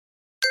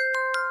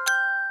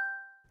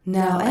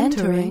Now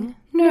entering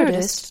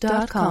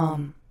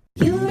Nerdist.com.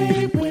 You made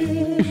it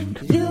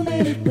weird. You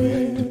made it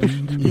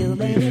weird. You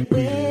made it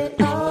weird.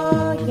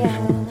 Oh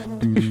yeah.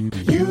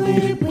 You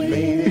made it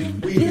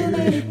weird. You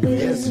made it weird.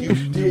 Yes, you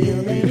did.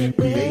 You made it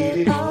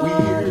weird.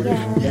 Oh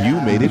yeah. You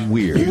Made It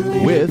Weird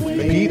with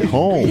Pete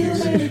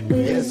Holmes.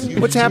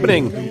 What's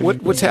happening?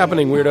 What's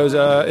happening,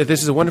 weirdos?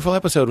 This is a wonderful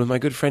episode with my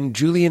good friend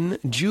Julian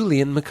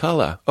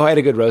McCullough. Oh, I had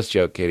a good roast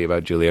joke, Katie,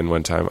 about Julian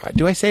one time.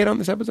 Do I say it on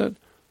this episode?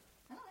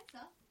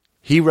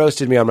 He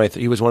roasted me on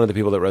he was one of the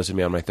people that roasted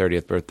me on my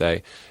 30th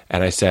birthday,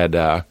 and I said,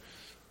 I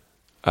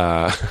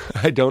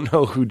don't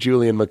know who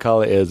Julian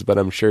McCullough is, but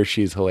I'm sure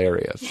she's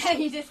hilarious. Yeah,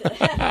 you did say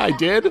that. I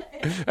did?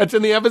 That's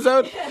in the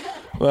episode?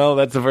 Well,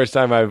 that's the first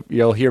time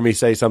you'll hear me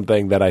say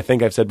something that I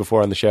think I've said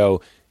before on the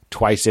show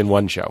twice in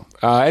one show.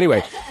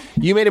 Anyway,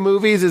 You Made It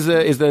Movies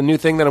is the new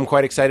thing that I'm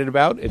quite excited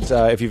about. It's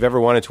if you've ever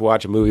wanted to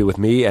watch a movie with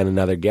me and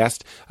another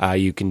guest,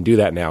 you can do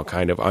that now,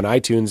 kind of, on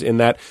iTunes. In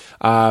that,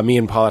 me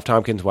and Paul F.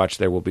 Tompkins watched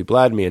There Will Be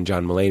Blood. Me and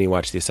John Mulaney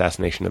watched The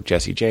Assassination of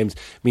Jesse James.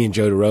 Me and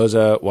Joe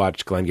DeRosa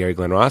watched Glengarry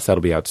Glen Ross.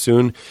 That'll be out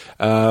soon.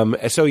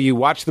 So you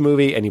watch the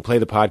movie and you play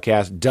the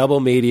podcast, double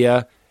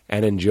media,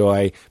 and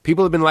enjoy.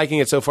 People have been liking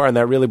it so far, and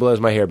that really blows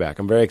my hair back.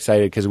 I'm very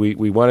excited because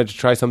we wanted to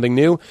try something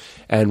new,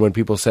 and when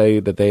people say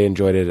that they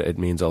enjoyed it, it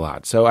means a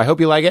lot. So I hope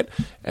you like it,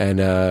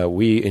 and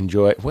we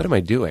enjoy... What am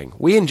I doing?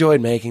 We enjoyed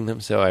making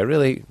them, so I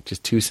really...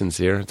 Just too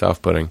sincere. It's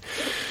off-putting.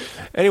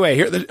 Anyway,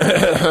 here are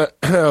the...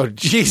 Oh,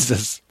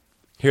 Jesus.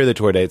 Here are the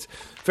tour dates.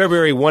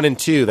 February 1 and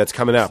 2, that's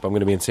coming up. I'm going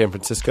to be in San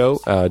Francisco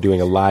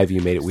doing a live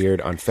You Made It Weird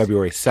on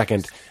February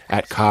 2nd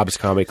at Cobb's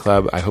Comedy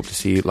Club. I hope to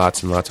see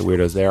lots and lots of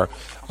weirdos there.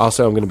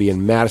 Also, I'm going to be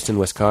in Madison,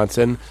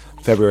 Wisconsin,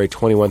 February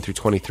 21 through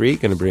 23.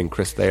 Going to bring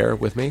Chris there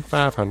with me,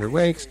 500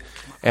 Wakes.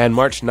 And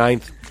March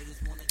 9th,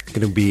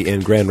 going to be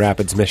in Grand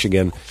Rapids,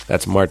 Michigan.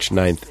 That's March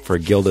 9th for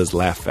Gilda's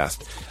Laugh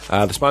Fest.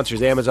 The sponsor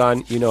is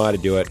Amazon. You know how to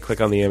do it.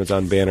 Click on the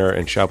Amazon banner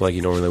and shop like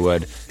you normally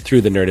would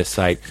through the Nerdist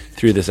site,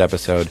 through this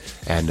episode,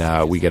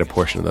 and we get a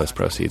portion of those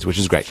proceeds, which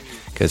is great.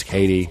 Because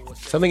Katie,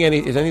 is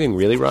anything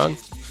really wrong?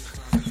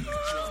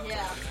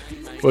 Yeah.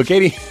 Well,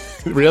 Katie,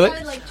 really? I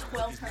had like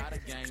 12 parking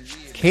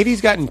tickets.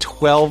 Katie's gotten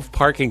 12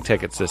 parking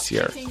tickets this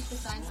year. Change the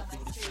signs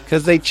on the street.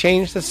 Because they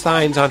changed the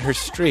signs on her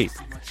street.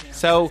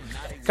 So,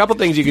 a couple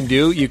things you can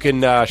do. You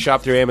can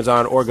shop through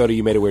Amazon or go to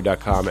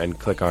youmadeitweird.com and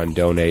click on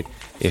donate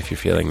if you're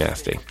feeling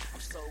nasty.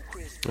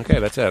 Okay,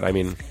 that's it. I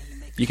mean,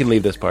 you can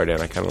leave this part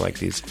in. I kind of like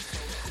these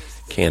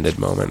candid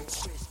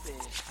moments.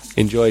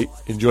 Enjoy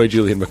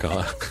Julian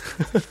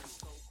McCullough.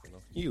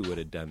 You would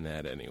have done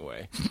that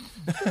anyway.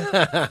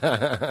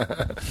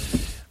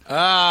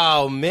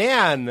 Oh,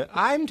 man.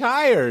 I'm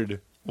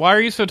tired. Why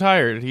are you so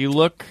tired? You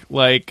look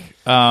like...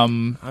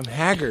 I'm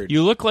haggard.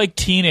 You look like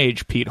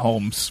teenage Pete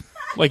Holmes.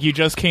 Like you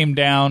just came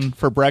down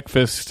for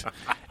breakfast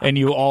and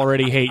you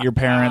already hate your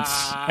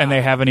parents and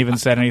they haven't even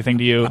said anything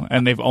to you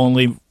and they've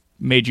only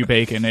made you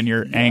bacon and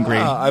you're angry.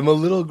 I'm a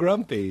little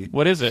grumpy.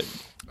 What is it?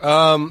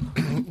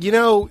 You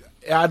know,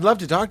 I'd love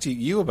to talk to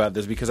you about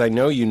this because I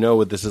know you know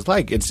what this is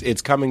like.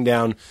 It's coming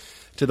down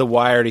to the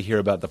wire to hear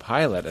about the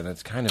pilot, and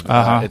it's kind of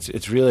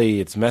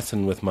it's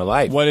messing with my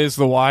life. What is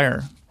The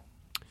Wire?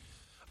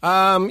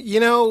 You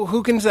know,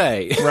 who can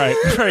say? Right,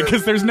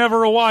 because there's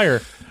never a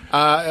wire.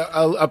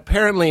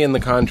 Apparently, in the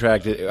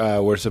contract,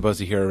 we're supposed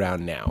to hear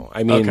around now.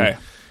 I mean,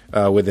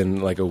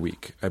 within like a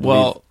week. I believe.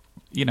 Well,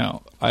 you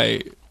know,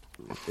 I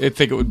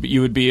think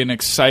you would be an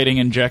exciting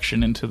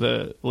injection into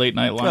the late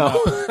night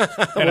lineup.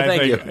 Well,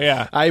 thank you.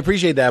 Yeah, I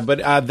appreciate that, but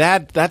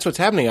that's what's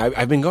happening.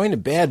 I've been going to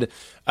bed.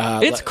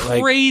 It's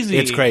crazy.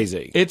 It's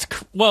crazy. That's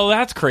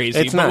crazy.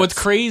 It's but nuts. what's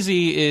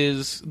crazy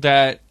is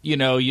that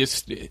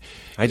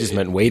I just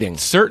meant waiting.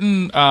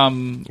 Certain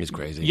is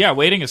crazy. Yeah,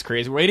 waiting is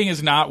crazy. Waiting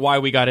is not why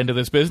we got into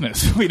this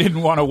business. We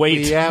didn't want to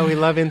wait. Yeah, we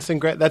love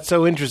instant That's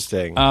so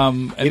interesting.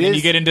 And then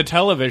you get into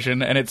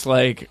television, and it's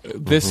like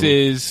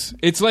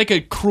it's like a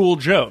cruel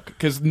joke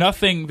because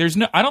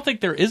I don't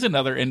think there is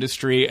another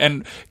industry.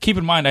 And keep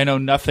in mind, I know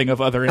nothing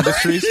of other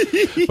industries,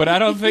 but I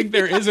don't think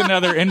there is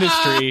another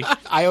industry.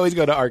 I always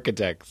go to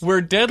architects.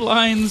 Where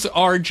deadlines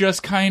are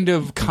just kind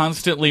of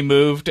constantly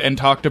moved and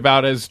talked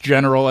about as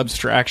general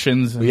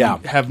abstractions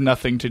and have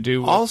nothing to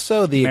do with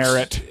also the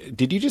merit.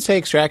 Did you just say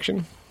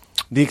extraction?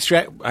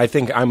 I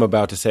think I'm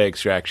about to say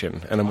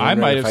extraction, and I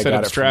might have said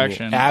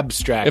abstraction.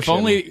 Abstraction.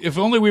 If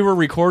only we were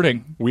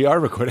recording. We are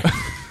recording.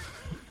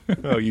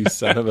 Oh, you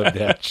son of a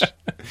bitch!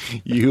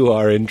 You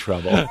are in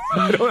trouble.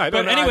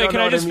 Anyway, can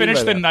I just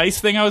finish the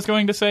nice thing I was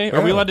going to say?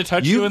 Are we allowed to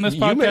touch you in this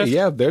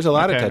podcast? There's a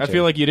lot of touching. I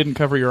feel like you didn't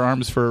cover your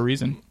arms for a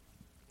reason.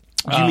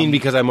 Do you mean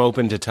because I'm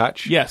open to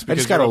touch? Yes. I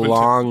just got a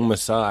long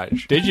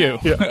massage. Did you?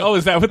 Yeah. Oh,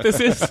 is that what this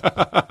is?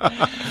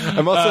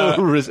 I'm also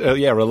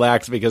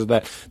relaxed because of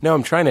that. No,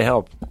 I'm trying to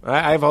help.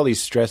 I have all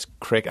these stress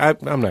I'm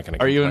not going to.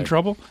 Are you in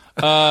trouble?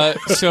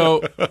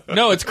 So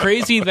no, it's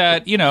crazy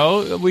that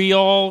we're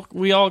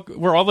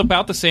all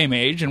about the same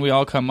age, and we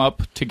all come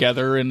up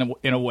together in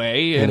a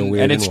way, In a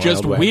weird and it's and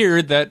just wild way.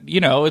 weird that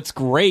it's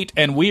great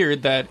and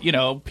weird that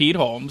Pete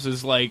Holmes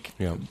is like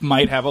Yeah.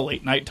 might have a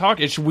late night talk.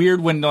 It's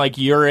weird when like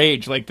your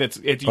age, like it's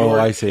Oh, your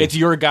I see. it's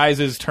your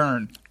guys'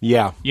 turn.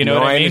 Yeah. You know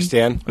No, what I mean?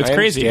 understand. It's I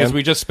crazy because understand.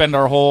 we just spend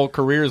our whole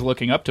careers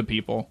looking up to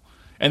people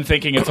and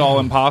thinking it's all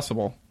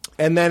impossible.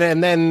 And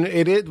then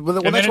it is.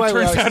 Well, then that's it why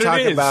we turns always out it talk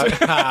is.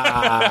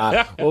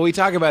 about. Well, we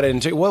talk about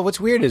it. Well, what's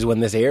weird is when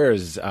this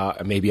airs,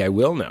 maybe I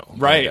will know.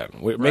 Right.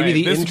 Maybe Right.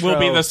 the this intro will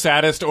be the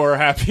saddest or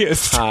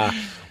happiest.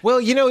 Well,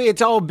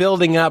 it's all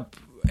building up,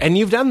 and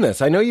you've done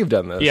this. I know you've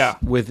done this. Yeah.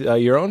 With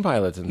your own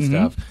pilots and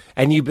stuff,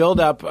 and you build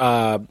up.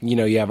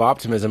 You have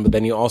optimism, but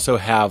then you also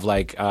have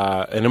like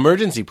an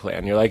emergency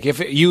plan. You're like, if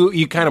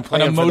you kind of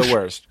plan for the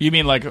worst. You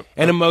mean like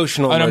An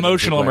emotional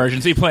emotional plan.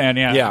 emergency plan?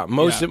 Yeah. Yeah,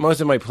 most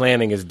of my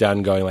planning is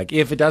done going like,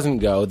 if it doesn't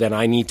go, then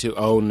I need to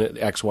own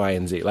X, Y,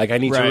 and Z. Like I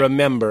need Right. to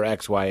remember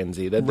X, Y, and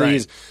Z. That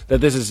Right.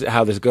 this is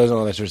how this goes and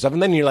all this sort of stuff.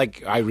 And then you're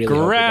like, I really hope it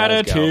does go.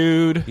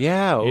 Gratitude.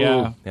 Yeah, ooh,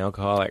 Yeah. an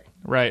alcoholic.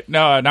 Right.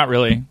 No, not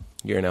really.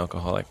 You're an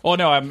alcoholic. Oh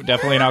no, I'm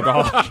definitely an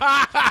alcoholic.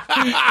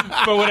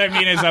 But what I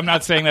mean is, I'm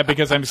not saying that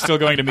because I'm still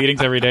going to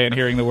meetings every day and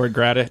hearing the word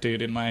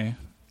gratitude in my.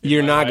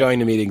 You're not life. going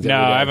to meetings. No,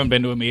 every day. I haven't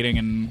been to a meeting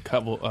in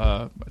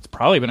it's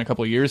probably been a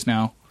couple of years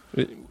now.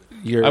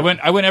 You're, I went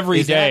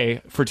every Is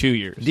day for 2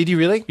 years. Did you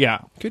really? Yeah.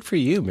 Good for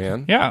you,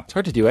 man. Yeah. It's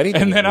hard to do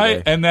anything. And then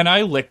every day.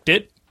 I licked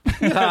it.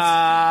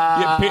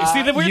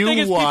 See, the weird You thing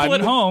is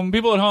won.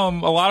 people at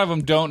home, a lot of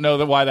them don't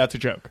know why that's a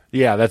joke.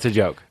 Yeah, that's a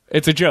joke.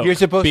 It's a joke. You're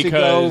supposed to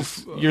go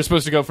because you're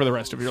supposed to go for the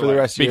rest of your For the life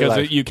rest of your because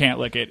life. you can't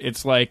lick it.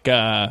 It's like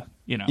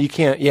You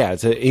can't. Yeah,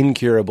 it's an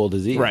incurable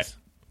disease. Right.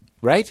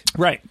 Right.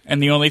 Right, and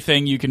the only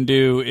thing you can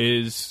do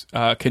is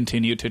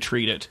continue to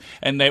treat it.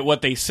 And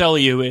what they sell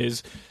you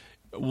is,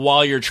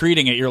 while you're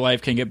treating it, your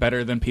life can get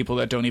better than people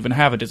that don't even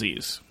have a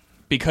disease.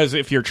 Because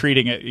if you're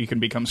treating it, you can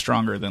become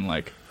stronger than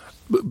like.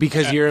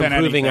 Because you're Than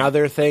improving anything.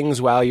 other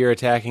things while you're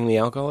attacking the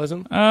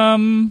alcoholism.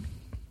 I'm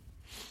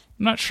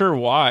not sure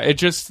why.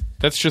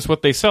 That's just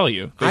what they sell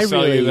you. They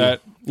sell you that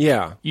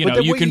Yeah. you But know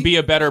then you what can be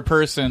a better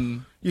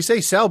person. You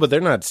say sell, but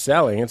they're not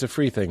selling. It's a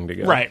free thing to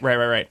go. Right.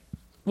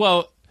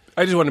 Well,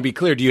 I just want to be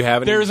clear. Do you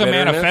have any there's a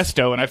bitterness?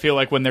 manifesto, and I feel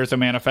like when there's a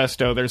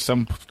manifesto, there's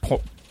some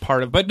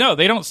part of. But no,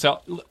 they don't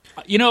sell.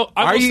 I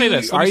will say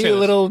this. Let Are me say you a this.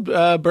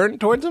 little burnt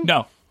towards them?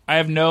 No, I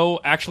have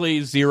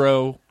actually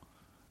zero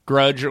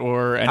grudge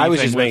or anything. I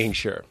was just with- making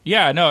sure.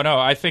 Yeah, no.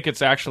 I think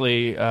it's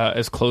actually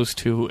as close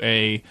to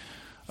a.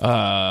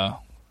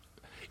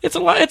 It's a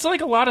lot. It's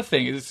like a lot of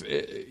things,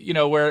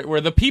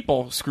 where the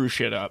people screw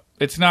shit up.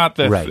 It's not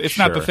the. Right, it's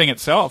not the sure. thing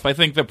itself. I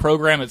think the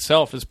program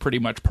itself is pretty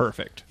much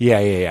perfect.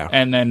 Yeah.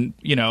 And then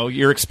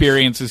your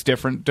experience is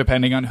different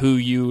depending on who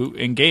you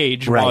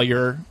engage Right. while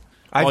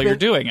you're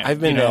doing it.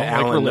 I've been to like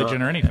Al-Anon.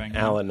 religion or anything.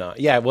 Al-Anon.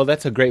 Yeah, well,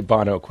 that's a great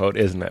Bono quote,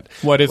 isn't it?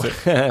 What is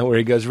it? Where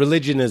he goes,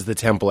 "Religion is the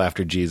temple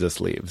after Jesus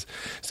leaves."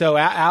 So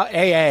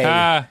AA,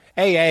 Ah.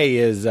 AA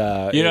is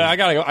I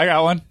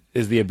got one.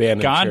 is the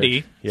abandoned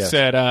Gandhi church. Yes.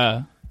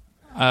 said,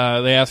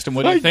 they asked him,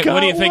 "What do you I think? What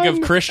do you got think one."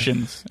 of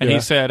Christians?" And Yeah.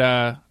 he said,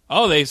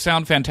 "Oh, they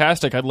sound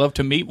fantastic. I'd love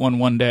to meet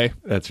one day."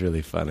 That's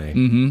really funny.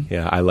 Mm-hmm.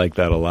 Yeah, I like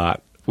that a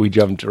lot. We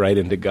jumped right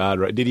into God.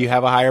 Right? Did you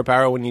have a higher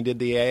power when you did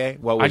the AA?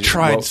 What was I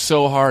tried what-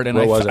 so hard, and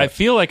what was I it?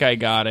 feel like I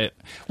got it.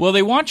 Well,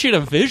 they want you to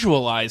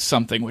visualize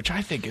something, which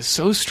I think is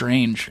so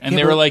strange. And Yeah,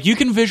 they were but- like, "You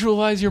can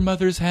visualize your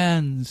mother's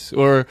hands,"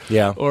 or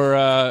Yeah. or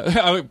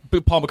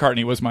Paul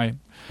McCartney was my,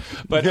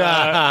 but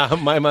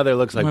my mother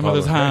looks like my Paul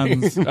mother's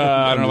McCartney. hands.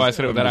 I don't know why I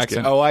said it with I'm that just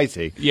kidding. accent. Oh, I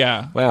see.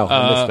 Yeah, Wow,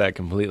 I missed that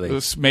completely. It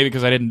was maybe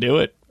because I didn't do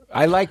it.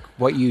 I like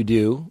what you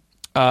do.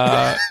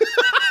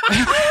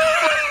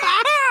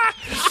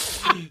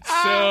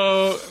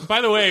 So,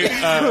 by the way,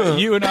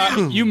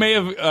 you may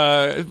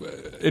have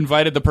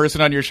invited the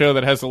person on your show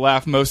that has the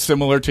laugh most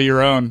similar to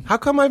your own. How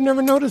come I've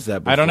never noticed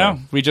that before? I don't know.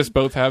 We just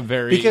both have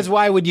very Because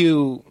why would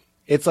you?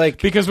 It's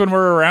like because when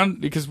we're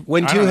around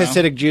when I two don't know.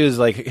 Hasidic Jews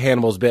like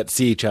Hannibal's bit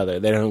see each other,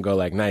 they don't go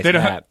like nice They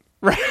don't- hat.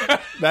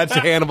 That's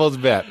Hannibal's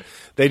bit.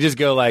 They just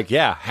go like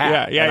yeah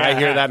hat. Yeah, and I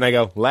hear hat. that and I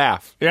go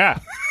laugh. Yeah,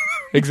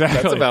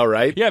 exactly. That's about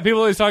right. Yeah, people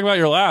always talk about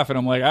your laugh, and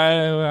I'm like,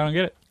 I don't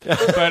get it.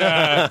 But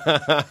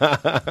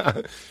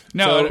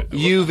no, So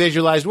you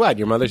visualized what?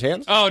 Your mother's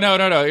hands? oh no.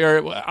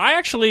 I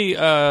actually,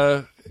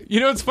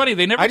 it's funny.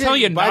 They never I tell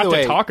didn't- you by not the to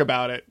way- talk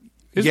about it.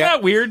 Isn't Yeah.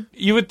 that weird?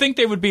 You would think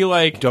they would be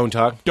like, Don't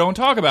talk. don't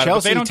talk about it, but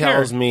Chelsea they don't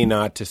tells care. me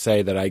not to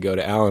say that I go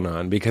to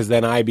Al-Anon because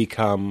then I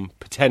become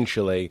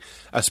potentially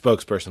a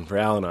spokesperson for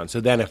Al-Anon.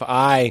 So then if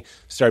I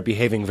start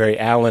behaving very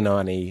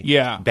Al-Anon-y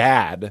Yeah.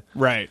 bad,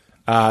 Right.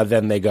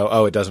 then they go,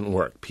 oh, it doesn't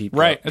work. Pete,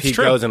 Right, it's Pete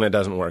true. goes and it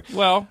doesn't work.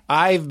 Well,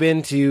 I've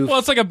been to...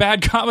 it's like a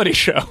bad comedy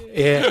show.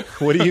 Yeah,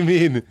 what do you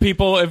mean?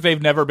 People, if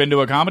they've never been to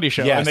a comedy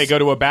show Yes. and they go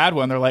to a bad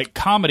one, they're like,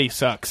 comedy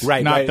sucks.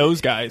 Right, Not right.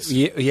 those guys.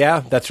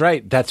 Yeah, that's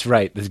right. That's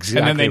right. That's exactly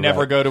And then they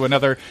never right. go to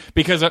another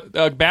because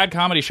a bad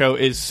comedy show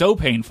is so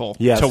painful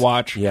Yes, to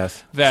watch.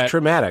 yes. that It's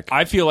traumatic.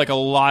 I feel like a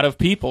lot of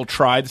people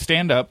tried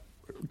stand up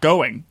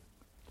going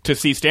to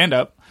see stand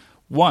up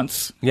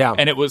once. Yeah.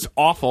 And it was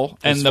awful,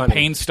 and It's the funny.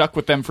 pain stuck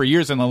with them for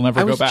years, and they'll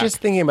never I go was back. just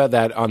thinking about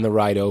that on the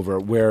ride over,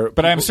 where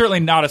But I'm certainly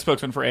not a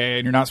spokesman for AA,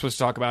 and you're not supposed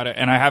to talk about it,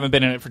 and I haven't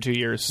been in it for 2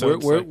 years. So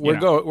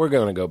we're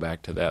going to go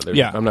back to that.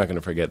 Yeah. I'm not going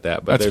to forget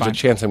that, but That's there's fine. a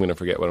chance I'm going to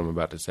forget what I'm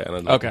about to say, and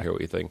I'd like to Okay. hear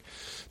what you think.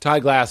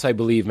 Todd Glass, I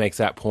believe, makes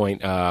that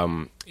point.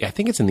 I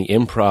think it's in the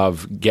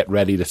Improv "Get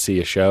Ready to See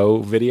a Show"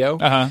 video.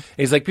 Uh-huh.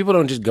 He's like, people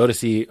don't just go to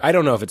see. I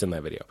don't know if it's in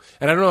that video,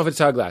 and I don't know if it's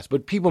Todd Glass,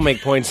 but people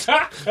make points.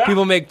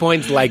 People make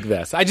points like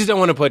this. I just don't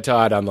want to put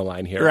Todd on the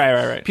line here.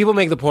 Right. People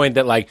make the point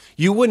that like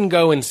you wouldn't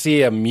go and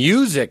see a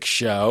music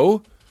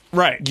show.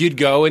 Right. You'd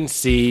go and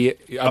see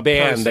a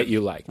band person. that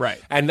you like. Right.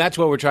 And that's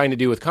what we're trying to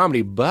do with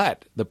comedy.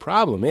 But the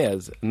problem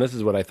is, and this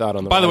is what I thought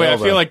on the By the ride way, I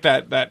over. feel like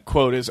that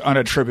quote is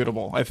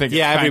unattributable. I think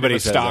Yeah, it's kind everybody of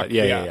a says stock.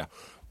 that.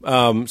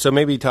 Yeah. So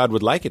maybe Todd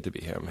would like it to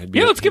be him. It'd be-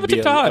 Yeah, let's give it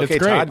it'd to be Todd. Okay,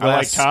 It's great. Todd I like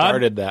Glass Todd.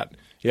 started that.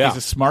 Yeah. He's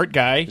a smart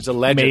guy. He's a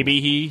legend. Maybe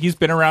he's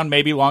been around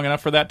maybe long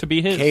enough for that to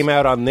be his. Came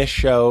out on this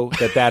show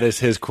that is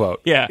his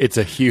quote. Yeah. It's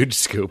a huge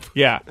scoop.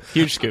 Yeah,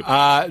 huge scoop.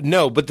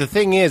 No, but the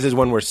thing is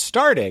when we're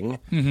starting,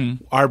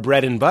 Mm-hmm. our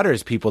bread and butter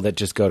is people that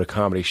just go to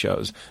comedy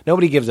shows.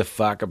 Nobody gives a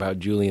fuck about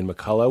Julian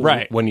McCullough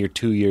Right. when you're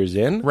 2 years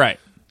in. Right.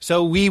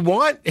 So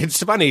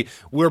it's funny,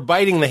 we're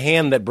biting the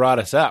hand that brought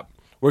us up.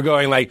 We're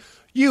going like,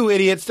 you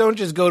idiots, don't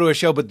just go to a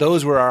show, but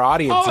those were our Oh,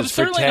 audiences I'm for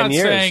certainly 10 not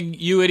years. saying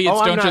you idiots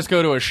I'm don't not- just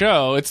go to a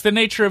show. It's the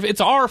nature of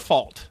it's our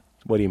fault.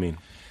 What do you mean?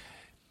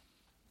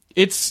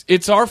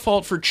 It's our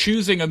fault for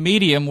choosing a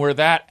medium where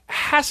that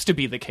has to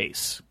be the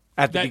case.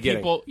 At the that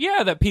beginning.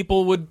 that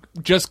people would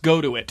just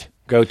go to it.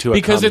 Go to a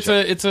because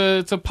comedy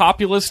it's a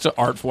populist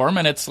art form,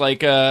 and it's like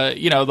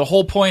the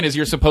whole point is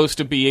you're supposed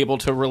to be able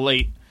to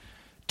relate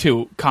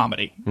to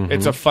comedy. Mm-hmm.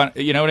 It's a fun,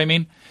 you know what I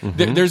mean?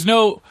 There's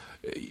no.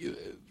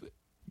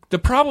 The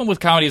problem with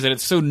comedy is that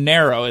it's so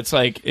narrow. It's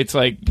like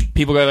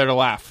people go there to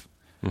laugh,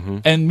 Mm-hmm.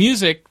 and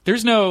music.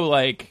 There's no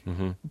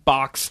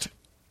boxed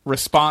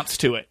response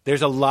to it.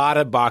 There's a lot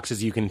of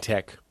boxes you can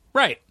tick.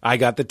 Right. I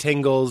got the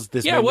tingles.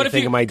 This Yeah, made what me if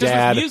think you- of my 'cause with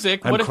dad.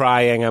 music, I'm what if-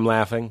 crying. I'm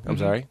laughing. I'm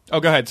sorry. Oh,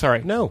 go ahead.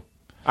 Sorry. No.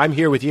 I'm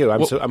here with you.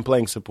 I'm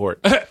playing support.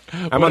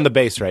 I'm on the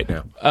bass right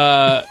now.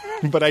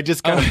 But I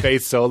just kind of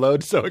bass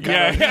soloed, so it,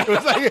 kind of, Yeah.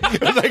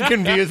 it was like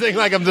confusing,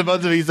 like I'm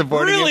supposed to be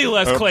supporting Really, you.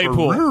 Les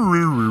Claypool.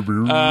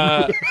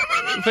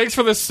 Thanks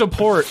for the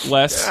support,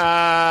 Les.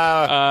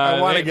 I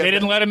want to They get.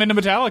 didn't let him into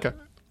Metallica.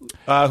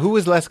 Who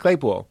was Les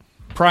Claypool?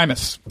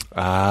 Primus.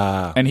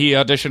 And he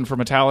auditioned for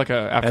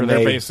Metallica after And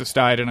their they- bassist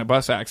died in a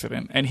bus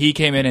accident. And he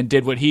came in and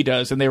did what he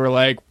does. And they were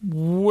like,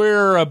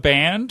 we're a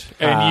band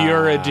and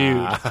you're a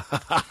dude.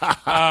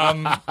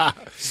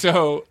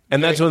 So,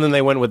 And that's when then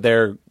they went with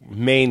their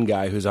main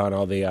guy who's on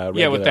all the yeah, with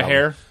regular the album.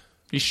 hair.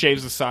 He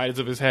shaves the sides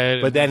of his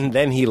head. But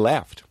then he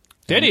left.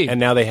 Did he? And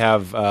now they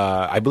have,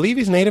 I believe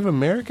he's Native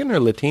American or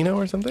Latino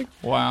or something.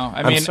 Wow. I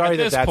I'm mean, sorry at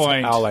this that's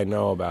point, all I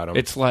know about him.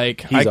 it's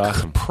like, He's I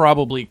awesome.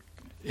 probably...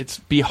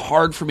 It'd be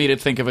hard for me to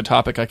think of a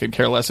topic I could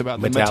care less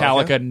about than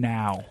Metallica? Metallica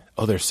now.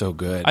 Oh, they're so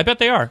good. I bet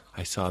they are.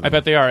 I saw them. I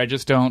bet they are. I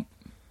just don't...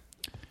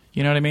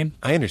 You know what I mean?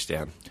 I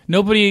understand.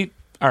 Nobody...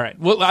 All right.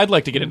 Well, I'd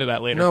like to get into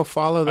that later. No,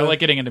 follow the. I like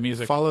getting into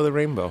music. Follow the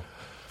rainbow.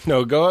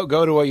 No, go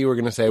to what you were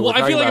going to say. Well, We're I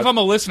talking feel like about- if I'm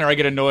a listener, I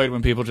get annoyed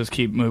when people just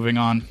keep moving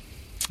on.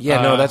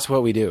 Yeah, no, that's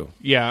what we do.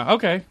 Yeah,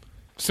 okay.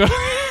 So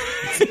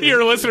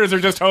your listeners are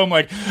just home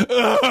like,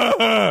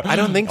 I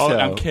don't think Oh, so.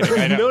 I'm kidding.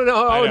 I know.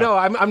 No. I Oh know. no.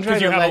 I'm trying 'Cause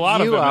to you have let a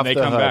lot of you them and off they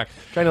the come hook. back.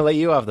 Trying to let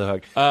you off the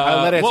hook.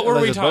 what were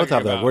we us both talking off the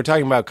hook. about? We're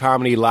talking about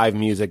comedy, live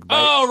music.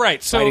 oh,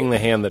 right. So biting the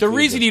hand that the feeds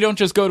reason it. you don't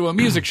just go to a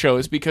music show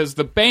is because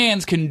the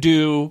bands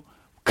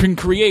can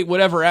create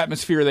whatever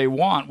atmosphere they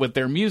want with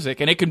their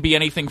music, and it can be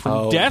anything from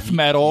Oh, death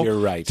metal you're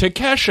right. to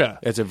Kesha.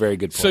 That's a very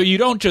good point. So you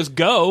don't just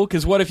go,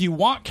 because what if you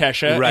want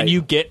Kesha Right. and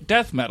you get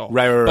death metal?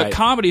 Right. But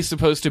comedy's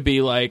supposed to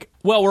be like,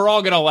 well, we're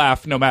all going to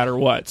laugh no matter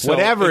what. So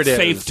Whatever it's it is,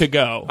 safe to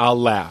go. I'll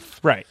laugh.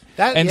 Right.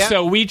 That- and yeah.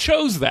 so we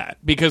chose that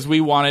because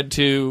we wanted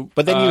to.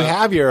 But then you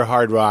have your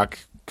hard rock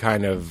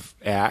kind of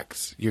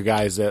acts. You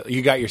guys,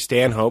 you got your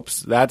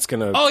Stanhopes. That's going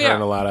to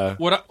turn a lot of.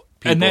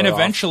 And then people off.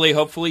 eventually,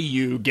 hopefully,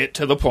 you get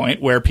to the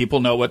point where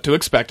people know what to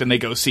expect and they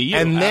go see you.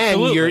 And then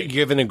Absolutely. you're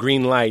given a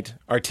green light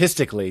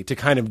artistically to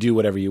kind of do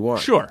whatever you want.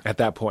 Sure. At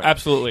that point.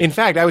 Absolutely. In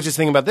fact, I was just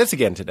thinking about this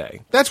again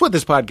today. That's what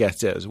this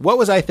podcast is. What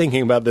was I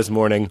thinking about this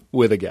morning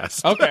with a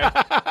guest? Okay.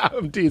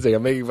 I'm teasing.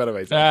 I'm making fun of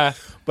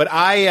myself. But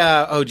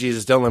oh,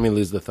 Jesus, don't let me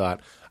lose the thought.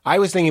 I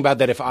was thinking about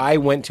that if I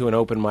went to an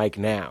open mic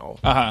now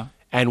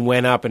and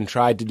went up and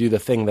tried to do the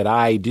thing that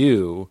I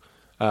do,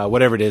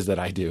 whatever it is that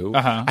I do,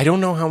 I don't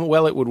know how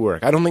well it would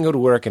work. I don't think it would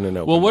work in an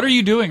open Well, what are mic.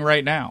 you doing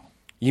right now?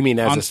 You mean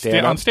as a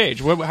stand-up? on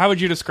stage? How would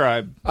you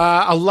describe?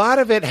 A lot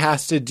of it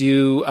has to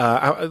do.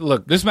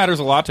 Look, This matters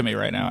a lot to me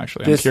right now.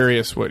 Actually, I'm This-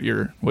 curious what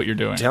you're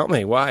doing. tell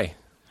me why.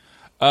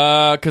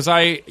 Because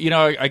I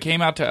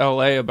came out to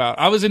LA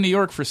I was in New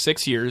York for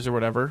 6 years or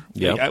whatever.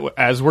 Yep.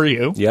 As were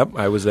you. Yep,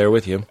 I was there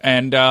with you.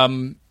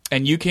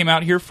 And you came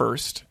out here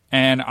first,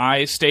 and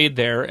I stayed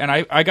there, and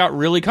I got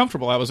really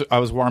comfortable. I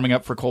was warming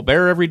up for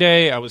Colbert every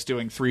day. I was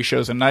doing 3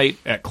 shows a night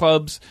at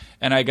clubs,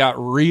 and I got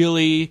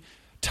really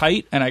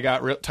tight, and I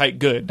got real tight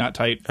good, not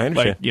tight, I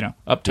understand. like,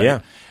 uptight. Yeah.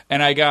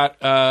 And I got,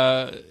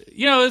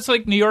 it's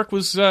like New York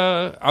was,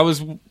 I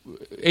was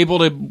able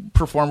to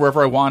perform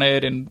wherever I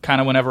wanted and kind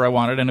of whenever I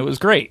wanted, and it was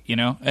great,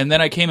 And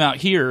then I came out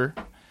here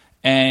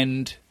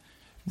and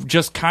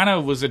just kind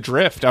of was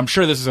adrift. I'm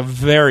sure this is a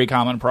very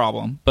common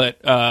problem, but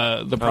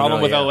the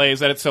problem with LA is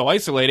that it's so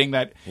isolating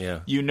that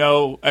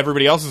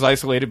everybody else is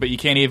isolated, but you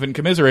can't even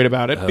commiserate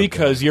about it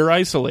because you're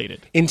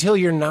isolated. Until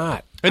you're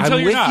not. Until I'm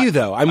you're with not. you,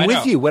 though. I'm I with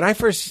know. you. When I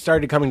first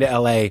started coming to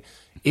LA,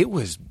 it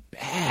was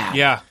bad.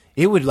 Yeah.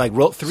 It would like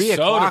roll 3 So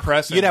o'clock.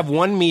 depressing. You'd have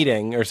one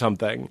meeting or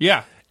something.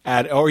 Yeah.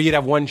 Or you'd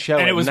have one show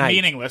And at it was night.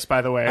 meaningless,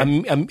 by the way.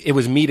 It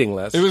was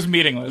meaningless. It was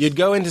meaningless. You'd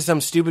go into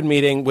some stupid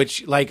meeting,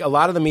 which, like, a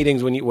lot of the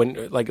meetings when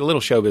like a little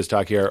showbiz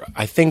talk here,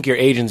 I think your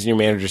agents and your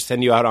managers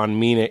send you out on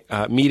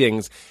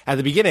meetings at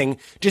the beginning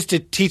just to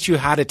teach you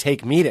how to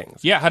take meetings.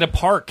 Yeah, how to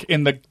park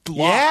in the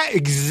lot. Yeah,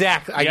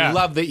 exactly. I Yeah.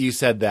 love that you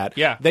said that.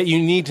 Yeah. That you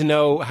need to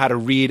know how to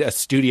read a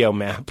studio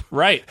map.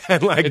 Right.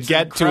 And, like, It's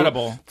get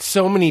incredible. to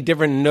so many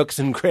different nooks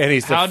and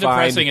crannies How to find.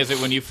 depressing is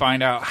it when you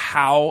find out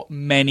how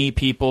many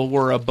people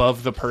were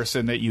above the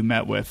person that you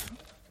met with?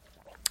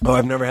 Oh,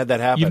 I've never had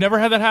that happen. You've never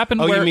had that happen?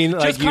 Oh, you where mean,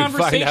 like, just you'd find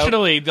out-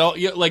 conversationally,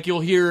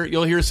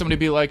 you'll hear somebody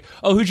be like,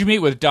 "Oh, who'd you meet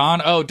with?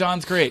 Don? Oh,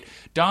 Don's great.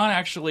 Don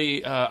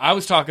actually, I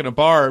was talking to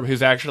Barb,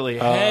 who's actually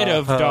head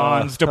of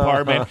Don's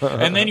department."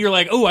 And then you're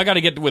like, "Oh, I got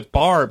to get with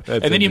Barb."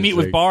 That's And then you meet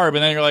with interesting. Barb,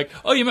 and then you're like,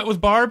 "Oh, you met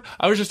with Barb?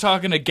 I was just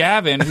talking to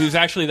Gavin, who's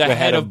actually the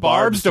head of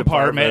Barb's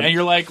department." And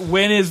you're like,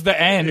 "When is the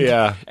end?"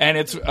 Yeah. And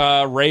it's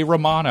Ray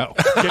Romano.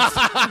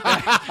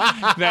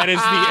 That is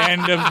the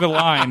end of the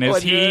line.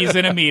 Is he's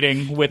in a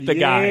meeting with the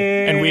guy,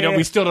 and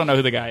we still don't know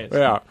who the guy is.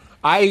 Yeah.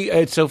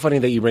 It's so funny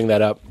that you bring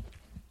that up.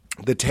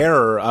 The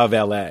terror of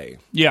LA.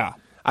 Yeah.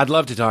 I'd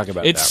love to talk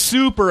about It that.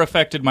 super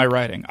affected my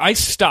writing. I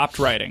stopped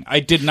writing.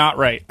 I did not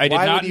write. I did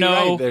Why not would you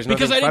know write? There's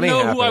because I nothing didn't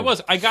know funny who I happening.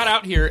 was. I got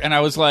out here and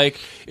I was like,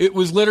 it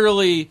was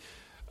literally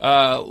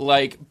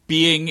like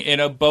being in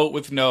a boat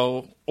with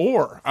no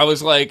oar. I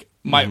was like,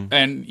 and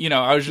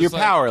I was just You're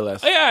like,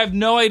 powerless. Yeah, I have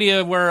no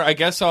idea where. I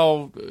guess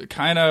I'll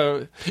kind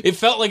of. It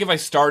felt like if I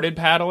started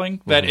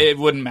paddling, that it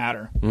wouldn't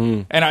matter.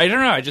 And I don't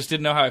know. I just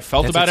didn't know how I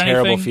felt That's about a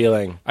terrible anything.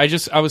 feeling.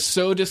 I was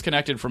so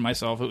disconnected from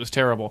myself. It was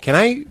terrible. Can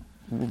I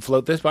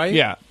float this by you?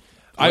 Yeah.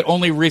 I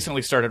only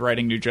recently started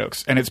writing new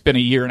jokes, and it's been a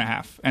year and a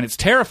half, and it's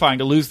terrifying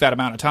to lose that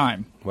amount of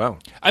time. Wow.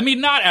 I mean,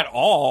 not at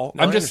all.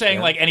 No, I'm I just saying,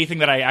 understand. like, anything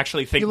that I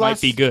actually think You might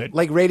lost- be good.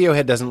 Like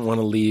Radiohead doesn't want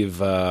to leave.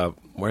 Where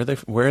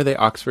are they?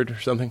 Oxford or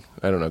something?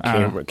 I don't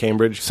know.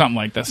 Cambridge. Something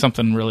like that.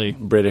 Something really,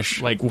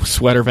 British. like,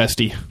 sweater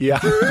vesty. Yeah.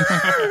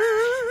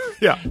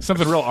 Yeah.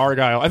 Something real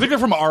Argyle. I think they're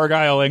from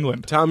Argyle,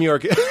 England. Tom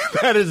York.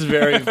 That is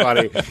very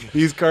funny.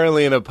 He's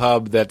currently in a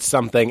pub that's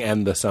something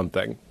and the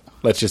something.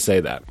 Let's just say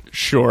that.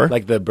 Sure.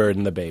 Like the bird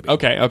and the baby.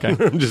 Okay.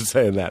 I'm just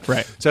saying that.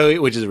 Right.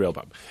 So, which is a real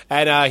pub.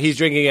 And he's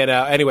drinking it.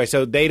 Anyway,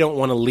 so they don't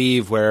want to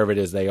leave wherever it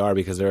is they are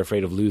because they're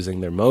afraid of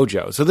losing their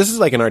mojo. So this is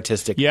like an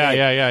artistic thing.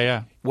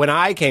 Yeah. When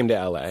I came to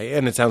LA,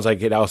 and it sounds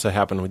like it also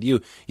happened with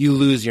you, you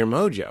lose your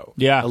mojo.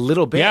 Yeah. A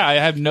little bit. Yeah, I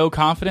have no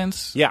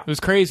confidence. Yeah. It was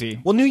crazy.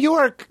 Well, New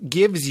York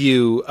gives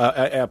you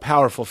a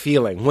powerful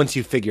feeling once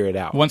you figure it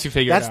out. Once you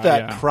figure it That's out,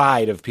 that yeah.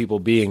 pride of people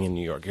being in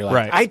New York. You're like,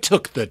 Right. I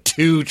took the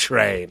 2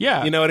 train.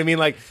 Yeah. You know what I mean?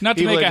 Like, Not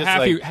to people make are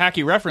a just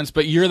hacky reference,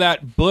 but you're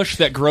that bush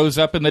that grows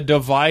up in the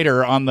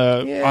divider on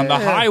the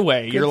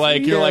highway. Good You're for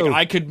like you.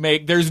 I could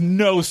make. There's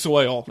no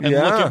soil, and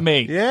look at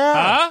me. Yeah.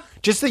 Huh?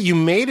 Just that you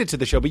made it to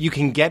the show, but you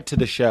can get to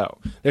the show.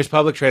 There's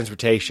public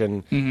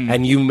transportation, Mm-hmm.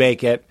 and you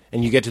make it,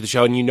 and you get to the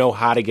show, and you know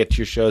how to get to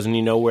your shows, and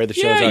you know where the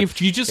shows Yeah, are. you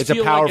just it's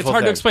feel a powerful like it's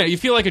hard thing. to explain it. You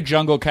feel like a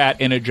jungle cat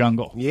in a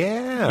jungle,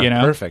 Yeah, You know?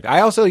 perfect.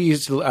 I also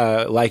used to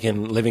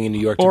liken living in New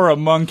York to or a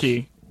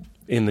monkey,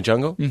 in the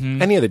jungle.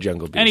 Any of the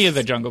jungle beasts. any of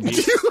the jungle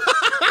beasts.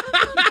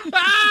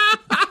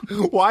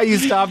 Why you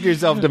stopped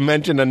yourself to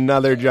mention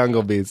another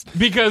jungle beast?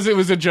 Because it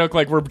was a joke,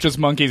 like we're just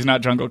monkeys,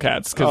 not jungle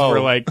cats, because Oh. we're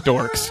like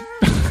dorks.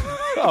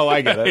 Oh,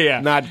 I get it.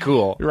 Yeah. Not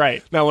cool.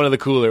 Right. Not one of the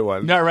cooler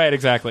ones. Not right,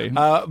 exactly.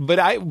 But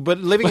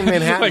living in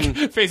Manhattan.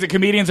 like, face it,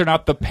 comedians are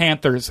not the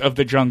panthers of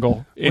the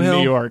jungle in Well,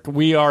 New York.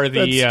 We are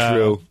the. That's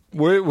true.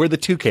 We're the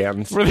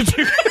toucans. We're the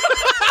two.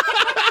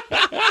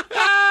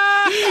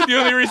 The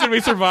only reason we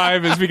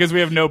survive is because we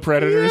have no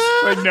predators.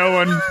 Like no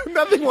one,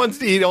 Nothing wants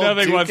to eat old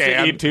nothing toucan. wants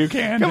to eat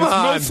toucan. Come It's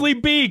on. mostly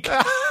beak.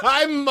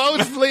 I'm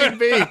mostly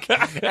beak.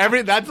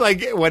 That's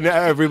like when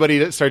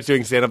everybody starts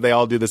doing stand up, they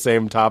all do the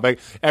same topic.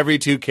 Every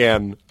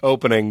toucan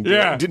opening.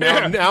 Yeah. Now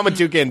I'm a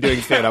toucan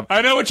doing stand up.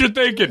 I know what you're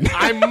thinking.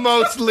 I'm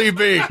mostly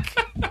beak.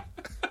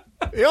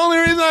 The only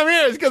reason I'm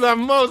here is because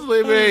I'm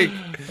mostly beak.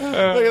 Look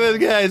at this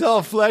guy. He's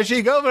all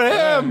fleshy. Go for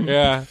him.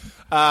 Yeah.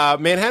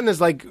 Manhattan is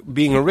like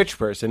being a rich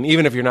person,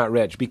 even if you're not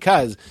rich,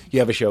 because you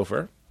have a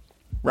chauffeur.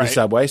 Right. The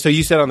subway. So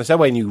you sit on the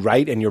subway and you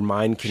write, and your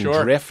mind can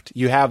Sure. drift.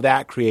 You have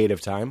that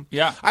creative time.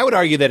 Yeah. I would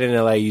argue that in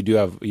LA you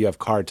have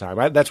car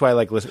time. That's why I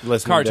like listening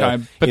Car to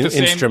time, but the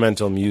same-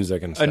 instrumental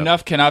music and stuff.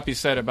 Enough cannot be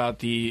said about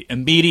the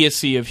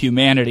immediacy of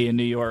humanity in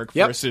New York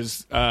Yep.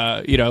 versus,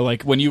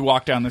 like when you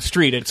walk down the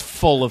street, it's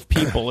full of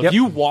people. If Yep.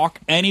 you walk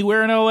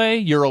anywhere in LA,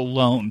 you're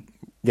alone.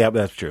 Yeah,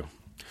 that's true.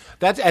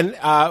 And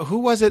who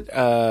was it?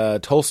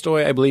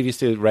 Tolstoy, I believe, used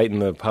to write in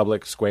the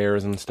public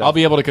squares and stuff. I'll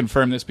be able to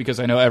confirm this because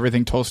I know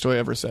everything Tolstoy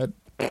ever said.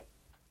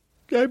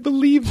 I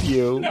believe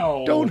you.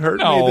 No. Don't hurt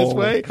me No. this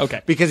way.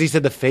 Okay. Because he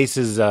said the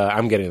faces.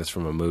 I'm getting this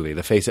from a movie.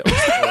 The face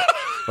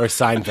or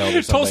Seinfeld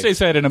or something. Tolstoy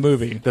said in a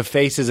movie, The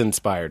faces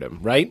inspired him,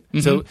 right?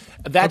 So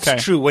that's Okay.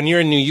 true. When you're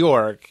in New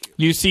York,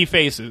 you see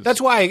faces.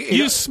 that's why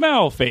you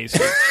smell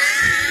faces.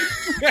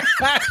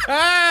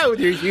 with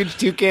your huge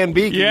toucan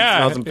beak, Yeah. you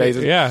smell some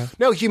faces. Yeah.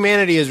 No,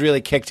 humanity is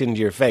really kicked into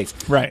your face.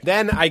 Right.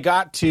 Then I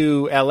got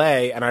to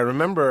L.A. and I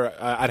remember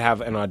I'd have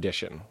an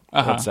audition.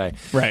 Let's say.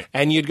 Right.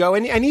 And you'd go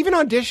and even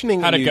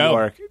auditioning How'd in it New go?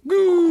 York.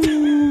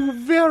 Ooh,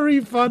 very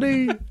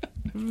funny.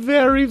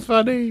 Very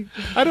funny.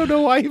 I don't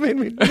know why you made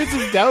me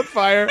Mrs.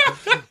 Doubtfire,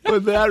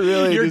 but that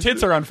really Your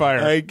tits are on fire.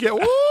 I get.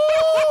 Woo!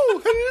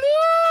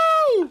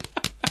 Hello.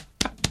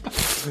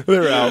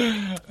 They're out.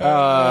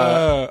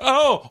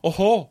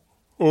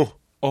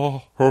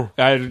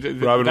 I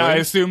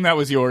Williams? assume that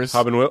was yours.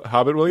 Hobbit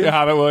Williams. Yeah,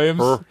 Hobbit Williams.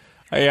 Her.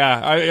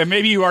 Yeah,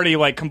 maybe you already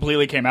like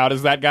completely came out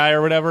as that guy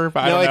or whatever. But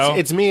I No, don't know.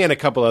 it's me and a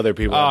couple other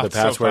people Oh, with it's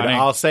the so password. funny.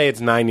 I'll say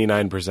it's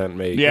 99%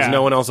 me because Yeah.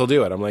 no one else will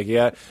do it. I'm like,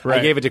 yeah. I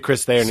Right. gave it to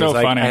Chris Thayer, and So he's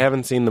like, funny. I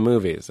haven't seen the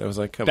movies. I was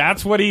like, come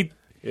That's what he.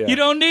 Yeah. You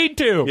don't need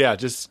to. on. Yeah,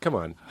 just come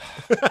on.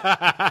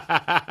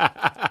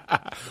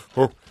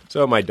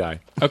 So it might die.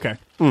 Okay.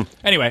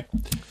 Anyway,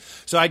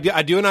 So I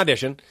do an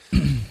audition,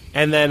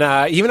 and then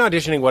even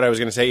auditioning, what I was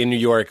going to say in New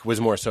York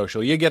was more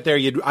social. You get there,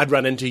 I'd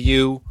run into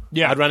you.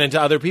 Yeah. I'd run into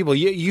other people.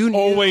 You knew-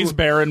 always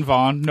Baron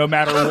Vaughn, no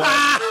matter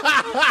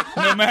what.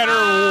 No matter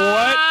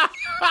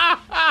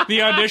what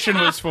the audition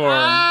was for.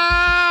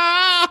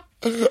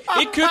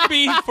 It could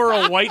be for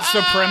a white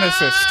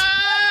supremacist.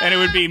 And it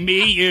would be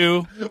me,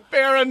 you,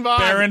 Baron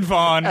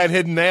Vaughn, and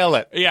he'd nail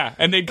it. yeah,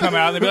 and they'd come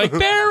out and they'd be like,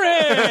 Baron!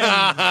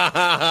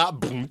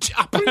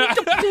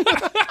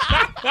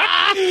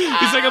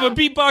 He's like, I'm a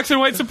beatboxing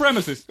white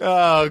supremacist.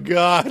 Oh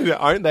God,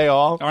 aren't they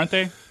all? Aren't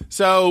they?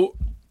 So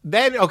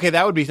then, okay,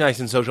 that would be nice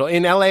and social.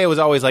 In LA, it was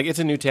always like, it's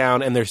a new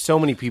town, and there's so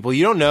many people.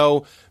 You don't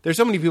know. There's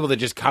so many people that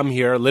just come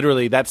here,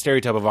 literally, that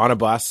stereotype of on a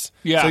bus.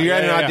 Yeah, So you're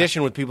at yeah, an yeah.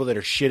 audition with people that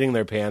are shitting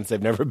their pants.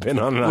 They've never been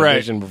on an Right.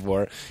 audition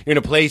before. You're in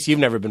a place you've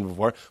never been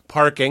before.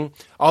 Parking,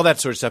 all that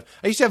sort of stuff.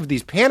 I used to have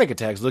these panic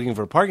attacks looking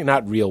for parking,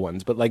 not real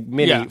ones, but like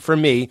mini Yeah. for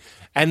me.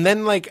 And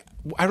then, like,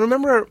 I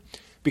remember,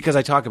 because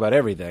I talk about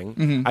everything,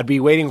 Mm-hmm. I'd be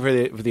waiting for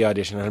the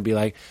audition, and I'd be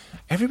like,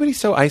 everybody's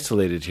so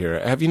isolated here.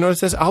 Have you noticed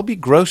this? I'll be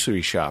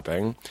grocery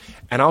shopping,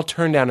 and I'll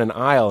turn down an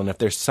aisle, and if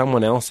there's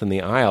someone else in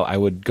the aisle, I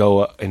would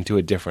go into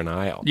a different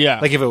aisle. Yeah.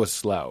 Like if it was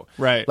slow.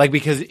 Right. Like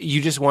because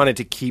you just wanted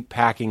to keep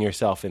packing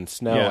yourself in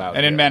snow out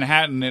And in here.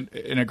 Manhattan,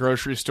 in a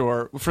grocery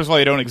store, first of all,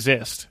 they don't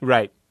exist.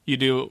 Right. You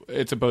do,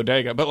 it's a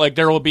bodega. But like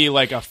there will be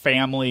like a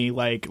family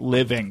like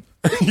living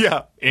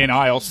Yeah. in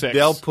aisle 6.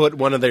 They'll put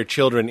one of their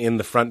children in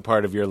the front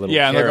part of your little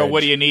Yeah, and they'll go, carriage.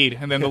 what do you need?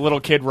 And then the little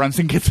kid runs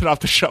and gets it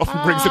off the shelf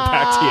and brings it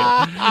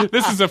back to you.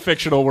 This is a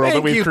fictional world that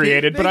Thank we've you,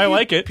 created, but I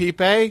like it.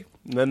 Pipe.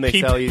 And then they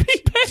Pipe- sell you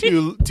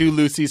two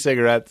Lucy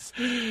cigarettes,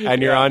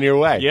 and you're on your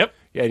way. Yep.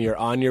 Yeah, and you're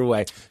on your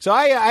way. So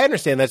I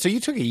understand that. So you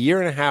took a year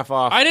and a half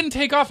off. I didn't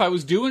take off. I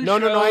was doing No,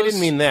 shows. I didn't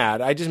mean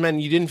that. I just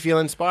meant you didn't feel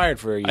inspired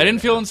for a year. I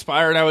didn't feel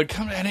inspired. I would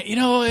come and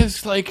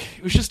it's like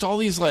it was just all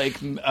these like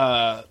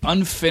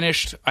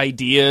unfinished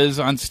ideas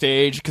on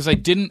stage because I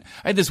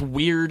had this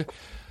weird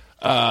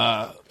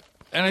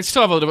and I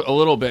still have a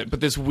little bit, but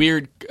this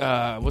weird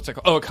what's that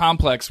called? Oh, a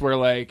complex where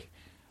like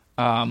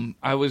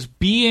I was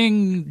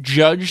being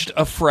judged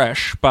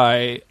afresh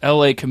by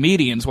LA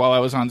comedians while I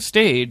was on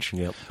stage.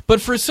 Yep.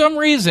 But for some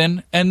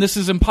reason, and this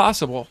is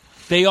impossible,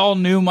 they all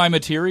knew my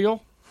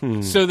material.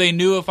 So they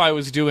knew if I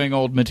was doing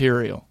old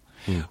material.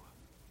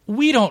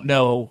 We don't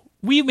know.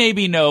 We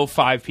maybe know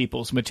 5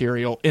 people's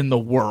material in the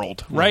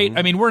world, right?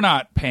 I mean, we're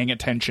not paying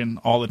attention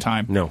all the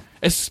time. No.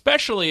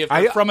 Especially if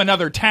they're from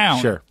another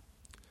town. Sure.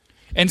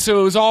 And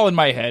so it was all in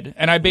my head,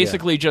 and I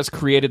basically just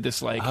created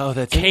this like Oh,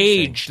 that's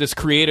cage, this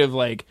creative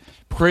like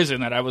prison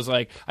that I was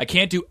like, I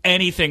can't do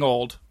anything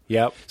old.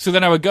 Yep. So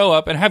then I would go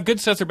up and have good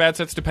sets or bad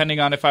sets depending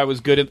on if I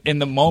was good in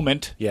the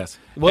moment. Yes.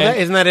 Well, And-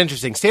 isn't that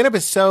interesting? Stand-up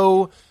is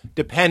so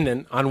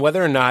dependent on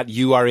whether or not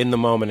you are in the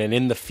moment and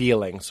in the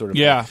feeling, sort of.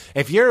 Yeah.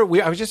 If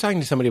I was just talking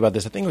to somebody about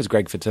this. I think it was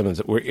Greg Fitzsimmons.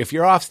 Where if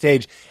you're off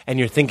stage and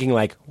you're thinking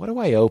like, what do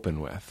I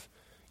open with?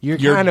 You're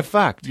kind of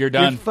fucked. you're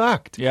done. You're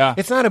fucked. Yeah.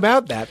 It's not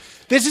about that.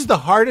 This is the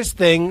hardest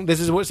thing. This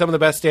is what some of the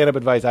best stand-up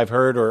advice I've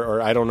heard,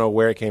 or I don't know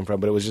where it came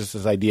from, but it was just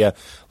this idea,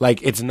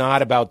 like, it's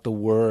not about the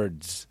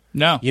words.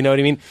 No. You know what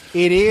I mean?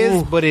 It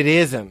is, but it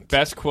isn't.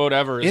 Best quote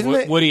ever is Isn't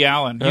it? Woody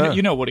Allen.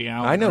 You know Woody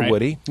Allen. I know right?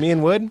 Woody. Me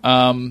and Wood?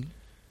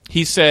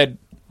 He said,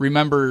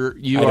 "Remember,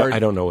 I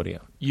don't know Woody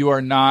Allen. you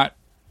are not."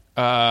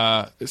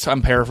 So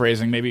I'm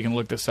paraphrasing. Maybe you can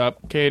look this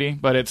up, Katie.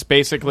 But it's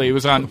basically it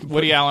was on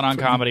Woody Allen on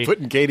comedy.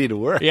 Putting Katie to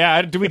work.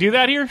 Yeah, do we do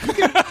that here? You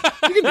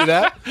can do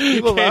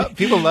that.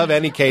 People love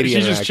any Katie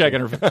She's just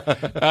interaction.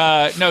 checking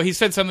her. No, he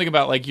said something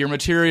about like your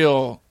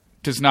material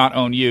does not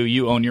own you.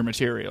 You own your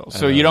material.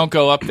 So you don't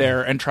go up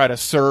there and try to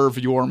serve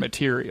your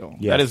material.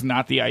 Yes. That is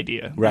not the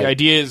idea. Right. The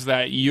idea is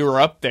that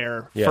you're up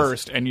there Yes.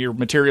 first, and your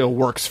material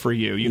works for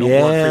you. You don't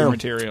work for your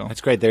material.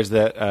 That's great. There's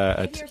the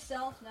Name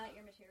yourself, not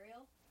your material.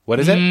 what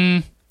is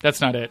it?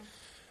 That's not it.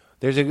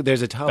 There's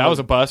a Talib. That was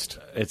a bust.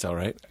 It's all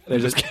right. I'm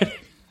just kidding.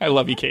 I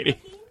love you, Katie.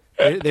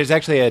 There's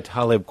actually a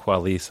Talib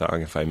Kweli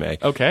song, if I may.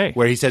 Okay.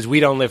 Where he says,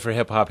 "We don't live for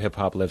hip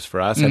hop lives for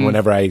us." And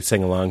whenever I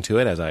sing along to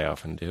it, as I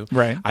often do,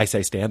 Right. I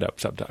say stand up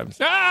sometimes.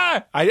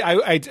 Ah!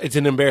 It's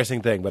an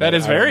embarrassing thing, but That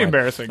is I don't very mind.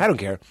 embarrassing. I don't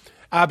care.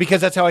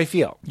 Because that's how I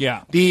feel.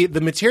 Yeah. The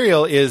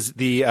material is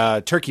the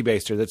turkey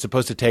baster that's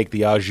supposed to take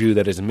the au jus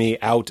that is me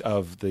out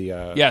of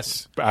the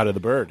Yes. out of the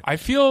bird. I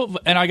feel,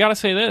 and I got to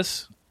say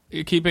this,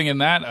 keeping in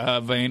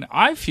that vein,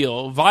 I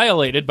feel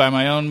violated by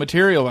my own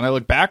material when I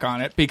look back on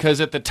it,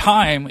 because at the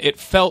time it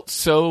felt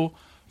so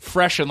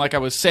fresh and like I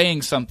was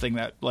saying something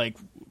that like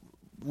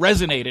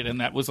resonated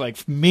and that was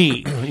like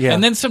me. Yeah.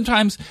 And then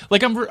sometimes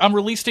like I'm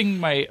releasing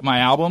my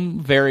album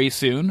very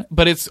soon,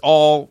 but it's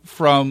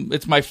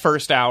my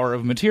first hour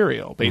of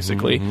material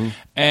basically.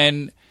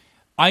 And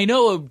I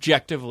know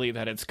objectively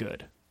that it's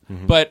good.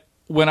 But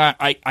when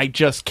I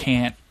just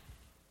can't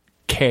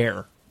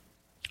care.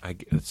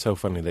 It's so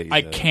funny that you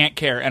I can't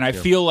care, and I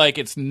feel like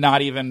it's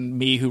not even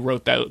me who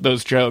wrote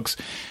those jokes.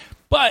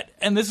 But,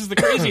 and this is the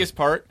craziest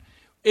part,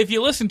 if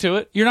you listen to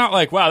it, you're not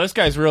like, wow, this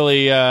guy's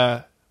really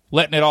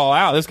letting it all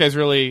out. This guy's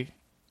really...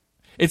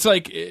 It's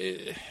like,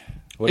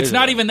 it's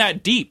not even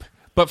that deep.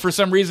 But for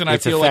some reason, I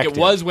It's feel like effective.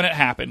 it was when it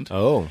happened.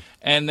 Oh.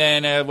 And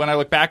then when I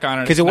look back on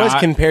it, Because it's it was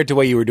not. compared to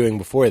what you were doing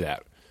before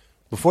that.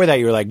 Before that,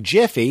 you were like,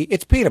 Jiffy,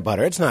 it's peanut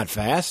butter. It's not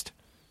fast.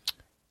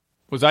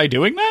 Was I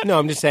doing that? No,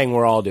 I'm just saying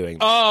we're all doing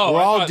that. Oh,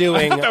 we're all I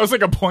doing... thought that was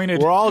like a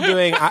pointed... We're all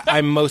doing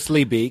I'm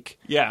mostly Beak.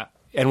 Yeah.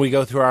 And we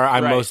go through our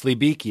I'm Right. mostly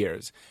Beak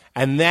years.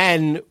 And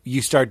then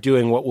you start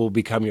doing what will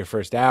become your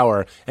first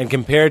hour. And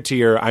compared to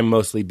your I'm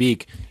mostly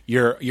Beak,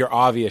 your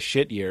obvious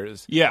shit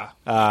years, Yeah.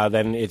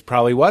 then it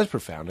probably was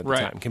profound at the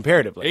Right. time,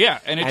 comparatively. Yeah,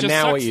 and it just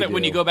now what sucks that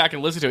when do- you go back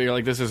and listen to it, you're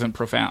like, this isn't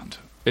profound.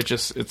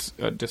 It's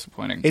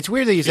disappointing. It's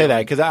weird that you say that,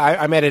 because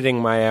I'm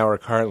editing my hour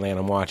currently and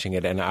I'm watching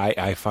it, and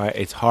I find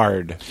it's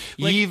hard.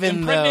 Like, Even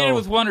Impregnated though...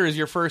 with Wonder is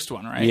your first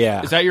one, right?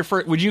 Yeah. Is that your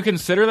first? Would you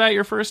consider that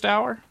your first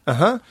hour?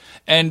 Uh-huh.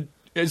 And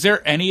is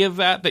there any of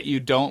that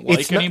you don't like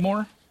It's not-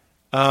 anymore?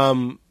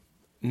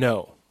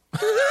 No.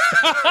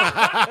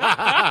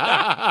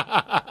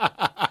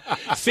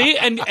 See,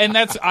 and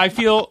that's I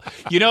feel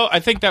I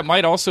think that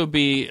might also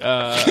be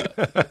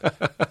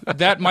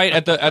that might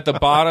at the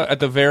bottom at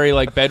the very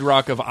like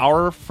bedrock of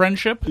our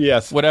friendship.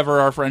 Yes. Whatever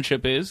our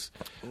friendship is.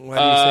 Why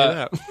do you say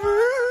that?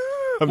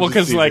 Well,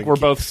 because like we're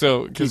both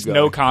because keep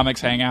no going.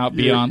 comics hang out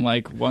beyond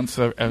like once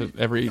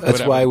every. That's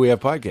whatever. why we have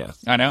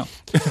podcasts. I know.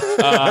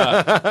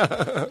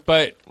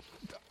 But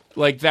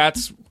like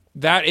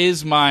that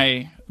is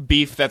my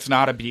beef. That's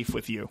not a beef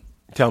with you.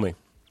 Tell me.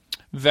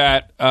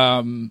 That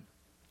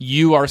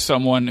you are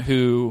someone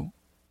who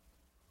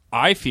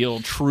I feel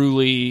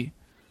truly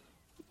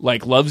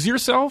like loves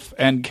yourself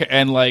and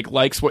like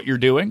likes what you're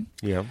doing.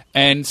 Yeah.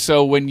 And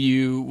so when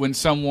you want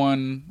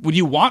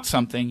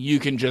something, you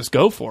can just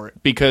go for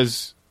it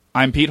because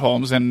I'm Pete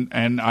Holmes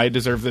and I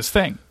deserve this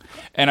thing.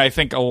 And I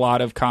think a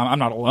lot of I'm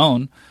not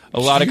alone. A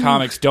lot of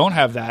comics don't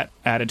have that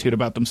attitude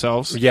about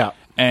themselves. Yeah.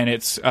 And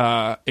it's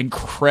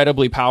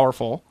incredibly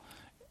powerful.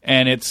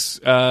 And it's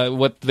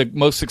what the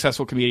most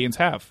successful comedians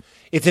have.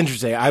 It's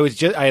interesting. I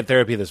had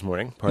therapy this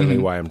morning, partly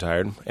Mm-hmm. why I'm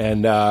tired,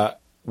 and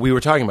we were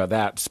talking about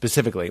that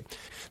specifically.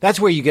 That's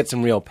where you get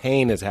some real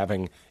pain, is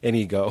having an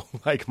ego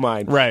like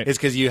mine. Right. It's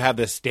because you have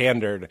this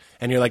standard,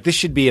 and you're like, this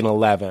should be an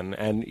 11,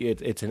 and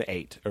it's an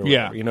 8, or whatever.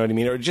 Yeah. You know what I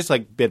mean? Or just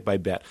like bit by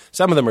bit.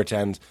 Some of them are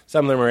 10s,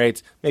 some of them are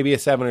 8s, maybe a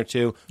 7 or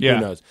 2. Yeah.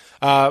 Who knows?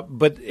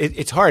 But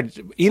it's hard.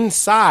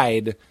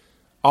 Inside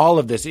all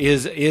of this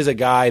is a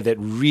guy that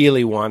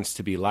really wants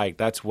to be liked.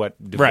 That's what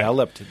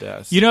developed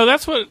this.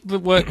 That's what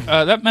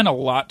that meant a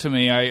lot to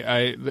me.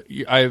 I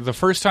the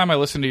first time I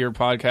listened to your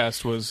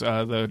podcast was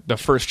the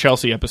first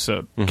Chelsea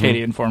episode.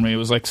 Katie informed me it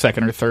was like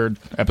second or third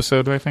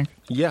episode, I think.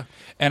 Yeah.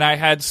 And I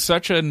had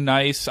such a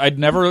nice. I'd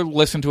never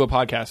listened to a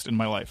podcast in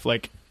my life.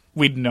 Like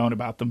we'd known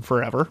about them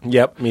forever.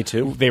 Yep, me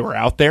too. They were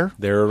out there.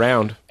 They're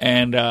around.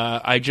 And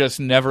I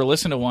just never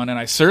listened to one, and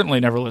I certainly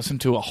never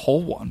listened to a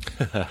whole one.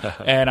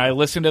 And I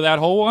listened to that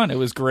whole one. It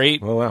was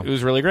great. Oh, wow. It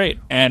was really great.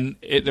 And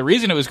the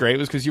reason it was great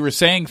was because you were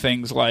saying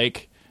things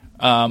like,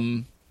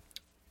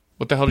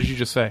 what the hell did you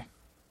just say?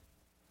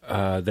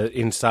 The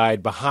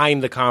inside,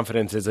 behind the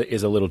confidence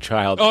is a little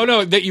child. Oh,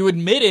 no, that you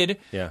admitted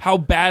Yeah. how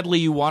badly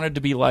you wanted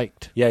to be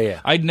liked.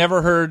 Yeah. I'd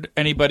never heard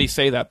anybody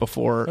say that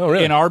before Oh,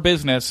 really? in our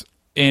business.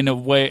 In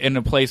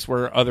a place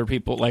where other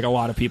people, like a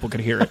lot of people, could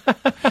hear it.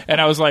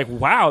 And I was like,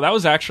 wow, that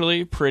was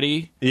actually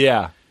pretty...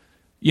 Yeah.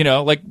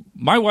 like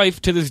my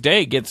wife to this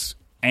day gets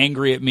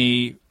angry at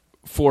me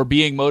for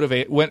being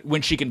motivated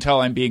when she can tell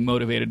I'm being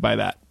motivated by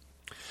that.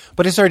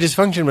 But it's our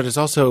dysfunction, but it's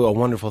also a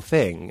wonderful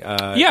thing.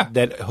 Yeah.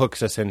 That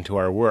hooks us into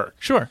our work.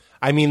 Sure.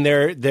 I mean,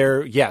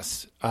 they're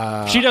yes.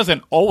 She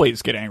doesn't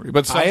always get angry,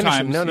 but I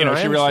understand. sometimes No,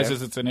 she I realizes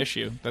understand. it's an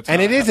issue. That's And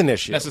not it is an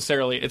issue.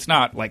 necessarily. It's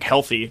not like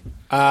healthy.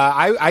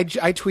 I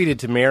tweeted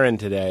to Marin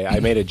today. I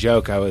made a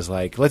joke. I was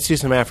like, "Let's do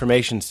some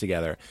affirmations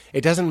together."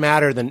 It doesn't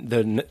matter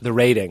the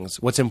ratings.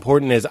 What's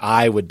important is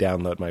I would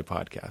download my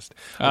podcast.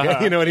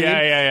 Okay? You know what I mean?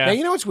 Yeah. Now,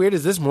 you know what's weird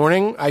is this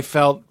morning I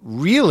felt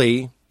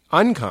really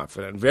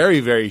unconfident, very,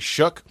 very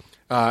shook,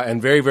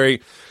 and very,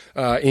 very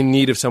in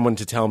need of someone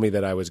to tell me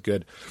that I was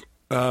good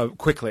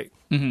quickly.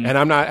 Mm-hmm. And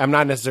I'm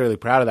not necessarily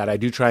proud of that. I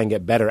do try and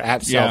get better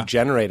at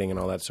self-generating and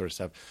all that sort of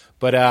stuff.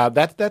 But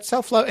that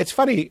self-love. It's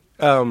funny.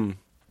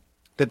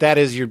 That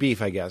is your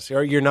beef, I guess,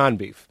 or your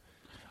non-beef.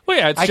 Well,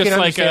 yeah, it's I just can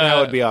like understand how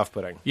it would be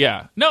off-putting.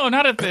 Yeah, no,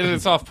 not that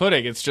it's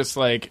off-putting. It's just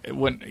like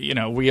when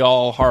we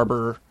all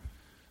harbor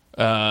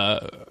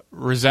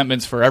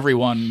resentments for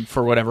everyone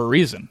for whatever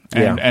reason,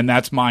 and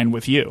that's mine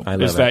with you. I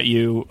love is it. that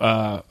you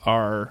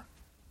are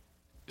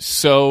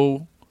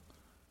so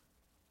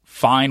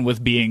fine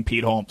with being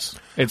Pete Holmes?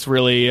 It's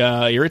really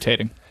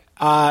irritating.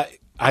 I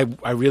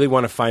really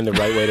want to find the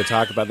right way to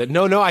talk about that.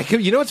 No,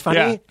 you know what's funny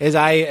Yeah. is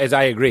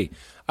I agree.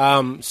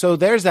 So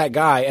there's that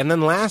guy, and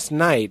then last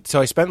night,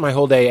 so I spent my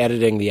whole day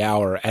editing The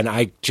Hour, and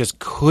I just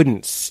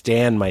couldn't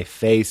stand my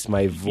face,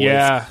 my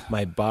voice,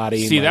 my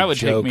body. See, my that would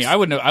jokes. take me.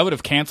 I would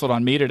have canceled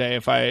on me today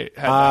if I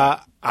had.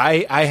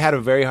 I had a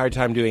very hard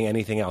time doing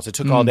anything else. It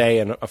took all day,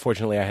 and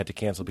unfortunately, I had to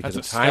cancel because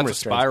That's of a time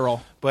restraints.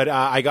 spiral. But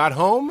I got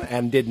home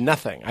and did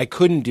nothing. I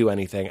couldn't do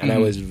anything, and I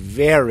was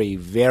very,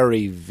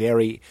 very,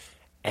 very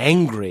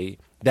angry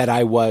that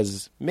I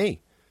was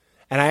me.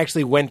 And I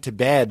actually went to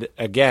bed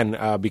again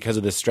because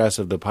of the stress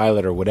of the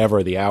pilot or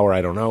whatever, The Hour,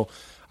 I don't know.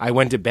 I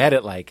went to bed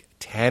at like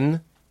 10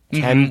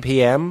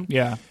 p.m.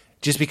 Yeah.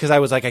 Just because I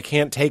was like, I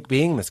can't take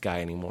being this guy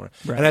anymore.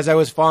 Right. And as I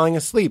was falling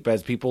asleep,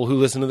 as people who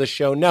listen to the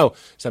show know,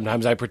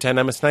 sometimes I pretend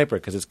I'm a sniper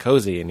because it's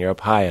cozy and you're up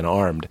high and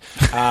armed.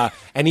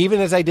 And even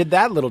as I did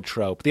that little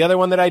trope, the other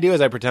one that I do is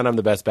I pretend I'm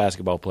the best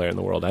basketball player in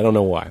the world. I don't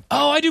know why.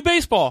 Oh, I do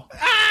baseball.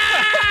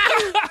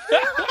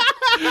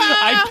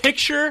 I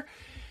picture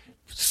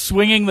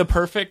swinging the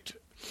perfect,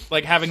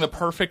 like having the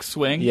perfect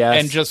swing, Yes.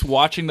 and just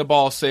watching the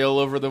ball sail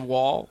over the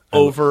wall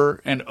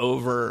over and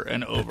over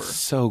and over.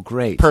 So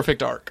great.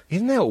 Perfect arc.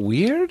 Isn't that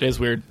weird? It is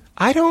weird.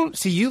 I don't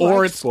see you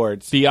Or like it's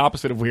sports. the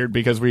opposite of weird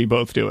because we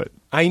both do it.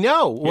 I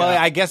know. Well,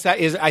 Yeah. I guess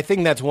I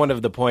think that's one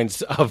of the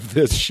points of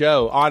this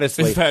show,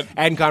 honestly, Is that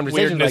and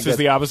conversations weirdness like this. is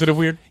the opposite of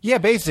weird? Yeah,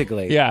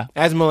 basically. Yeah.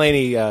 As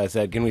Mulaney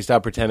said, can we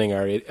stop pretending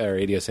our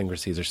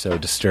idiosyncrasies are so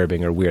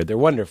disturbing or weird? They're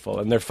wonderful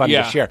and they're fun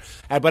Yeah. to share.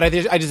 But I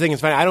just think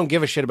it's funny. I don't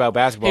give a shit about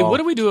basketball. Hey, what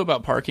do we do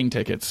about parking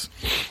tickets?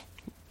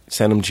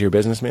 Send them to your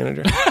business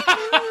manager?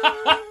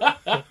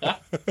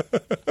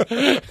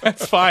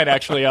 That's fine,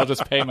 actually. I'll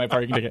just pay my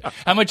parking ticket.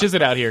 How much is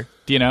it out here?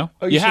 Do you know?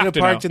 Oh, you should have have to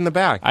parked know. in the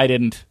back. I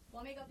didn't.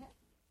 Want me to go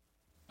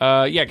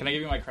pay? Yeah, can I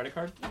give you my credit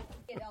card? $8.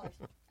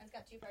 I've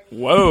got 2 cards.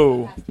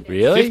 Whoa.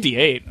 Really?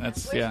 58.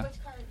 That's, yeah.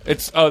 Which card?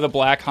 It's the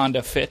black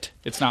Honda Fit.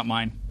 It's not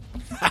mine.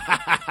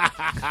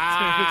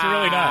 It's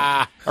really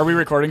not. Are we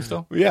recording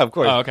still? Yeah, of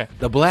course. Oh, okay.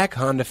 The black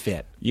Honda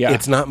Fit. Yeah.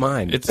 It's not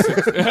mine. It's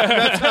That's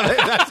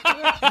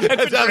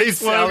how they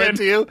sell it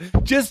to you.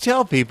 Just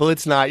tell people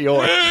it's not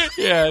yours.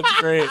 yeah, it's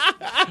great.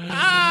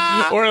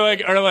 or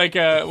like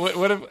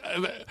what if?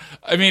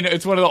 I mean,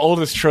 it's one of the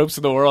oldest tropes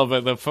in the world,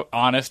 but the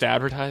honest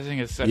advertising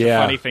is such Yeah.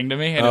 a funny thing to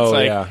me. And Oh, it's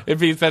like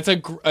yeah. that's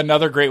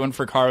another great one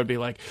for car would be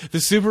like the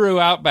Subaru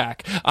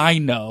Outback. I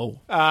know.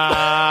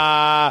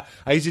 I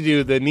used to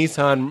do the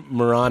Nissan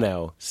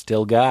Murano.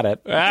 Still got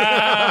it.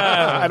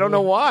 I don't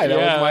know why. That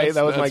was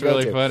my that's go-to.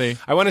 really funny.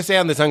 I want to stay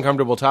on this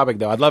uncomfortable topic,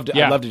 though. I'd love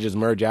to just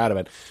merge out of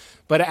it.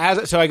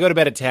 But so I go to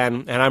bed at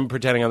 10, and I'm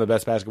pretending I'm the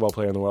best basketball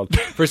player in the world.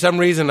 For some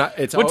reason,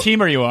 it's What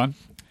team are you on?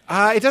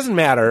 It doesn't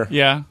matter.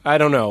 Yeah, I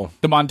don't know.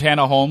 the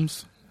Montana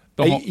Holmes.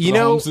 You the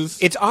know, Holmeses?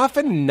 it's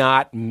often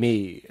not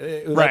me.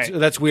 Right.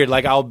 That's weird.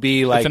 Like I'll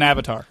be like It's an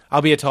avatar.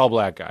 I'll be a tall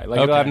black guy. Like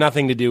it'll Okay. have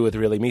nothing to do with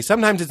really me.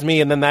 Sometimes it's me,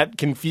 and then that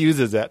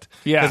confuses it.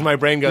 Yeah. because my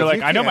brain goes. You're like,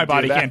 "You I know my can't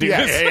body that." can't do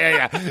yeah,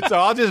 this. Yeah. So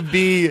I'll just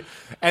be.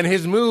 And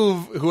his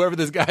move, whoever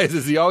this guy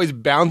is he always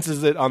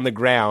bounces it on the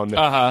ground.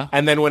 Uh-huh.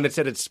 And then when it's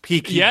at its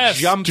peak, he Yes,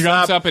 jumps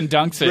up and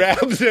dunks it.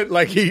 grabs it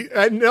like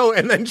I know,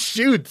 and then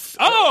shoots.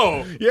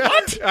 Oh, Yeah,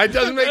 it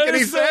doesn't make That any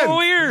is so sense.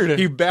 weird.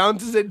 He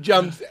bounces it,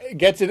 jumps,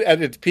 gets it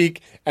at its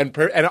peak, and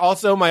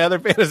also my other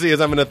fantasy is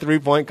I'm in a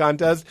 3-point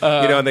contest,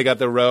 and they got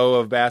the row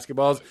of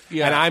basketballs,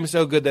 Yeah. and I'm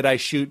so good that I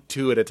shoot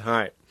 2 at a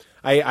time.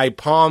 I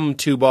palm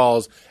 2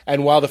 balls,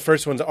 and while the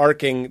first one's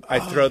arcing, I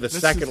throw the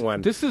second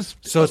one. This is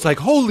So it's like,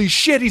 holy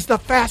shit, he's the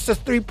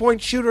fastest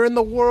 3-point shooter in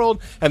the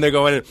world, and they're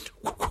going in.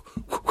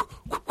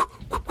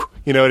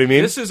 You know what I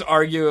mean? This is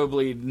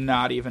arguably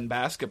not even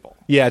basketball.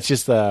 Yeah, it's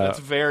just It's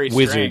very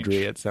wizardry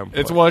strange. at some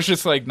point. It's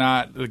just like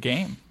not the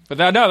game. But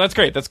no, that's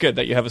great. That's good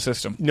that you have a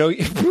system. No,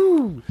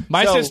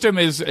 My So- system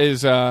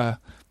is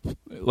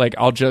like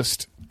I'll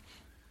just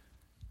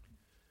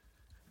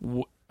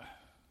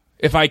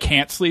if I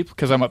can't sleep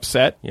because I'm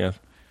upset, Yeah.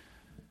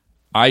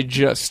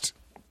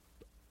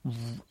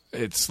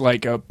 it's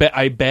like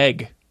I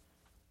beg.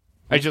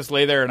 I just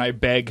lay there and I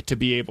beg to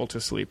be able to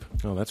sleep.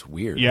 Oh, that's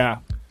weird. Yeah.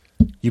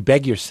 You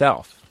beg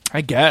yourself. I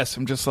guess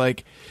I'm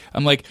like,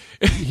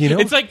 You know?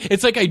 it's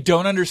like I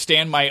don't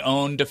understand my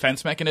own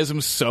defense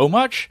mechanisms so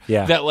much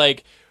that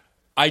like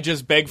I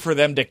just beg for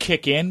them to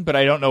kick in, but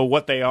I don't know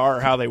what they are or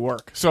how they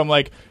work. So I'm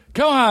like,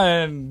 come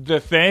on, the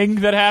thing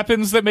that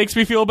happens that makes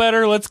me feel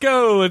better. Let's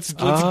go. Let's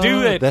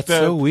do it. That's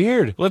so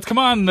weird. Let's come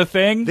on, the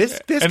thing. This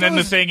and then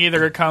the goes- thing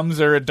either it comes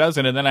or it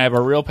doesn't, and then I have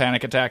a real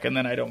panic attack, and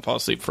then I don't fall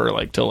asleep for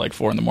till like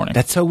 4 a.m.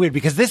 That's so weird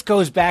because this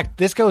goes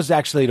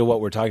actually to what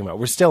we're talking about.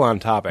 We're still on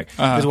topic.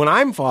 Because when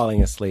I'm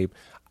falling asleep,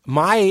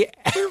 my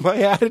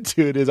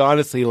attitude is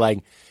honestly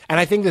like, and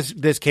I think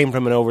this came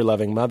from an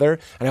overloving mother,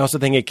 and I also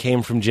think it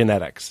came from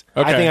genetics.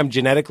 Okay. I think I'm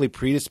genetically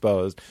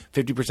predisposed.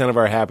 50% of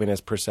our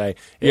happiness, per se,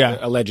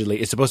 allegedly,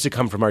 is supposed to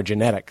come from our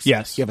genetics.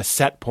 Yes. You have a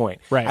set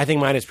point. Right. I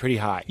think mine is pretty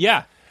high.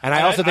 Yeah. And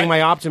I also think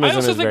my optimism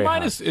is very high.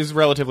 I also think mine is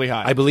relatively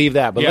high. I believe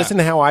that, but Yeah. listen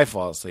to how I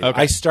fall asleep.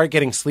 Okay. I start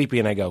getting sleepy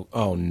and I go,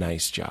 "Oh,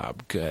 nice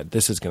job, good.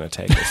 This is going to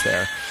take us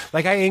there."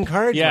 Like I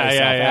encourage myself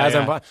as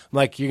I'm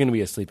like, "You're going to be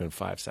asleep in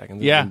 5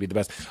 seconds. It's going to be the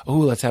best." Oh,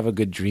 let's have a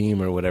good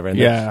dream or whatever.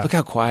 And then, look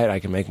how quiet I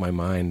can make my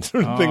mind.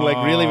 Sort of thing, like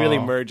really, really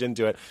merge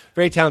into it.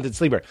 Very talented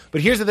sleeper.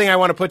 But here's the thing I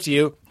want to put to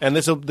you, and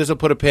this will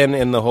put a pin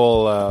in the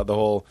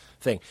whole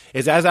thing.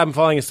 Is as I'm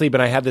falling asleep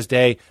and I had this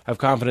day of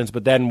confidence,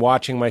 but then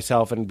watching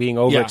myself and being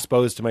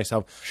overexposed to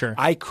myself, Sure.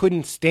 I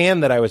couldn't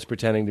stand that I was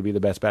pretending to be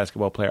the best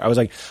basketball player. I was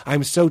like,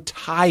 I'm so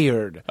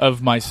tired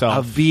of myself.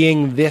 of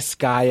being this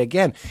guy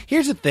again.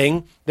 Here's the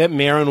thing that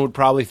Marin would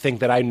probably think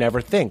that I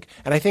never think.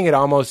 And I think it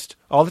almost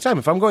all the time.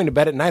 If I'm going to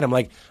bed at night, I'm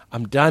like,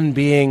 I'm done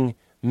being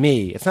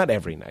me. It's not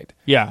every night.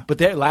 Yeah.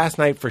 But last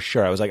night for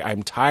sure, I was like,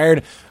 I'm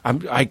tired.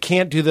 I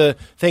can't do the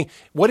thing.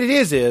 What it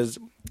is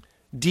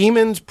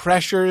demons,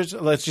 pressures,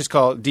 let's just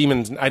call it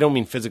demons. I don't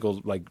mean physical,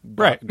 like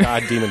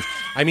God demons.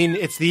 I mean,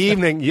 it's the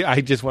evening.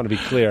 I just want to be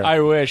clear. I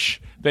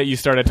wish that you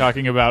started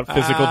talking about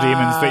physical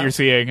demons that you're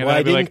seeing. And well, I'd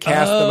I be didn't like,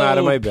 cast them out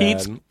of my bed.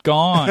 Pete's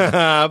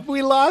gone.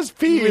 We lost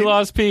Pete. We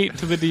lost Pete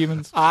to the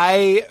demons.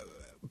 I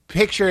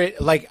picture it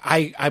like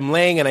I'm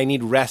laying and I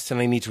need rest and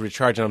I need to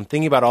recharge and I'm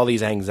thinking about all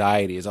these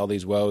anxieties, all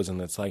these woes,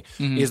 and it's like,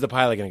 is the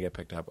pilot going to get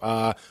picked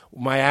up?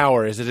 My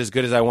hour, is it as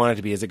good as I want it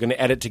to be? Is it going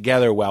to edit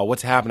together well?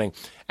 What's happening?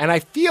 And I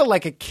feel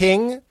like a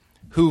king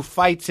who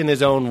fights in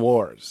his own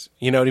wars.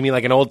 You know what I mean?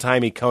 Like an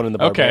old-timey Conan the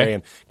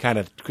Barbarian kind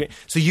of.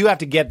 So you have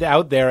to get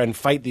out there and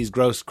fight these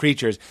gross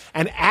creatures.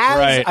 And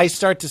as I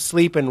start to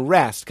sleep and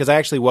rest, because I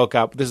actually woke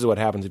up, this is what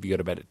happens if you go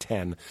to bed at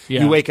 10.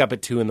 Yeah. You wake up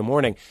at 2 in the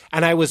morning,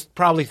 and I was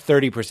probably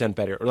 30%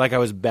 better, or like I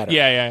was better.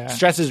 Yeah.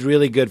 Stress is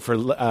really good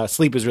for,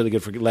 sleep is really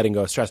good for letting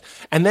go of stress.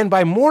 And then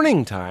by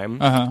morning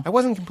time, I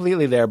wasn't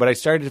completely there, but I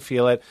started to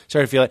feel it.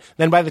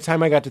 Then by the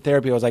time I got to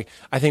therapy, I was like,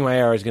 I think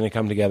my hour is going to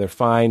come together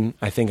fine.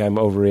 I think I'm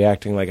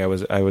overreacting, like I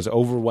was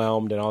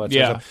overwhelmed and all that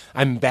sort of stuff.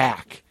 I'm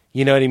back.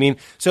 You know what I mean?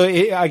 So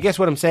I guess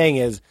what I'm saying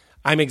is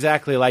I'm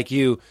exactly like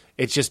you.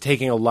 It's just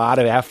taking a lot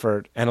of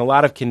effort and a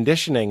lot of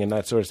conditioning and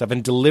that sort of stuff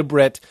and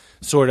deliberate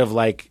sort of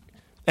like,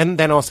 and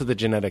then also the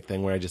genetic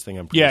thing where I just think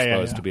I'm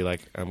predisposed to be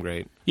like, I'm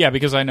great. Yeah,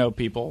 because I know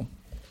people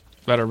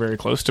that are very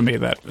close to me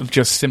that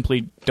just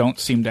simply don't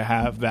seem to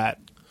have that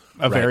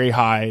very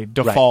high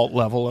default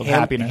level of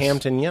happiness.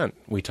 Hampton Yount,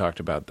 we talked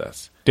about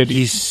this. Did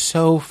he? He's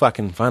so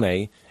fucking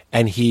funny.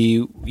 And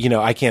he, you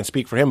know, I can't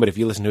speak for him, but if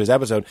you listen to his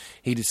episode,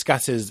 he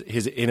discusses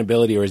his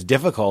inability or his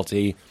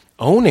difficulty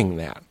owning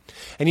that.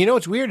 And you know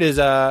what's weird is,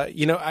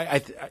 you know,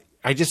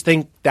 I just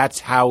think that's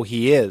how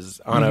he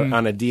is on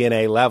a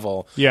DNA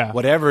level. Yeah.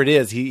 Whatever it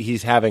is,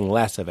 he's having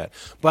less of it.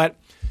 But,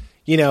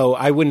 you know,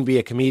 I wouldn't be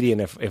a comedian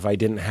if I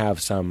didn't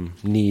have some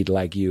need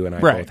like you and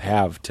I both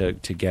have to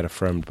get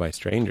affirmed by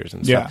strangers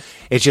and stuff.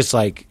 Yeah. It's just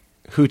like,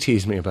 who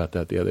teased me about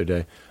that the other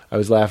day? I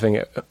was laughing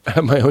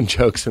at my own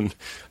jokes, and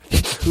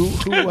who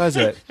was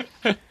it?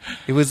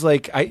 It was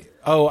like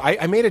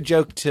I made a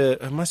joke to,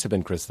 it must have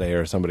been Chris Thayer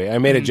or somebody. I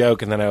made a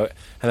joke, and then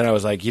I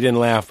was like, you didn't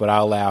laugh, but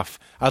I'll laugh.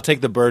 I'll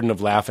take the burden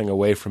of laughing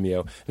away from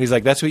you. And he's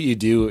like, that's what you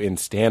do in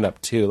stand up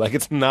too. Like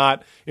it's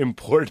not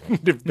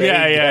important if they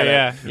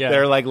get it.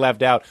 They're like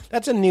left out.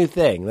 That's a new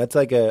thing. That's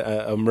like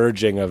a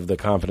merging of the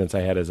confidence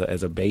I had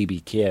as a baby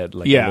kid,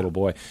 like a little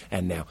boy,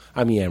 and now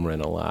I'm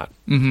yammering a lot.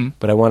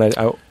 But I want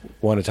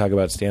to talk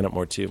about stand up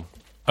more too.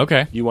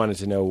 Okay. You wanted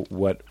to know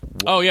what...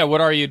 Oh, yeah.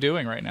 What are you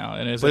doing right now?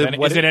 And is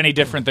it any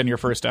different than your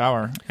first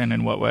hour? And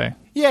in what way?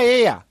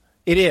 Yeah.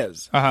 It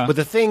is. But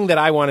the thing that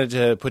I wanted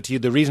to put to you,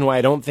 the reason why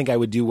I don't think I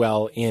would do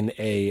well in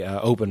a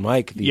open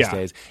mic these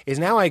days, is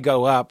now I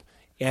go up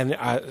and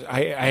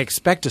I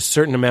expect a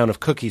certain amount of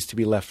cookies to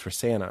be left for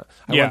Santa.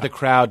 I want the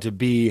crowd to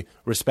be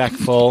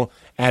respectful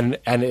and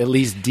at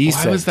least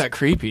decent. Why was that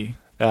creepy?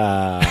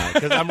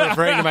 Because I'm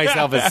referring to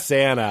myself as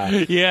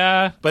Santa.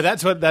 Yeah, but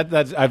that's what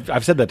that's.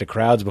 I've said that to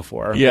crowds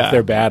before. Yeah, if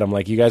they're bad, I'm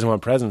like, you guys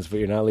want presents, but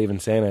you're not leaving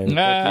Santa. And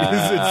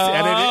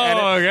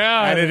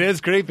it is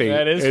creepy.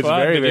 That is it's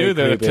fun very, to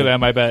very do to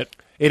them. I bet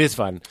it is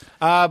fun.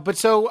 But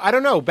so I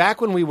don't know.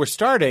 Back when we were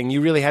starting, you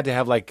really had to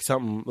have like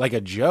something like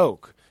a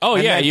joke. Oh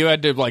And yeah, then- you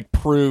had to like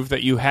prove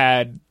that you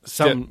had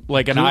Some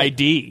like an good-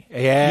 ID.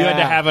 Yeah. You had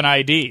to have an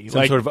ID, Some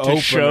like sort of to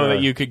show opener.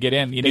 that you could get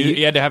in. You, That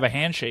you had to have a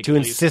handshake to at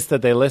least. insist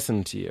that they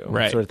listen to you,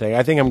 Right. sort of thing.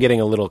 I think I'm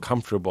getting a little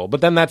comfortable, but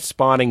then that's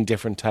spawning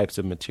different types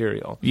of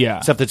material.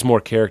 Yeah. Stuff that's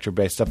more character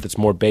based, stuff that's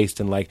more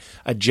based in like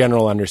a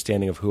general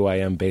understanding of who I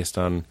am based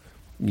on,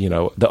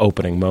 the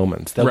opening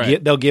moments.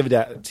 They'll give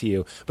that to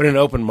you, but in an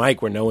open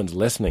mic where no one's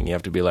listening, you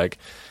have to be like,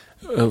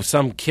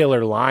 some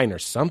killer line or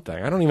something.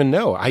 I don't even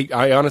know.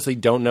 I honestly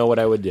don't know what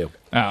I would do.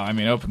 Oh, I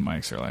mean, open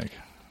mics are like,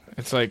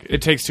 it's like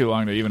it takes too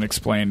long to even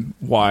explain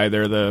why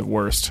they're the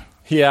worst.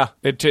 Yeah.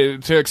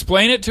 To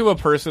explain it to a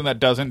person that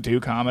doesn't do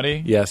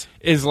comedy, Yes.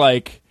 is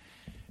like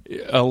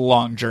a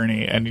long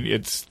journey, and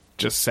it's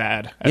just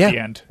sad at the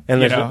end.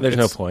 And You there's, know? there's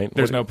no It's- point.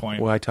 There's no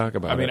point. Why talk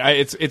about I mean,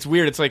 it? it's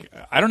weird. It's like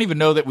I don't even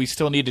know that we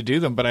still need to do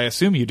them, but I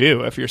assume you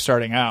do if you're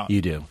starting out.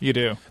 You do. You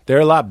do.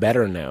 They're a lot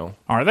better now,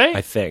 Are they?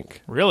 I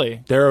think.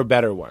 Really? There are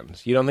better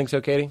ones. You don't think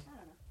so, Katie?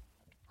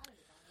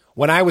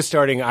 When I was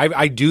starting,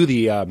 I do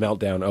the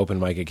Meltdown open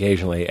mic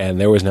occasionally, and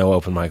there was no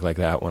open mic like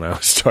that when I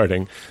was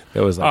starting.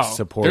 There was like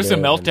supportive. there's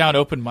a Meltdown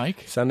open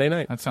mic. Sunday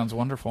night. That sounds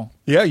wonderful.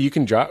 Yeah, you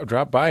can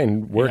drop by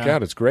and work Yeah.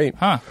 out. It's great.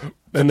 Huh?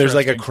 And there's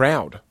like a interesting.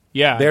 crowd.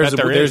 Yeah, I there's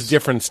bet there there's is.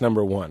 difference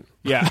number one.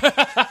 Yeah.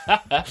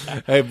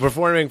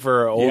 Performing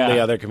for only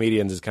Yeah. other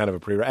comedians is kind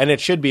of a and it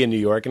should be in New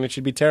York, and it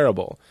should be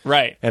terrible.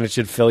 Right. And it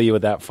should fill you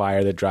with that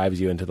fire that drives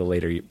you into the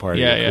later part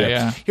Yeah, of your yeah, career.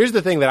 yeah. Here's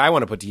the thing that I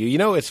want to put to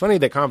you. It's funny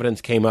that confidence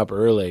came up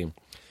early,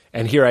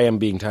 and here I am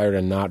being tired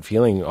and not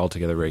feeling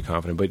altogether very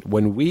confident. But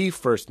when we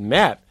first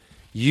met,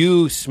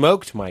 you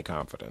smoked my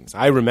confidence.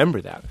 I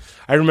remember that.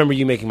 I remember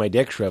you making my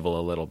dick shrivel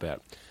a little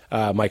bit.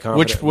 My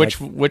confidence.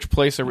 Which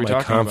place are we my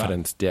talking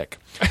confidence dick.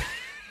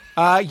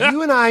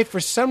 You and I, for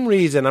some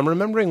reason, I'm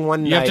remembering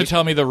one about? You night. have to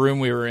tell me the room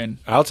we were in.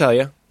 I'll tell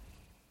you.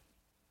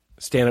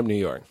 Stand Up New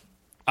York.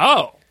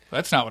 Oh,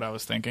 that's not what I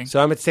was thinking.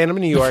 So I'm at Stand Up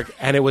New York,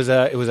 and it was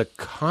a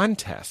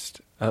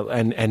contest,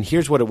 and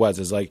here's what it was: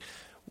 is like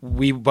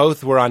we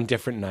both were on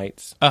different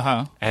nights,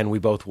 and we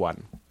both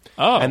won.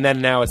 Oh. And then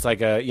now it's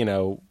like a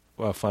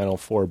Final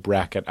Four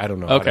bracket. I don't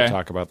know how Okay. to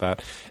talk about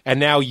that. And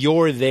now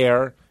you're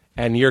there,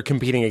 and you're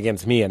competing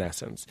against me in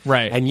essence,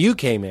 Right. And you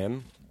came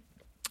in.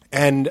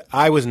 And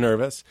I was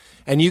nervous,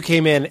 and you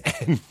came in,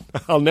 and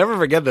I'll never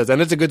forget this.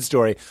 And it's a good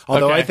story,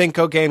 although Okay. I think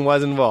cocaine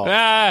was involved.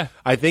 Ah,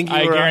 I think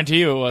I you were, guarantee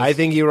you it was. I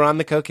think you were on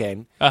the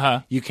cocaine. Uh-huh.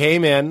 You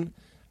came in,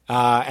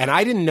 and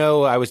I didn't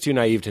know. I was too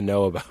naive to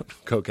know about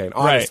cocaine.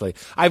 Honestly,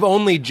 I've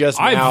only just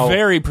now. I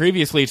very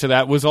previously to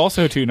that was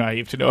also too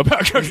naive to know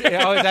about cocaine.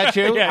 Oh, is that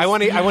true? Yes. I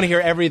want to hear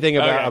everything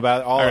Okay.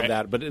 about all All of right.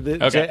 that. But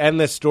Okay. to end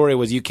this story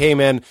was you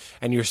came in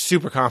and you're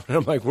super confident.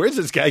 I'm like, where's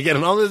this guy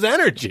getting all this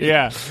energy?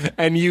 Yeah.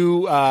 And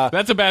you.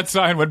 That's a bad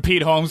sign when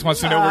Pete Holmes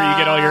wants to know where you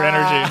get all your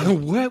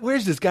energy.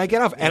 Where's this guy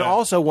get off? And Yeah.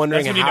 also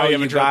wondering That's when you how know you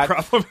have you a drug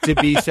got problem. to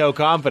be so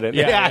confident.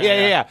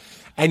 Yeah.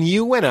 And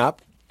you went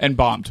up, And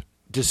bombed.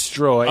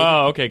 destroyed,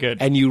 Oh, okay, good.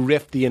 and you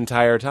riffed the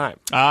entire time.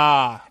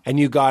 Ah, And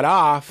you got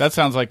off. that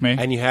sounds like me.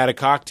 and you had a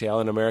cocktail,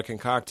 an American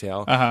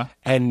cocktail, Uh-huh.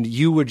 and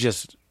you were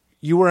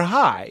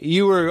high.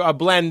 You were a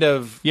blend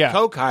of Yeah.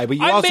 coke high, but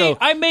you I also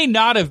may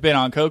not have been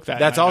on coke that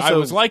that's night. also I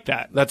was like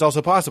that. That's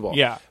also possible.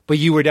 Yeah. but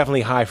you were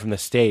definitely high from the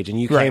stage,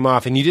 and you Right. came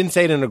off, and you didn't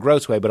say it in a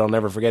gross way, but I'll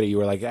never forget it. You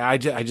were like, I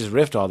just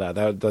riffed all that.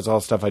 That's all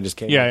stuff I just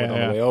came Yeah, up with yeah,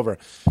 on yeah. the way over,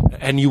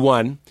 and you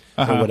won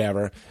or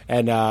whatever.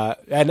 And I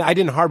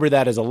didn't harbor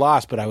that as a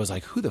loss, but I was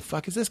like, who the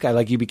fuck is this guy?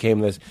 Like you became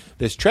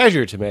this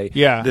treasure to me.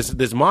 Yeah.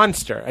 this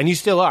monster, and you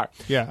still are.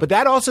 Yeah. but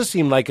that also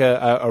seemed like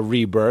a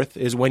rebirth.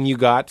 Is when you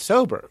got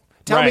sober.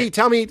 Tell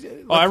me.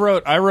 Well,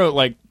 I wrote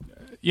like,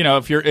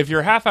 if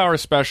your half hour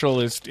special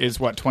is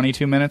what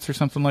 22 minutes or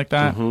something like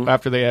that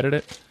after they edit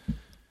it,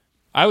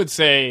 I would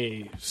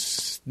say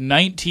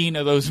 19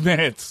 of those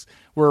minutes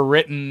were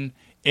written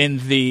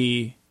in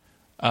the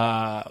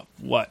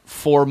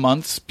 4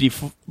 months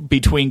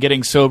between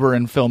getting sober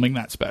and filming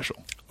that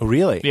special. Oh,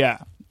 really? Yeah.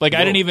 Like, I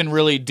didn't even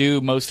really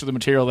do most of the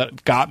material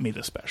that got me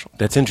the special.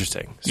 That's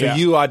interesting. So Yeah.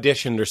 you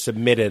auditioned or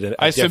submitted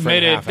a I different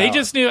submitted. half They hour.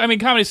 just knew. I mean,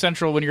 Comedy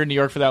Central, when you're in New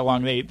York for that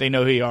long, they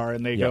know who you are,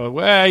 and they go,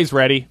 well, he's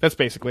ready. That's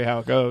basically how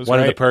it goes. One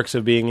of the right? perks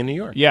of being in New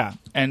York. Yeah.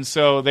 And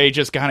so they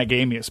just kind of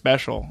gave me a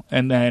special,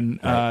 and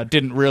then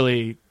didn't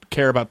really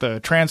care about the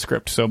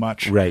transcript so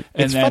much. Right.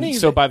 And It's then, funny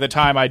so that- by the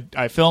time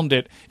I filmed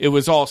it, it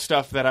was all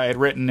stuff that I had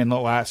written in the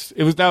last.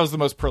 That was the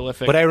most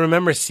prolific. But I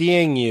remember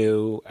seeing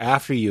you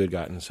after you had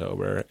gotten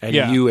sober, and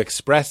Yeah. you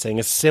expressing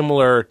a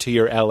similar to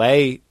your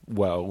LA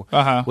woe.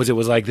 Uh-huh. Was it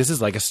was like this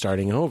is like a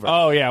starting over.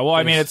 Oh yeah, well,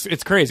 I mean,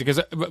 it's crazy because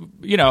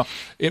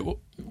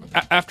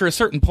after a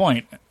certain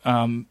point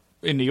in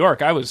New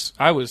York, I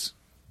was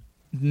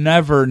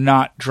never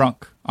not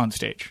drunk on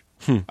stage.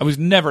 I was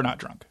never not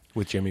drunk,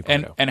 with Jimmy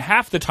Pardo. and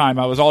half the time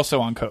I was also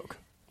on coke.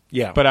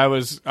 yeah, But I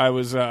was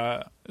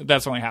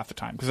that's only half the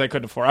time because I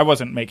couldn't afford. I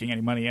wasn't making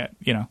any money yet,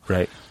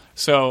 right.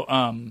 So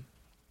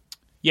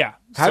yeah,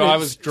 How so did- I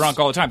was drunk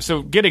all the time.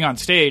 So getting on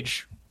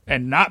stage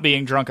and not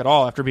being drunk at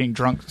all after being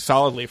drunk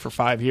solidly for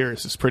 5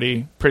 years is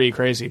pretty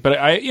crazy. But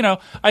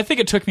I think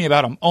it took me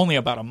only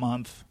about a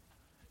month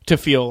to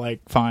feel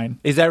like fine.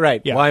 Is that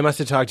right? Yeah. Well, I must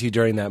have talked to you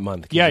during that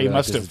month. 'Cause Yeah, you realized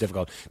must this have. is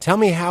difficult. Tell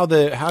me how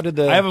did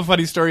the I have a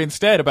funny story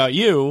instead about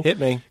you. Hit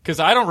me. Because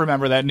I don't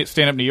remember that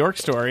stand-up New York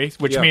story,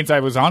 which Yeah. means I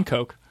was on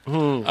coke.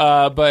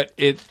 But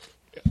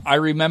I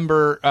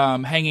remember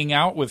hanging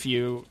out with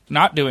you,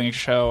 not doing a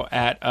show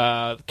at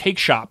Cake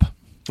Shop.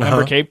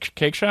 Remember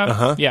Cake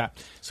Shop? Yeah.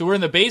 So we're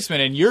in the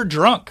basement, and you're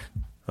drunk,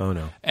 Oh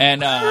no.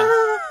 and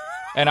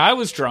I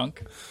was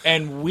drunk,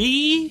 and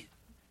we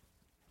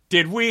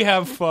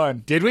have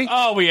fun? Did we?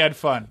 Oh, we had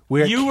fun.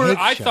 We're at Cake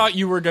I Shop. thought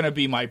you were going to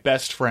be my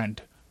best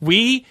friend.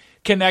 We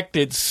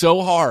connected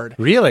so hard.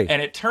 Really?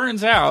 And it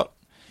turns out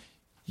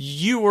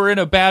you were in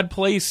a bad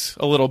place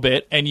a little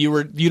bit, and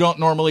you don't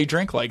normally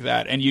drink like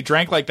that, and you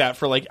drank like that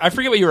for like, I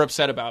forget what you were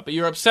upset about, but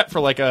you were upset for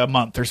like a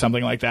month or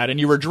something like that, and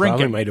you were drinking.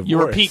 Probably my divorce. You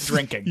were Pete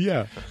drinking.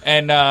 Yeah.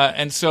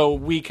 And so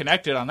we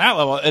connected on that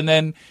level, and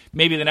then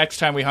maybe the next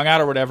time we hung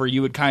out or whatever,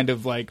 you would kind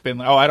of like been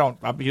like,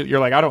 you're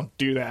like, I don't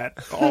do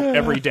that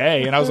every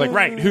day, and I was like,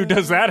 right, who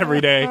does that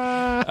every day?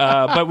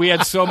 But we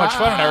had so much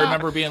fun, and I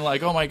remember being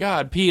like, oh my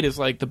god, Pete is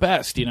like the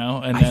best, you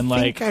know, and then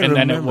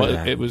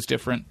remember it was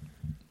different.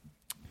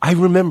 I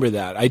remember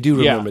that. I do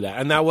remember Yeah. that,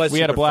 and that was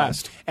We had a super fun.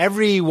 blast.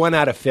 Every 1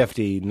 out of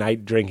 50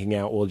 night drinking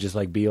out will just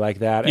like be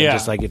like that, and Yeah.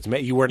 just like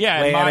you weren't Yeah,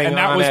 planning and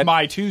that on was it.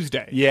 my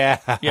Tuesday. Yeah,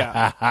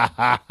 Yeah.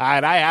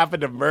 and I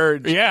happened to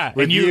merge. Yeah,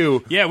 with and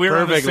you- yeah, we were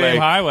on the perfectly.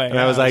 same highway. and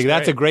I Yeah, was that like, was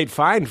 "That's great. a great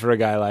find for a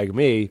guy like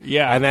me."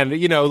 Yeah. and then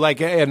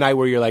like a night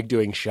where you're like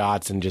doing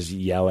shots and just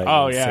yelling.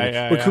 Oh, and yeah, singing.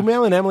 yeah, Were yeah.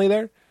 Kumail and Emily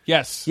there?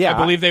 Yes, Yeah, I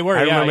believe they were.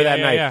 I Yeah, remember yeah, that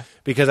yeah, night yeah.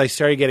 because I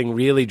started getting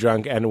really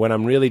drunk, and when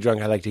I'm really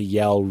drunk, I like to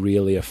yell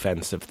really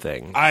offensive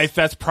things.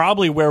 That's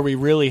probably where we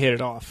really hit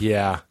it off.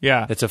 Yeah,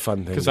 Yeah. it's a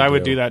fun thing Because to I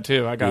would do that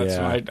too. I got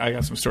Yeah. I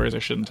got some stories I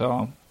shouldn't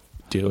tell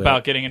Do it.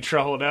 about getting in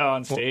trouble now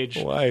on stage.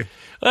 Why?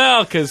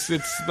 Well, because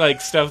it's like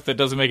stuff that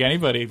doesn't make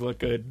anybody look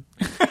good.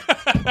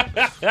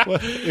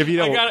 If you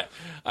don't,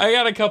 I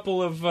got a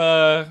couple of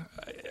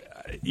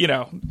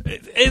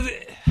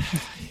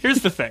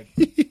here's the thing.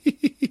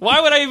 Why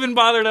would I even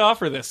bother to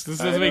offer this? This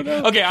doesn't make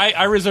okay.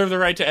 I reserve the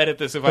right to edit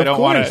this if I don't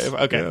want course.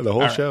 to. Okay, Yeah, the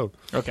whole All right. show.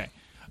 Okay.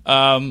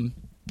 I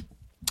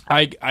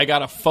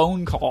got a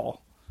phone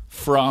call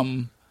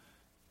from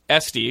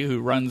Esty, who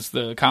runs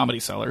the Comedy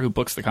Cellar, who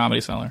books the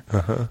Comedy Cellar,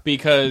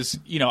 because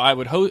I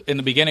would host in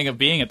the beginning of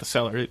being at the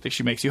Cellar.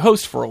 She makes you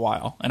host for a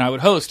while, and I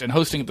would host. And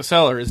hosting at the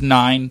Cellar is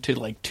 9 to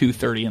like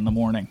 2:30 in the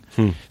morning.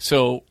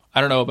 So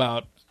I don't know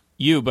about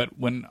you, but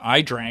when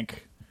I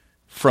drank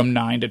from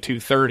 9 to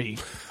 2:30,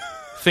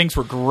 things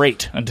were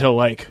great until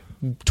like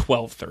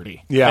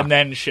 12:30. Yeah. and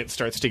then shit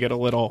starts to get a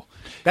little.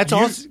 That's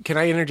also. Can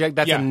I interject?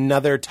 That's Yeah.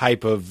 another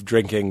type of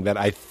drinking that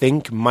I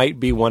think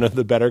might be one of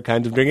the better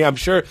kinds of drinking. I'm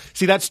sure.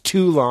 See, that's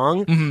too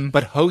long.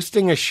 But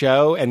hosting a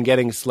show and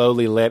getting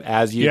slowly lit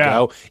as you Yeah.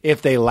 go,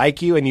 if they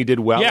like you and you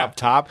did well Yeah. up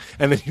top,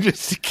 and then you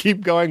just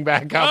keep going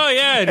back up. Oh,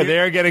 yeah, and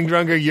they're getting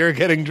drunker, you're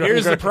getting drunker.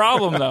 Here's the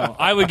problem, though.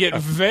 I would get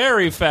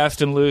very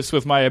fast and loose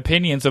with my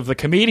opinions of the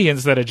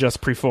comedians that had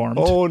just performed.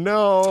 Oh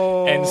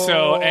no! And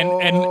so,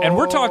 and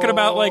we're talking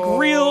about like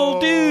real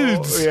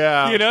dudes.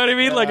 Yeah. You know what I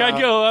mean? Like I'd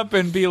go up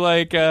and be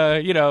like,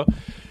 I don't know,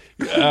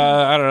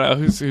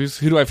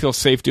 who do I feel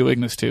safe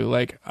doing this to?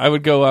 Like I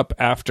would go up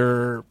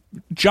after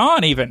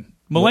John, even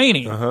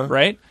Mulaney,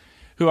 right?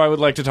 Who I would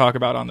like to talk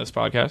about on this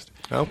podcast.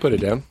 I'll put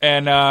it down.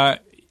 And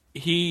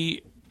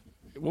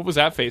what was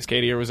that face,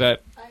 Katie? Or was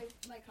that?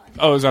 My contact.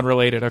 Oh, it was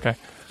unrelated. Okay.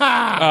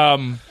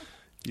 I'm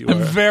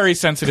very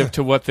sensitive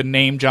to what the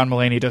name John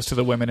Mulaney does to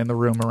the women in the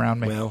room around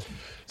me. Well,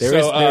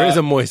 there is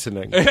a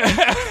moistening.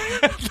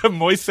 The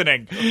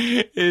Moistening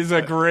is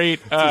a great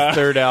His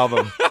third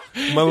album,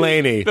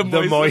 Mulaney, the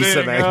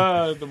moistening.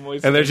 The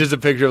Moistening. And there's just a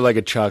picture of like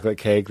a chocolate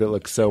cake that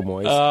looks so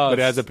moist, Oh, but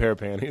it has a pair of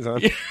panties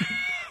on.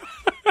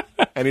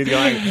 And he's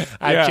going,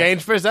 I've Yeah.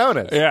 changed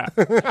personas. Yeah.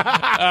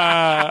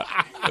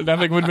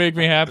 Nothing would make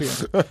me happier.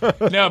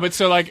 No, but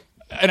so like,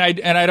 and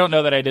I don't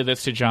know that I did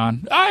this to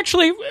John.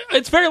 Actually,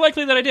 it's very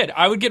likely that I did.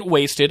 I would get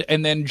wasted,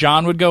 and then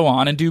John would go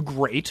on and do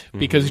great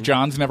because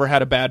John's never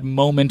had a bad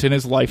moment in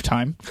his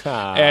lifetime.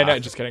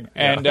 And just kidding.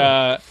 And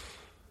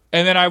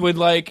then I would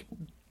like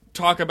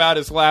talk about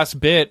his last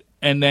bit.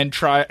 And then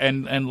try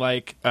and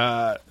like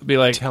be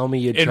like, Tell me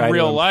you'd in try to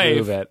real life.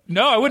 improve it.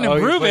 No, I wouldn't Oh,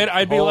 you'd improve put it.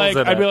 I'd be holes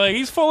like, in it.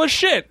 he's full of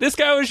shit. This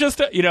guy was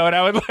just, and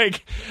I would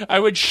like, I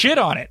would shit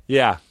on it,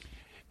 Yeah.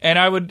 and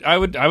I would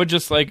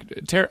just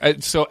like tear.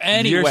 So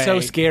anyway, You're so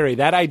scary.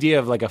 That idea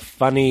of like a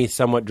funny,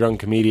 somewhat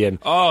drunk comedian.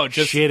 Oh,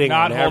 just shitting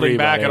not on holding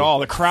back everybody. at all.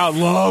 The crowd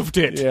loved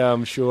it. Yeah,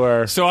 I'm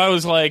sure. So I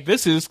was like,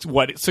 this is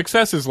what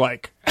success is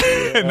like,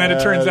 and then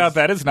it turns out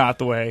that is not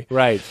the way.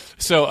 Right.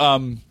 So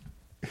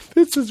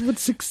This is what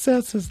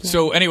success is like.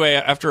 So anyway,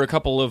 after a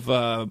couple of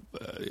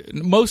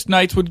most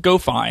nights would go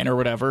fine or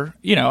whatever.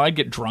 I'd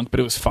get drunk, but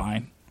it was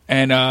fine.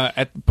 And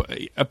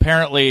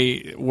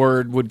apparently,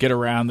 word would get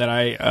around that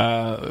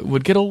I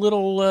would get a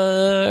little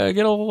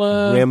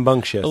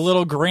Rambunctious. a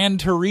little Gran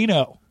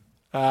Torino.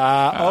 Oh,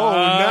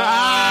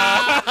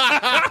 no.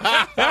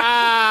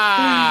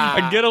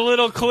 A Get a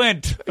little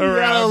Clint around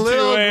Got a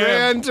little 2 a.m.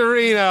 Gran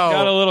Torino.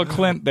 Got a little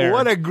Clint there.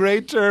 What a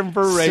great term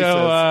for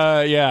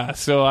racist.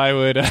 So I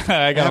would.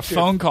 I got a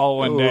phone call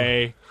one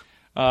day.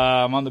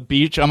 I'm on the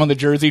beach. I'm on the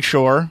Jersey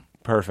Shore.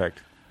 Perfect.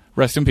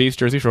 Rest in peace,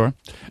 Jersey Shore.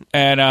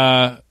 And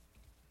I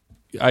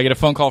get a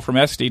phone call from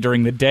Esty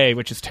during the day,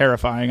 which is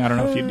terrifying. I don't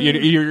know if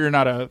you're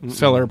not a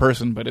cellar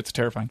person, but it's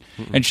terrifying.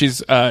 And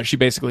she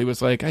basically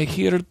was like, I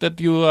hear that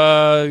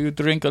you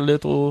drink a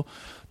little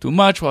too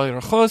much while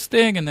you're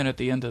hosting, and then at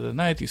the end of the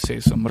night you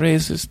say some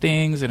racist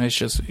things, and it's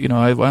just,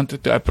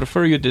 I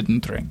prefer you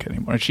didn't drink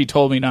anymore. And she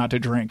told me not to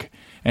drink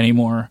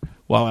anymore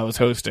while I was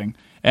hosting,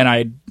 and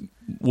I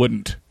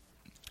wouldn't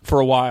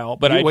for a while.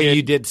 But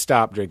you did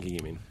stop drinking,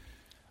 you mean?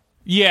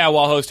 Yeah,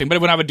 while hosting.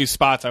 But when I would do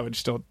spots, I would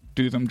still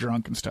do them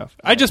drunk and stuff.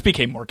 I just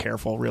became more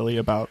careful, really,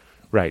 about,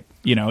 right.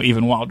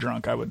 Even while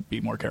drunk, I would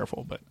be more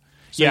careful. But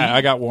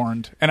I got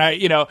warned. And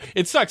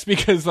it sucks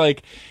because,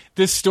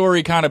 this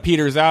story kind of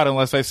peters out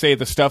unless I say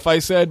the stuff I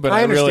said, but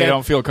I really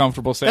don't feel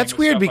comfortable saying That's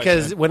weird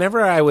because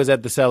whenever I was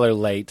at the cellar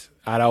late,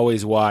 I'd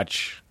always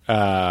watch...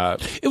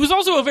 it was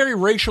also a very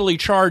racially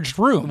charged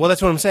room. Well,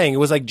 that's what I'm saying. It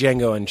was like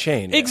Django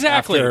Unchained.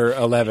 Exactly. After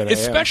 11 a.m.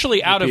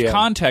 Especially out of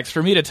context.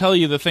 For me to tell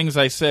you the things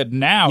I said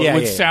now, it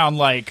would sound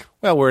like...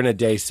 Well, we're in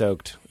a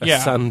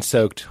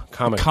sun-soaked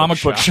comic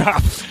book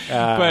shop.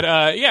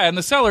 But, in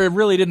the cellar, it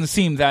really didn't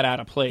seem that out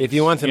of place. If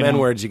you want some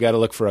N-words, you got to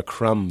look for a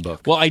Crumb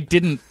book. Well, I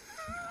didn't...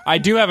 I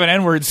do have an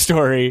N-word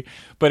story,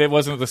 but it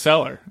wasn't the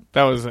cellar.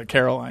 That was at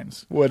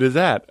Caroline's. What is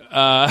that?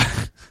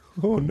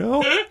 Oh,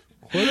 no.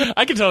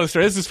 I can tell the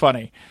story. This is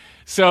funny.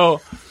 So,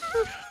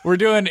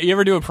 you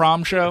ever do a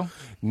prom show?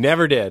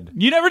 Never did.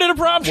 You never did a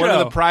prom show? One of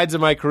the prides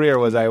of my career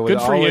was I was Good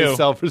for always you.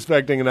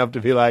 self-respecting enough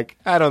to be like,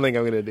 I don't think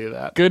I'm going to do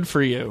that. Good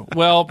for you.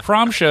 Well,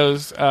 prom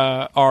shows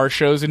are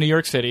shows in New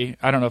York City.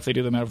 I don't know if they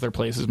do them out of their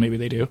places. Maybe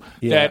they do.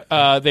 Yeah.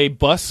 That they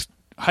bus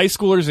high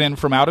schoolers in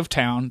from out of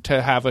town to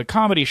have a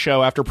comedy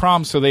show after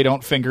prom so they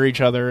don't finger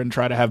each other and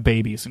try to have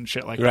babies and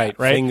shit like that.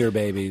 Right. Finger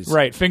babies.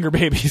 Right. Finger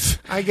babies.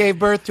 I gave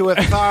birth to a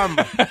thumb.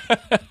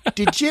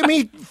 Did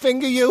Jimmy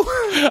finger you?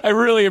 I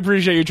really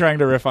appreciate you trying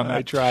to riff on that.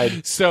 I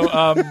tried. So,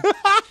 so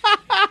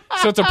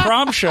it's a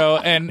prom show,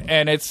 and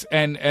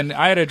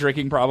I had a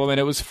drinking problem,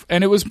 and it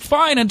was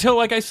fine until,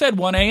 like I said,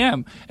 1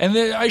 a.m. And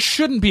then I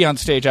shouldn't be on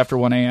stage after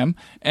 1 a.m.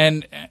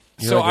 And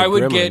so like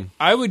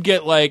I would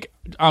get like,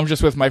 I'm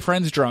just with my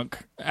friends drunk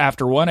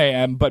after 1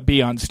 a.m., but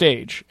be on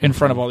stage in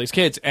front of all these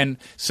kids. And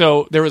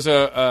so there was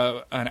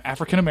an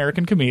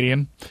African-American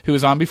comedian who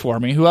was on before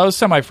me, who I was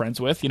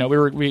semi-friends with.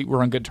 We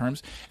were on good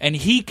terms. And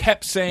he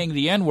kept saying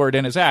the N-word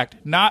in his act.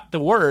 Not the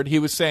word. He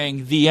was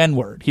saying the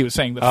N-word. He was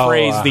saying the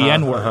phrase, the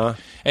N-word.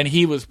 And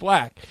he was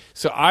black.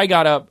 So I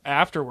got up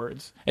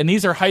afterwards. And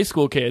these are high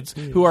school kids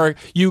who are,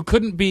 you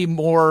couldn't be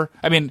more,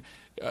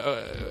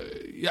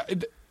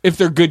 if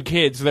they're good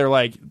kids, they're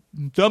like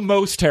the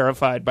most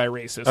terrified by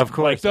racism. Of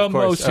course.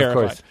 Most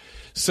terrified.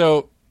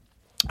 So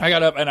I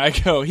got up and I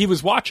go, he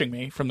was watching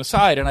me from the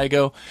side, and I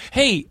go,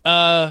 hey,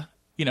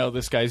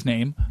 this guy's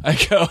name. I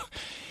go,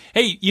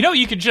 hey,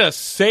 you can just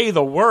say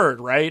the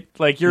word, right?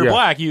 Like, you're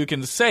black, you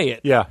can say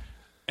it. Yeah.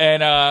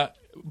 And,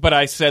 but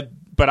I said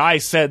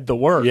the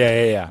word.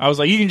 Yeah. I was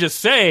like, you can just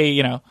say,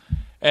 and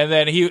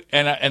then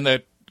and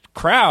the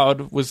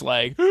crowd was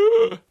like,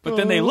 but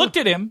then they looked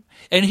at him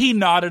and he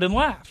nodded and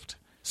laughed.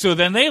 So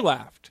then they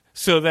laughed.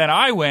 So then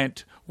I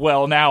went,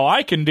 well, now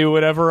I can do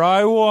whatever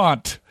I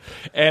want.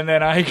 And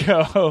then I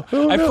go,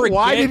 I forget.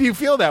 Why did you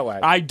feel that way?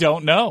 I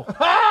don't know.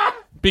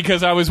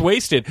 Because I was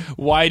wasted.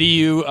 Why do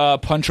you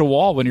punch a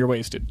wall when you're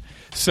wasted?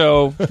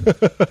 So.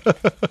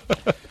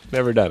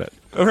 Never done it.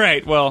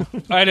 Right. Well,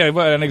 I know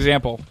an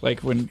example. Like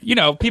when,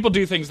 people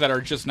do things that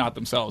are just not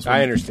themselves.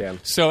 I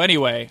understand. So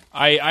anyway,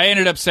 I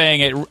ended up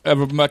saying it a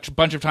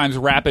bunch of times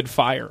rapid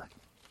fire.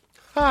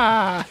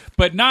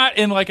 But not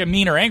in like a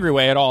mean or angry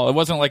way at all. It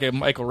wasn't like a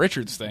Michael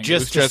Richards thing.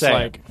 Just it was to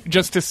say it.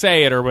 Just to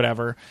say it or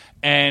whatever.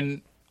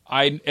 And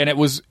it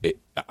was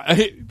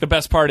the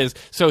best part is,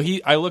 so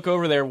I look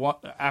over there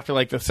after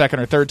like the second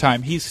or third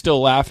time, he's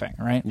still laughing,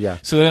 right? Yeah.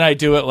 So then I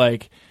do it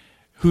like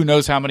who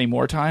knows how many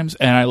more times,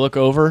 and I look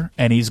over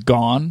and he's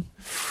gone.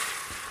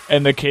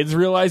 And the kids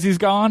realize he's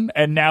gone,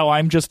 and now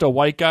I'm just a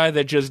white guy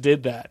that just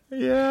did that.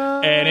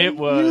 Yeah. And it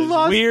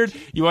was weird.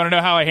 You want to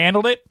know how I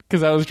handled it?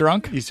 Because I was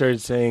drunk? You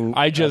started saying...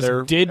 I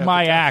just did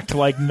my act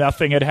like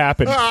nothing had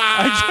happened.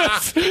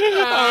 I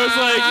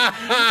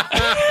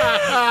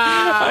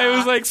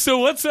was like, so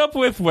what's up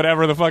with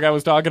whatever the fuck I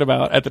was talking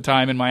about at the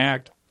time in my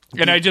act?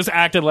 And I just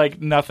acted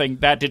like nothing.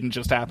 That didn't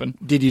just happen.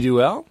 Did you do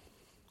well?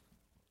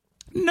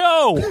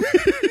 No.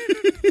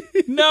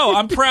 No,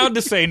 I'm proud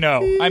to say no.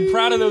 I'm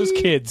proud of those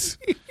kids.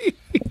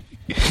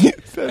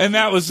 And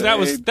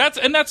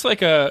that's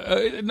like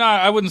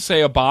I wouldn't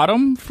say a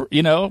bottom,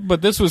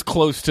 but this was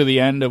close to the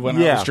end of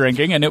when I was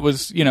drinking, and it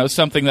was,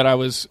 something that I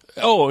was,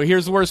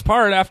 here's the worst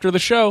part after the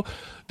show.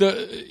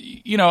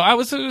 I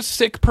was a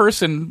sick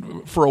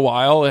person for a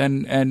while,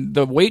 and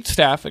the wait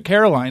staff at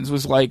Caroline's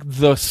was like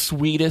the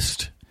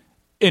sweetest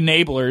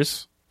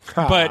enablers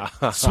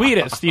but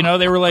sweetest. You know,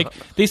 they were like,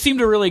 they seemed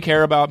to really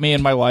care about me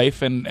and my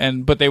life,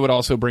 but they would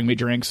also bring me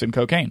drinks and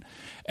cocaine,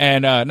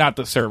 and not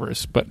the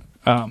servers, but.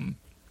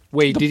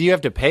 Wait, did you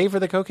have to pay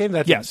for the cocaine?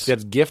 Yes.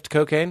 That's gift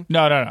cocaine?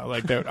 No.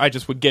 Like I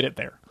just would get it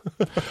there,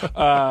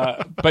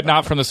 but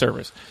not from the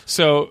servers.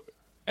 So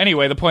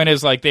anyway, the point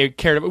is, like, they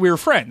cared. We were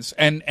friends,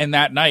 and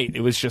that night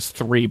it was just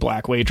 3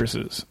 black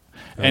waitresses,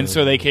 and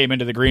so they came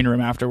into the green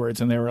room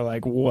afterwards, and they were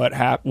like, "What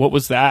happened? What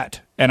was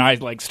that?" And I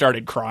like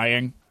started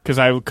crying. Because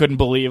I couldn't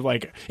believe,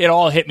 like, it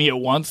all hit me at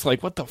once.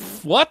 Like, what the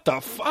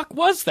fuck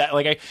was that?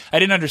 Like, I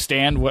didn't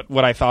understand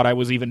what I thought I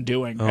was even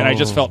doing, and I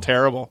just felt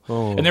terrible.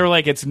 And they were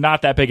like, "It's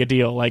not that big a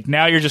deal. Like,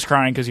 now you're just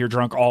crying because you're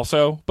drunk,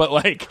 also. But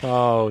like,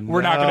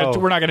 we're not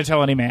gonna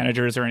tell any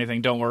managers or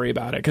anything. Don't worry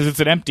about it, because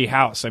it's an empty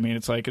house. I mean,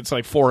 it's like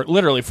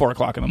literally 4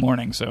 o'clock in the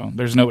morning, so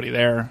there's nobody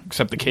there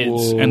except the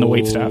kids and the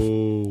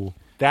waitstaff.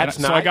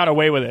 So I got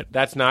away with it.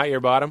 That's not your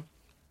bottom?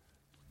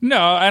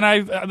 No,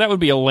 and that would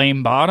be a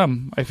lame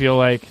bottom, I feel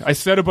like. I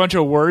said a bunch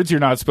of words you're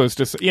not supposed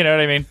to say, you know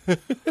what I mean?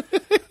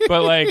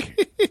 But,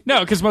 like, no,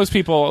 because most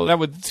people, that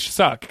would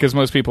suck, because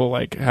most people,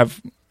 like,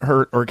 have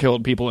hurt or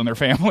killed people in their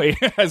family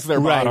as their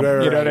bottom.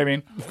 Right, you know what I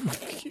mean?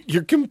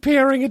 You're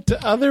comparing it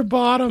to other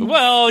bottoms.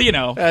 Well, you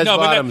know. As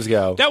bottoms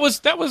go. That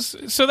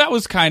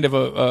was kind of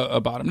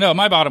a bottom. No,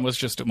 my bottom was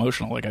just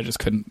emotional. Like, I just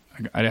couldn't,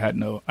 I had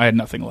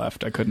nothing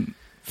left. I couldn't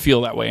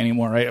feel that way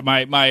anymore. Right?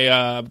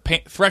 My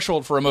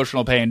threshold for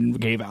emotional pain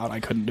gave out.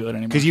 I couldn't do it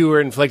anymore. Because you were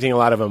inflicting a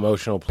lot of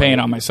emotional pain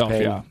on myself,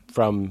 yeah.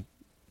 From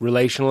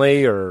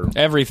relationally or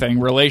everything.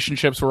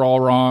 Relationships were all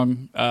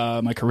wrong.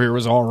 My career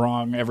was all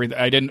wrong.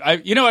 Everything.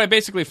 I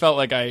basically felt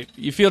like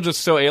you feel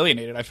just so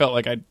alienated. I felt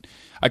like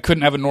I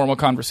couldn't have a normal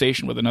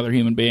conversation with another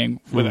human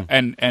being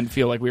and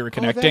feel like we were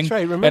connecting. That's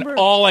right. Remember? And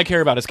all I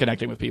care about is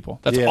connecting with people.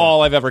 That's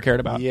all I've ever cared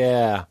about.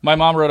 Yeah. My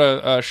mom wrote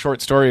a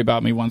short story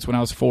about me once when I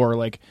was 4.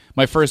 Like,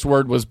 my first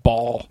word was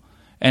ball,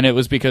 and it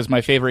was because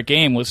my favorite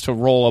game was to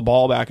roll a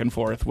ball back and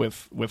forth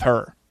with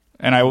her.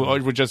 And I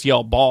would just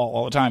yell ball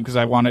all the time because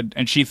I wanted,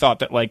 and she thought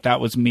that, like,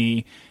 that was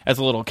me as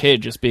a little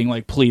kid just being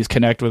like, please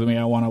connect with me.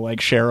 I want to,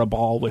 like, share a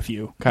ball with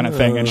you kind of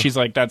thing. And she's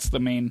like, that's the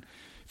main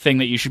thing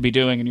that you should be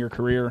doing in your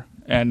career.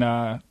 And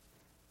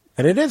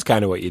it is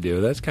kind of what you do.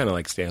 That's kind of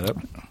like stand-up.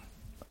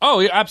 Oh,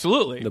 yeah,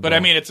 absolutely. But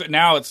I mean,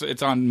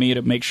 it's on me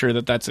to make sure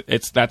that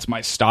that's my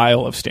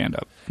style of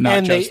stand-up,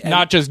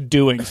 not just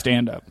doing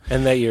stand-up.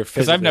 And that you're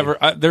because I've never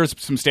there's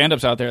some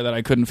stand-ups out there that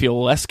I couldn't feel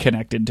less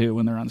connected to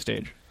when they're on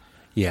stage.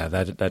 Yeah,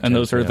 that and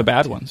those are the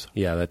bad ones.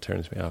 Yeah, that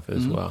turns me off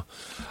as well.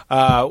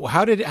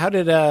 How did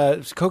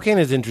cocaine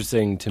is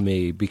interesting to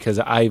me because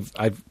I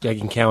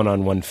can count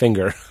on one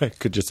finger. I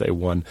could just say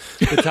one.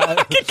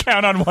 I can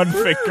count on one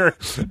finger.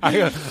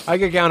 I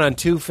could count on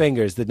 2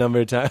 fingers the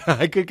number of times.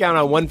 I could count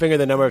on one finger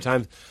the number of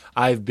times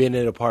I've been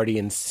at a party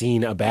and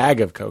seen a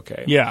bag of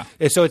cocaine. Yeah.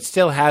 So it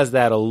still has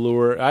that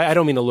allure. I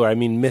don't mean allure. I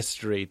mean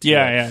mystery.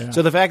 Yeah.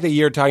 So the fact that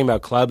you're talking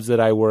about clubs that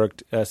I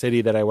worked,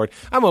 city that I worked,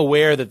 I'm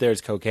aware that there's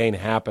cocaine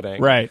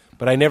happening. Right.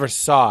 But I never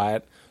saw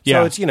it. So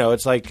yeah.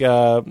 It's like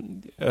a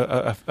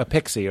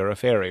pixie or a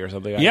fairy or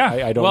something. Yeah.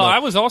 I don't know. I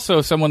was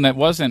also someone that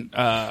wasn't.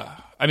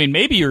 I mean,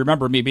 maybe you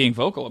remember me being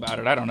vocal about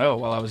it. I don't know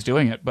while I was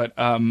doing it, but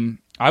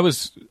I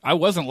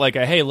wasn't like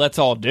a hey, let's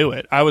all do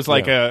it. I was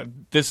like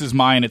this is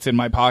mine. It's in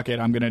my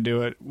pocket. I'm going to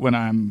do it when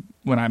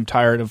I'm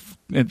tired of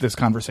this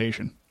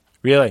conversation.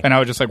 Really? And I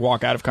would just like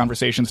walk out of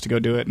conversations to go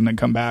do it, and then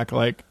come back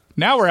like.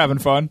 Now we're having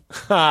fun.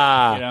 You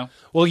know?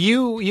 Well,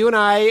 you and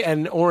I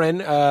and Oren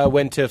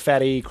went to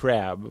Fatty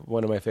Crab,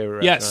 one of my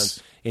favorite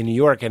restaurants in New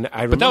York, and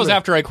I remember. But that was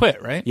after I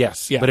quit, right?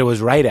 Yes, yeah. But it was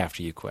right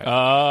after you quit.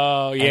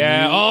 Oh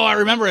yeah. I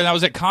remember. And that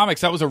was at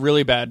Comics. That was a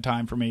really bad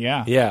time for me.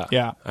 Yeah.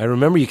 Yeah. I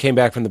remember you came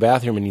back from the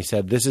bathroom and you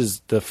said, "This is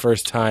the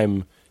first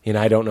time in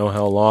I don't know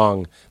how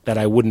long that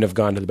I wouldn't have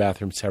gone to the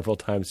bathroom several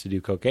times to do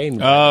cocaine."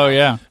 Oh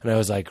yeah. And I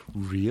was like,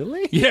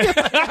 "Really?" Yeah.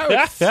 I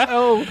was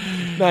so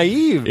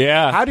naive.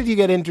 Yeah. How did you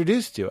get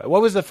introduced to it?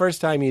 What was the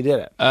first time you did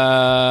it?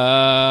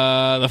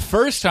 The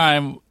first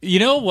time, you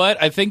know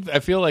what? I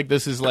feel like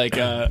this is like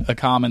a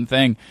common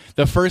thing.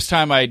 The first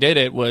time I did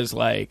it was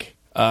like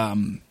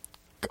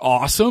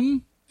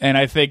awesome, and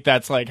I think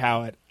that's like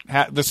how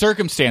the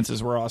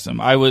circumstances were awesome.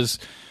 I was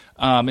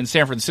in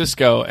San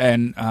Francisco,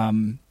 and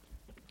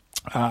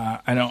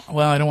I don't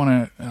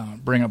want to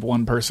bring up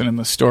one person in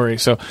the story.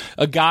 So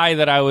a guy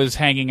that I was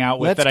hanging out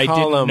with that I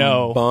didn't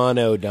know.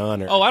 Bono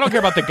Donner. Oh, I don't care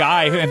about the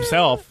guy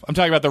himself. I'm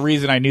talking about the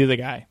reason I knew the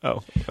guy. Oh,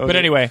 okay. But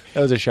anyway,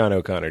 that was a Sean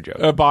O'Connor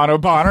joke. Bono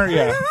Bonner,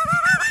 yeah.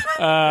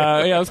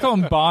 Let's call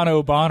him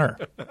Bono Bonner.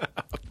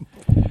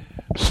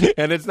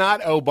 And it's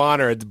not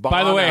O'Bonner, it's Bono.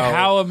 By the way,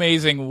 how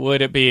amazing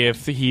would it be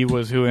if he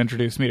was who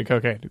introduced me to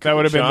cocaine? That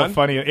would have been the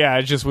funniest. Yeah,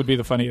 it just would be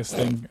the funniest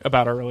thing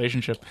about our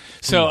relationship.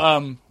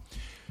 So,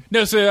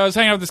 no, so I was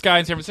hanging out with this guy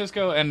in San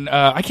Francisco, and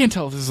I can't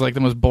tell if this is like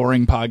the most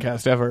boring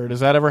podcast ever.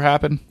 Does that ever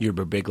happen? You're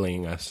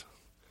bebigling us.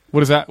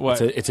 What is that?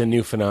 What? It's a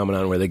new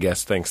phenomenon where the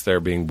guest thinks they're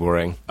being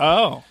boring.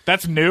 Oh,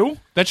 that's new?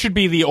 That should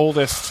be the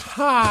oldest.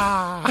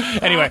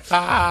 Anyway, so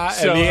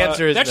and the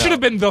answer is that no. should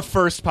have been the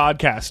first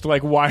podcast.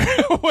 Like, why?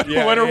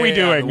 what are we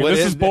doing? What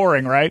This is it?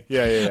 boring, right?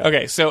 Yeah.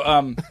 Okay, so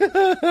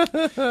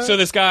so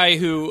this guy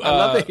who I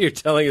love that you're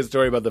telling a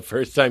story about the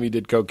first time you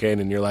did cocaine,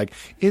 and you're like,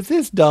 "Is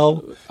this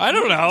dull?" I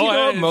don't know. Do you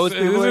know what most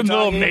people are a little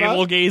talking about?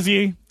 navel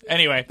gazy.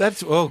 Anyway,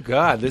 That's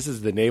this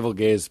is the navel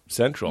gaze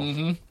central.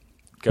 Mm-hmm.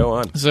 Go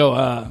on.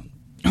 so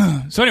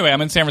so anyway,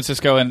 I'm in San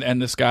Francisco,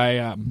 and this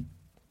guy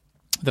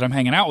that I'm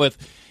hanging out with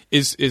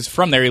is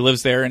from there. He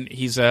lives there, and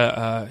he's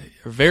a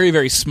very,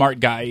 very smart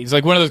guy. He's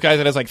like one of those guys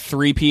that has like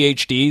 3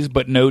 PhDs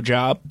but no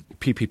job.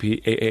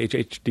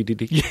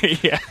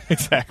 PPPAHHDDD. Yeah,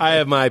 exactly. I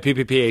have my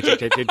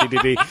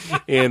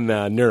PPPAHHDDD in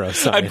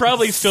neuroscience. I'd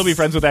probably still be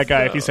friends with that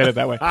guy if he said it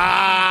that way.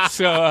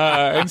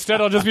 So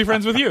instead, I'll just be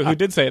friends with you, who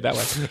did say it that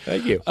way.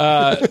 Thank you.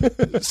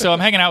 So I'm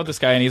hanging out with this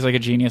guy, and he's like a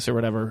genius or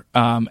whatever.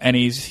 And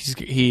he's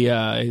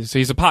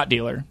a pot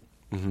dealer,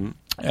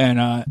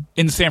 and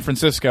in San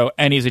Francisco,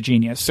 and he's a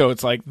genius. So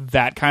it's like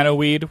that kind of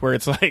weed where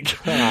it's like,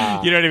 you know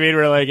what I mean?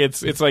 Where like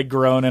it's like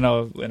grown in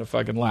a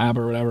fucking lab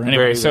or whatever.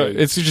 Anyway, so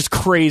it's just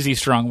crazy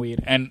strong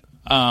weed, and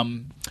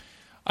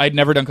I'd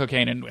never done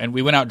cocaine, and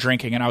we went out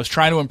drinking, and I was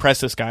trying to impress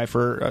this guy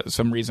for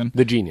some reason.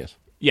 The genius.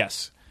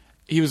 Yes.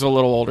 He was a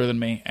little older than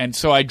me, and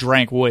so I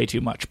drank way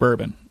too much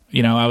bourbon.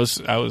 You know, I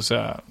was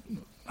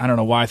I don't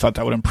know why I thought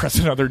that would impress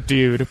another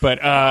dude, but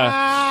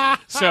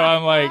so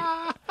I'm like,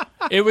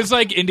 it was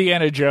like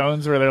Indiana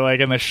Jones where they're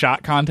like in the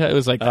shot contest. It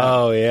was like that.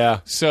 Oh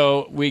yeah.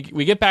 So we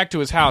get back to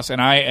his house,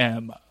 and I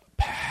am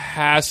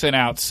passing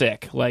out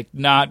sick, like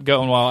not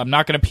going well. I'm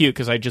not going to puke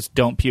because I just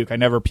don't puke. I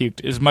never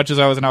puked. As much as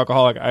I was an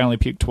alcoholic, I only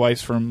puked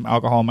twice from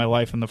alcohol in my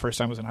life, and the first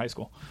time was in high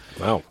school.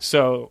 Wow.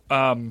 So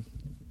I'm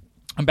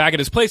back at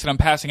his place, and I'm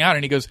passing out,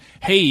 and he goes,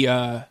 "Hey,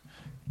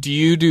 do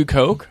you do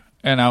coke?"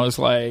 And I was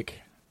like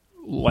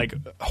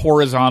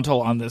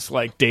horizontal on this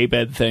like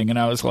daybed thing, and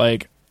I was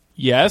like,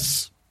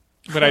 "Yes,"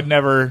 but I'd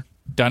never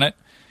done it.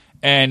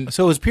 And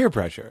So it was peer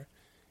pressure.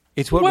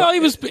 It's what. well,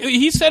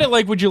 he said it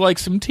like, "Would you like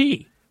some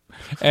tea?"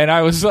 And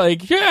I was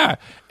like, "Yeah."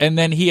 And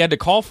then he had to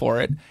call for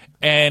it,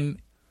 and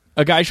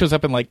a guy shows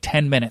up in like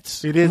 10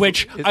 minutes,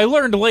 which I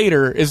learned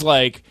later is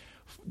like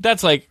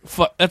that's a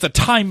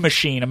time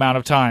machine amount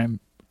of time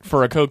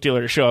for a coke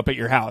dealer to show up at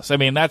your house. I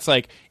mean, that's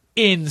like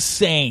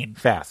insane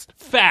fast.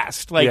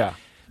 Like, Yeah.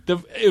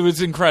 It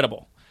was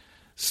incredible.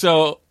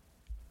 So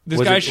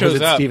this guy shows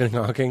was it up. Stephen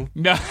Hawking.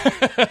 No,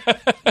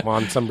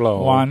 Want some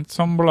blow? want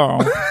some blow.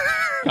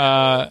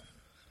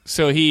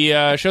 So he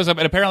shows up,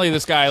 and apparently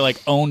this guy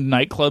like owned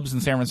nightclubs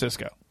in San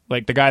Francisco.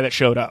 Like the guy that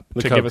showed up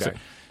The to coke give us.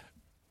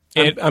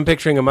 guy. I'm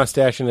picturing a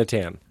mustache and a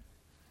tan.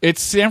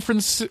 It's San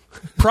Francisco.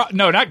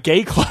 No, not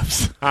gay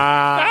clubs.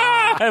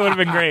 That would have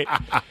been great.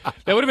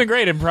 That would have been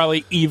great, and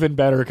probably even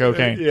better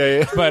cocaine.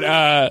 Yeah.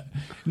 But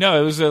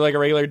no, it was like a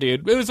regular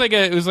dude. It was like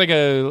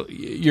a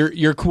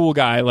you're cool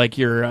guy. Like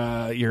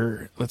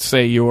your let's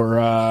say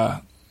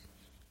your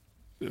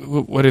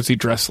what does he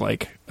dress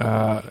like?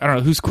 I don't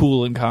know who's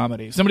cool in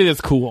comedy. Somebody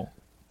that's cool.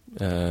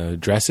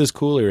 Dress is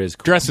cool or is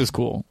cool? Dress is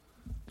cool.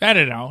 I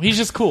don't know. He's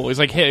just cool. He's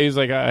like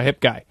a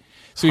hip guy.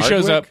 So he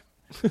shows up.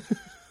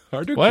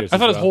 Hardwick What? dresses I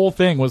thought his well. whole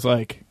thing was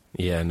like.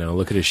 Yeah, no,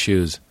 look at his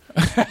shoes.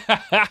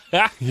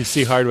 You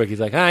see Hardwick, he's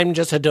like, I'm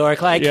just a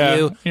dork like Yeah.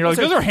 you. And you're like,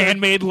 those are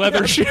handmade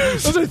leather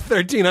shoes. Those are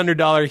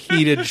 $1,300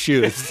 heated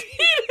shoes.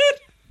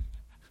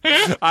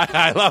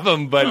 I love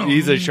him, but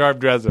he's a sharp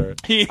dresser.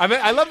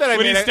 I love that.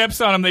 When he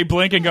steps on them, they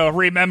blink and go,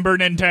 "Remember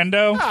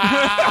Nintendo?"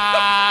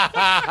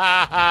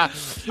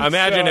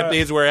 Imagine if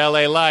these were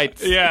LA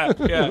Lights. yeah.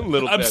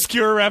 Little bit.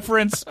 Obscure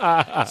reference.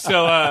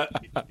 So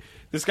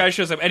this guy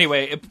shows up.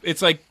 Anyway,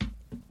 it's like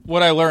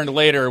what I learned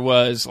later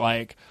was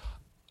like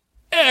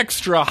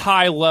extra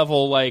high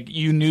level, like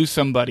you knew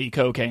somebody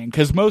cocaine,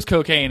 because most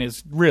cocaine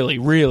is really,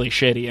 really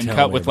shitty and Tell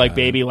cut me with like about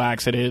baby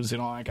laxatives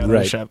and all that kind of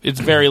Right. stuff. It's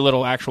very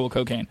little actual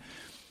cocaine.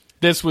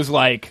 This was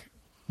like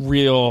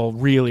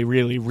really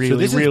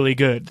this is- really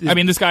good. I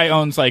mean, this guy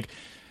owns like,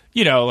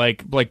 you know,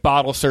 like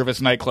bottle service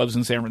nightclubs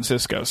in San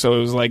Francisco, so it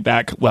was like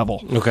that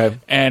level. Okay.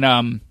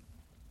 And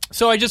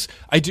so I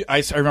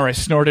remember I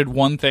snorted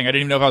one thing. I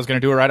didn't even know if I was going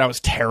to do it right. I was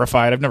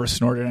terrified. I've never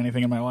snorted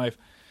anything in my life.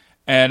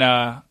 And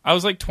I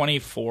was like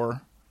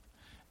 24,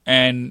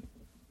 and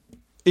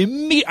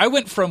I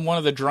went from one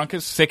of the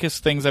drunkest,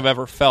 sickest things I've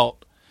ever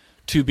felt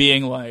to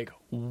being like,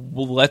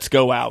 well, let's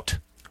go out.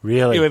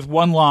 Really? With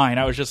one line,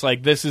 I was just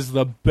like, this is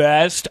the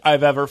best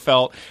I've ever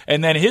felt.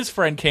 And then his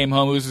friend came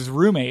home, who was his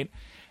roommate,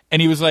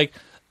 and he was like,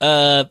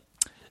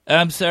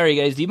 I'm sorry,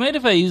 guys, do you mind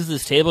if I use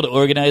this table to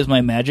organize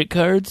my magic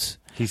cards?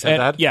 He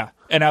said that? Yeah.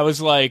 And I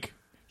was like,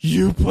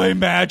 you play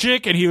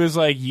Magic? And he was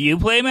like, you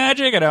play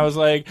Magic? And I was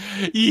like,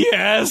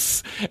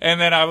 yes.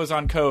 And then I was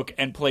on coke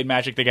and played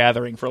Magic the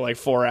Gathering for like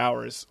 4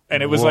 hours.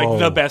 And it was Whoa. like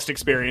the best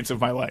experience of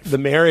my life. The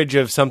marriage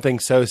of something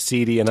so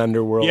seedy and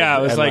underworld. Yeah,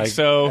 it was and like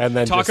so. And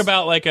then Talk just-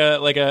 about like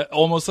a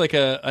almost like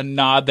a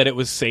nod that it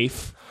was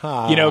safe.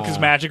 You know, because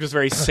Magic was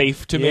very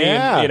safe to me.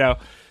 Yeah. And, you know,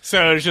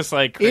 So it's just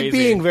like crazy. It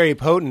being very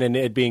potent and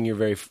it being your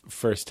very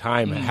first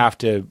time have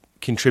to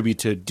contribute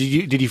to.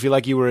 Did you feel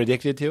like you were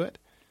addicted to it?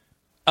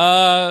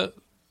 No.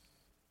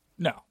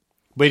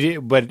 But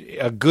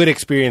a good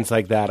experience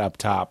like that up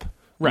top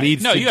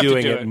leads no, to you have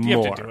doing to do it it. more.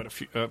 You have to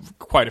do it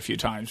quite a few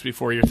times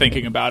before you're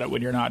thinking about it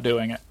when you're not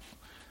doing it.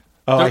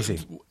 Oh, I see.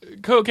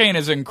 Cocaine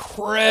is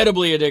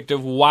incredibly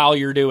addictive while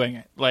you're doing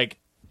it. Like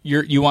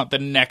you want the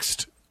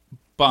next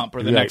bump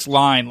or the Right. next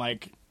line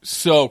like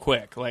so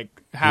quick, like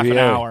half an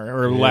Yeah. hour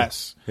or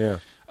less. Yeah.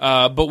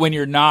 But when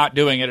you're not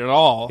doing it at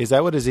all, Is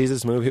that what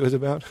Aziz's movie was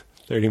about?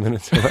 30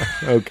 minutes.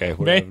 Okay.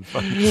 We're having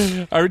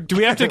fun. do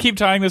we have to keep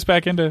tying this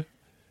back into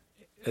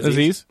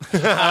Aziz?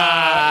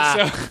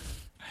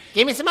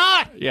 Give me some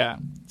more. Yeah.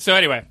 So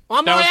anyway,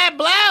 One more of that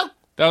blow.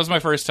 that was my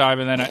first time,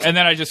 and then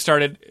I just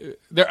started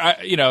there.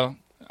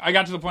 I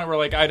got to the point where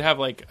like I'd have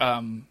like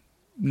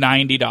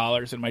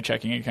 $90 in my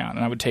checking account,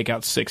 and I would take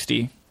out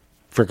 60.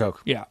 For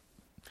Coke. Yeah,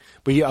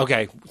 But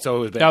okay. So it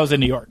was bad. that was in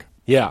New York.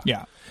 Yeah.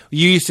 Yeah.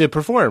 You used to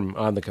perform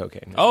on the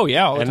cocaine. Oh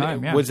yeah, all the And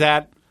time. Yeah. was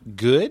that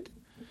good?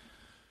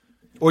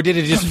 Or did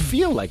it just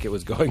feel like it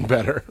was going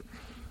better?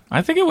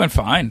 I think it went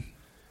fine.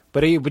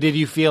 But did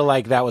you feel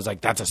like that was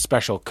like, that's a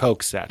special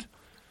Coke set?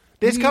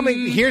 This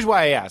coming, here's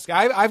why I ask.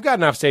 I've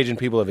gotten off stage and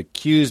people have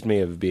accused me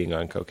of being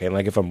on cocaine.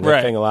 Like if I'm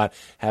Right. riffing a lot,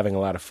 having a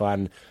lot of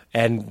fun,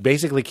 and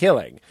basically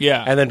killing.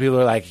 Yeah. And then people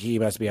are like, he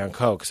must be on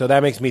Coke. So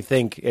that makes me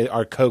think,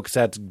 are Coke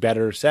sets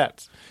better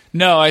sets?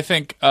 No, I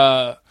think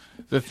the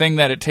thing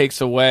that it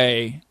takes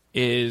away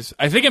is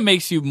I think it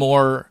makes you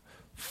more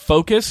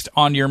focused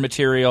on your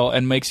material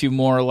and makes you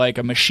more like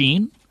a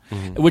machine,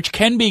 which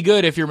can be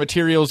good if your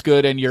material's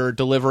good and you're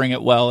delivering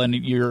it well and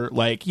you're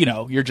like,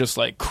 you're just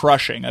like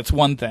crushing. That's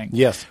one thing.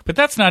 Yes. But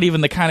that's not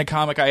even the kind of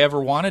comic I ever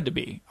wanted to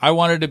be. I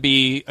wanted to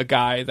be a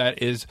guy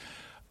that is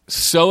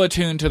so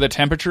attuned to the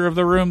temperature of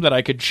the room that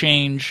I could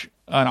change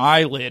an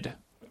eyelid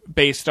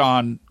based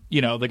on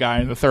the guy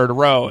in the third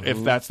row.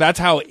 If that's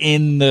how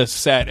in the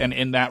set and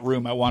in that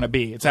room I want to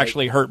be. It's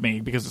actually hurt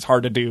me because it's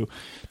hard to do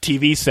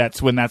TV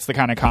sets when that's the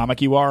kind of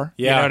comic you are.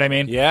 Yeah. You know what I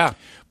mean? Yeah.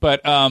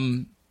 But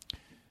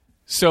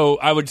so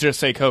I would just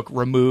say Coke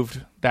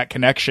removed that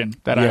connection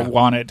that I Yeah.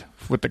 wanted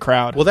with the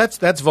crowd. Well,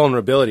 that's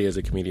vulnerability as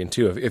a comedian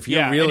too. If you're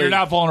yeah, really, and you're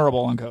not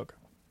vulnerable on Coke.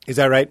 is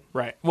that right?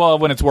 Right. Well,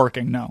 when it's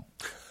working, no.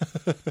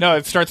 No,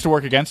 it starts to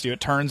work against you. It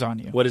turns on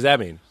you. What does that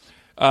mean?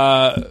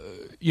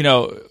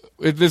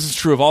 This is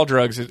true of all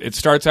drugs. It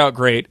starts out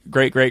great,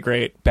 bad, great,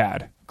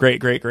 bad,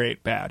 great,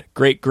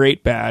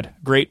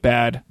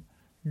 bad,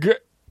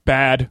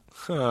 bad.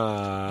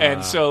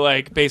 And so,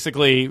 like,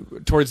 basically,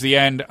 towards the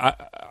end,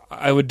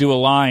 I would do a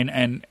line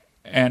and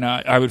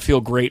I would feel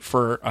great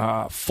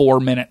for 4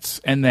 minutes,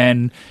 and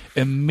then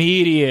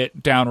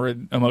immediate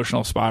downward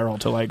emotional spiral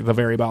to like the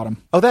very bottom.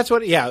 Oh, that's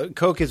what. Yeah,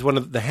 Coke is one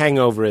of the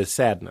hangover is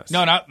sadness.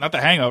 No, not the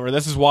hangover.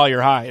 This is while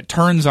you're high. It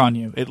turns on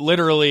you. It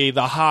literally,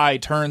 the high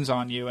turns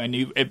on you, and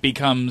it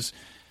becomes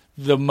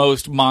the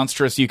most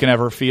monstrous you can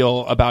ever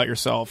feel about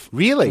yourself.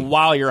 Really?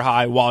 While you're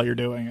high, while you're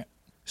doing it.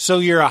 So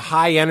you're a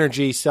high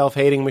energy,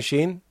 self-hating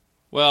machine.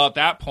 Well, at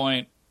that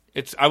point,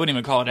 I wouldn't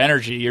even call it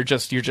energy. You're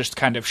just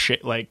kind of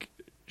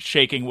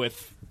shaking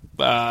with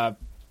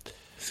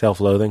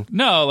Self-loathing.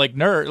 no, like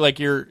like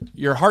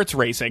your heart's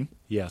racing,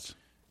 Yes.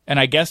 and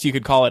I guess you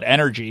could call it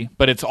energy,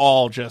 but it's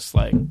all just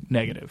like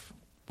negative.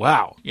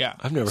 Wow. Yeah,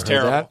 I've never it's heard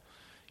terrible. that.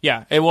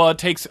 Yeah, it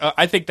takes.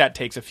 I think that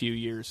takes a few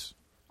years.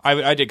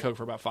 I did Coke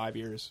for about 5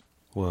 years,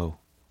 Whoa.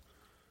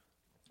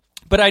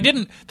 but I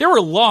didn't. There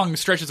were long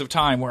stretches of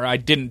time where I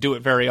didn't do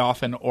it very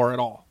often or at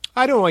all.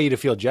 I don't want you to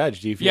feel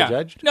judged. Do you feel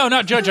judged? No,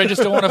 not judged. I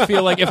just don't want to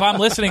feel like if I'm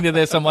listening to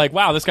this, I'm like,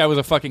 wow, this guy was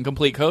a fucking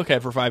complete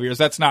cokehead for 5 years.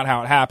 That's not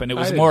how it happened. It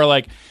was more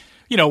like,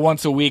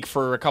 once a week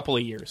for a couple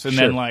of years. And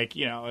then like,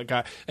 a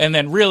guy, and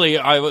then really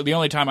the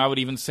only time I would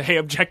even say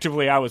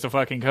objectively I was a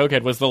fucking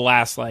cokehead was the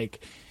last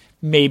like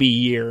maybe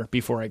year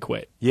before I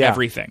quit. Yeah.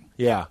 Everything.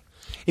 Yeah.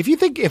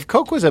 If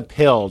Coke was a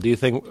pill, do you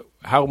think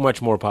how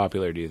much more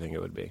popular do you think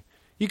it would be?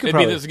 You could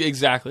It'd be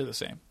exactly the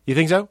same. You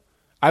think so?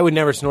 I would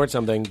never snort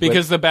something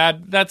Because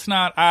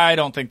I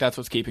don't think that's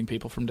what's keeping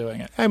people from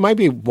doing it. it might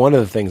be one of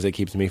the things that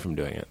keeps me from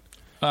doing it.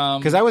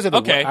 Because I was at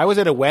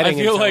a wedding.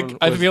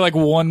 I feel like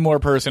one more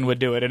person would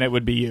do it, and it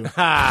would be you.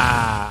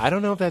 I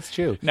don't know if that's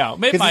true. No,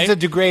 it because might. it's a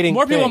degrading.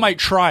 More people thing. might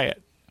try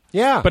it,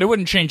 Yeah, but it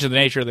wouldn't change the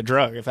nature of the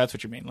drug, if that's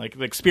what you mean. Like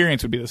the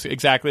experience would be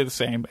exactly the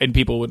same, and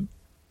people would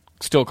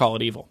still call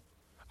it evil.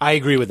 I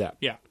agree with that.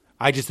 Yeah.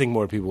 I just think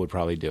more people would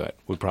probably do it.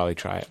 Would probably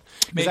try it.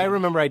 Because Maybe. I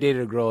remember I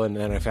dated a girl and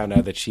then I found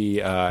out that she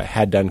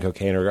had done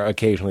cocaine or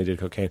occasionally did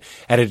cocaine,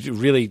 and it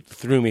really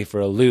threw me for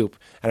a loop.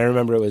 And I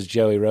remember it was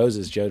Joe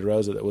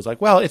DeRosa that was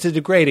like, "Well, it's a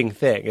degrading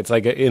thing. It's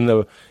like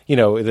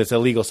it's a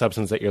legal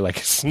substance that you're like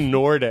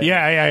snorting.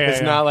 Yeah.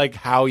 It's not like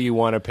how you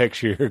want to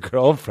picture your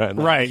girlfriend.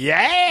 Like, Right.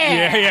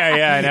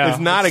 Yeah. I know. It's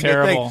not a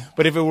terrible. good thing.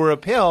 But if it were a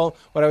pill,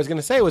 what I was going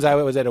to say was I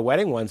was at a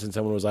wedding once and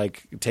someone was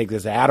like, "Take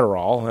this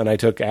Adderall," and I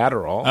took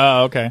Adderall.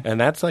 Oh, okay. And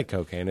that's like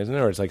cocaine, isn't it?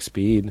 Or it's like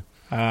speed.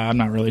 I'm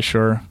not really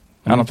sure.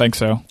 I don't think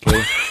so.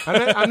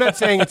 I'm not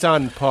saying it's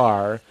on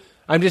par.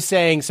 I'm just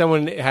saying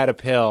someone had a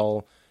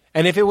pill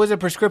And if it was a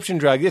prescription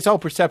drug, it's all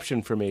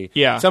perception for me.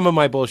 Yeah. Some of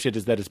my bullshit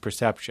is that it's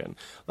perception.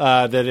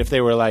 That if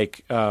they were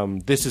like,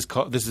 this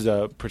is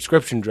a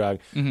prescription drug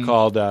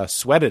called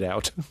Sweat It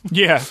Out,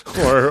 Yeah.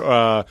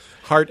 or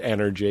Heart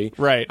Energy,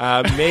 Right.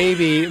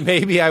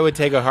 Maybe I would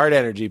take a Heart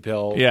Energy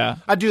pill. Yeah.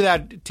 I'd do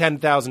that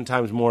 10,000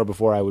 times more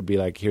before I would be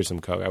like, here's some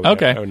coke.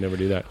 Okay. I would never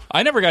do that.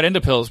 I never got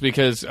into pills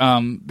because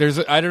there's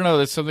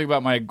something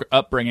about my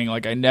upbringing.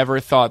 Like, I never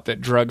thought that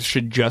drugs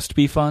should just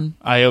be fun.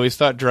 I always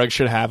thought drugs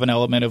should have an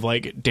element of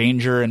like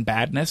danger and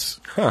badness.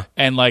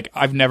 And like,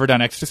 I've never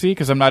done ecstasy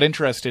because I'm not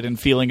interested in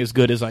feeling as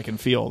good as I can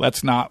feel.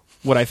 That's not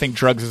what I think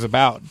drugs is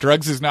about.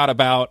 Drugs is not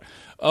about,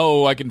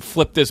 oh, I can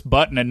flip this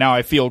button and now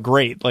I feel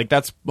great. Like,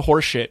 that's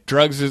horseshit.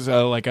 Drugs is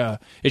it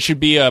should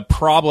be a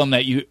problem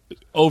that you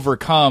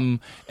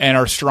overcome and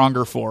are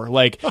stronger for.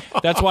 Like,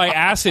 that's why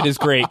acid is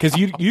great, because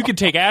you could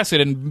take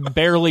acid and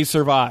barely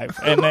survive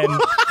and then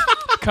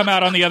come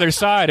out on the other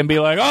side and be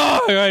like,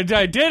 oh, I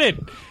did it.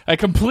 I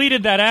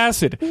completed that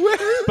acid.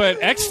 But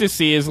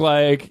ecstasy is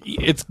like,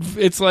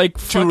 it's like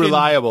Too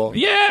reliable.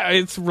 Yeah,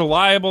 it's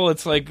reliable.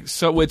 It's like,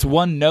 so it's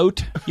one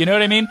note. You know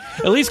what I mean?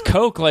 At least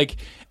Coke, like,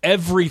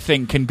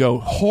 everything can go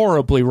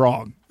horribly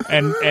wrong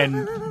and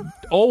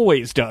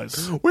always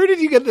does. Where did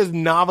you get this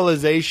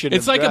novelization?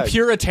 It's of like drugs? a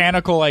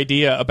puritanical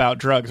idea about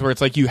drugs where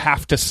it's like you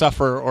have to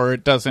suffer or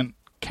it doesn't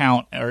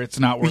count or it's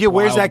not worthwhile. Yeah,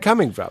 where's that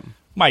coming from?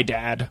 My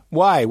dad.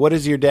 Why? What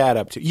is your dad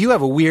up to? You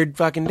have a weird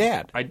fucking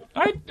dad. I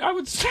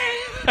would say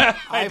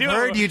I've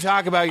heard you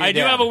talk about your I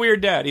dad. do have a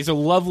weird dad. He's a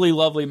lovely,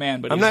 lovely man,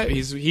 but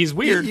he's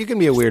weird. You can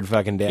be a weird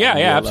fucking dad. Yeah, You're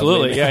yeah, a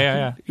absolutely. lovely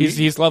man. Yeah.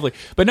 He's lovely.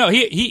 But no,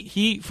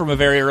 he from a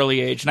very early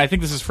age, and I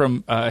think this is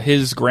from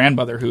his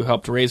grandmother who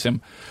helped raise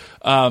him.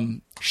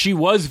 She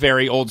was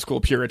very old school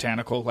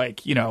puritanical,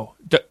 like, you know,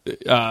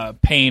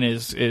 pain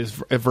is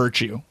a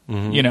virtue,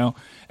 you know?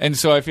 And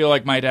so I feel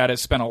like my dad has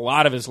spent a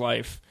lot of his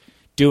life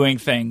doing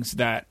things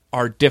that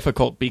are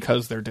difficult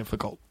because they're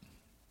difficult.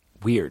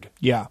 Weird.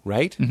 Yeah.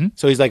 Right? Mm-hmm.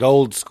 So he's like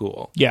old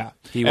school. Yeah.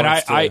 He and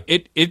wants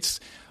it's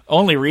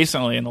only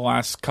recently in the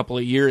last couple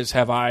of years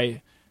have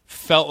I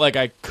felt like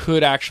I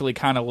could actually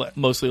kind of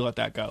mostly let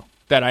that go.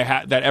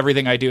 That that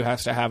everything I do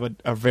has to have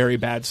a very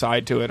bad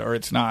side to it or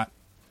it's not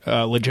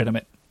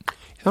legitimate.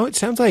 You know, it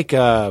sounds like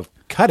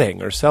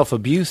cutting or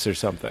self-abuse or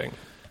something.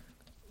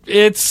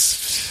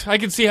 I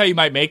can see how you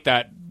might make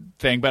that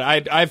thing, but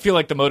I feel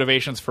like the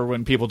motivations for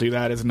when people do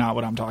that is not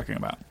what I'm talking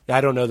about. I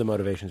don't know the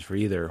motivations for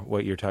either,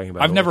 what you're talking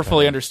about. I've never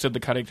fully understood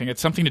the cutting thing.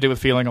 It's something to do with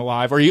feeling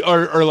alive, or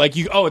like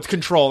it's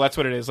control. That's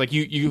what it is. Like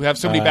you have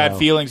so many bad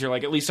feelings. You're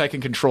like, at least I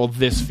can control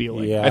this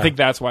feeling. Yeah. I think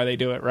that's why they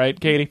do it, right,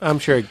 Katie? I'm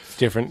sure it's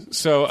different.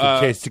 So from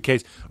case to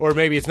case, or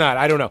maybe it's not.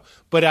 I don't know.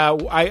 But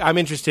I'm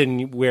interested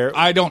in where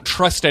I don't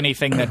trust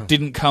anything that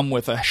didn't come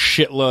with a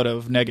shitload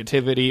of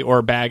negativity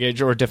or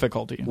baggage or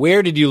difficulty.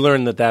 Where did you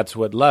learn that that's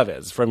what love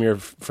is? From your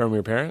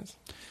parents?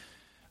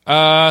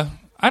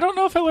 I don't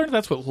know if I learned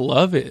that's what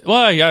love is.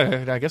 Well,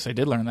 yeah, I guess I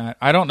did learn that.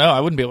 I don't know.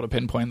 I wouldn't be able to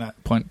pinpoint that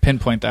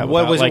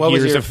What was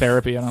years your of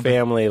therapy. I don't think.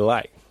 Family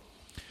like?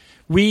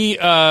 My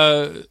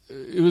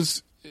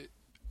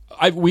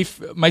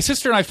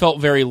sister and I felt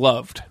very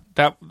loved.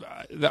 That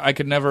I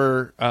could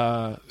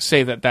never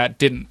say that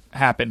didn't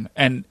happen,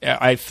 and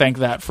I thank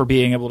that for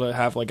being able to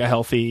have like a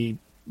healthy,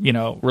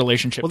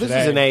 relationship. Well, this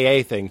today. is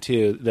an AA thing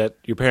too. That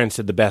your parents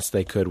did the best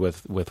they could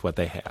with what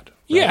they had.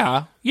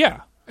 Right?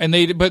 Yeah.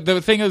 And but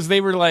the thing is,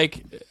 they were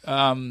like,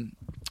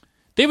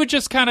 they would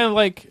just kind of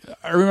like.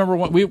 I remember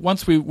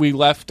once we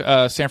left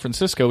San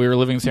Francisco. We were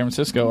living in San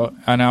Francisco,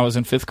 and I was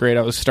in 5th grade.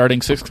 I was starting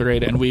 6th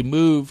grade, and we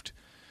moved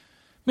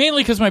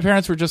mainly because my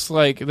parents were just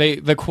like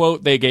the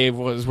quote they gave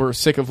was, "We're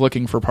sick of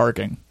looking for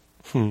parking,"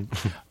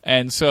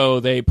 and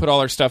so they put all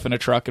our stuff in a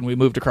truck, and we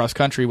moved across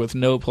country with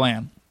no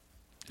plan.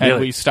 And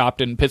Really? we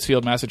stopped in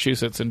Pittsfield,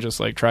 Massachusetts, and just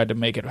like tried to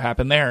make it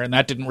happen there. And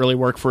that didn't really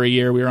work for a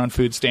year. We were on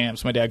food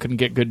stamps. My dad couldn't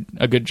get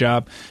a good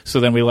job, so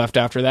then we left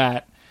after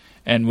that.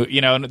 And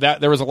and that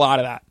there was a lot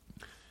of that.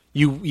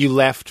 You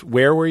left.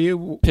 Where were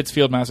you?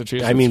 Pittsfield,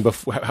 Massachusetts. I mean,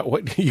 before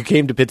you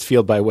came to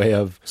Pittsfield by way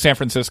of San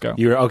Francisco.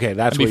 you were okay.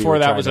 That's And where before you were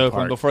that trying was to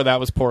Oakland. park. Before that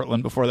was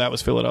Portland. Before that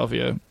was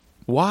Philadelphia.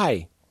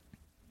 Why?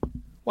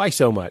 Why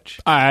so much?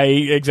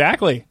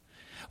 Exactly.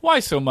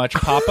 Why so much,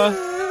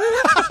 Papa?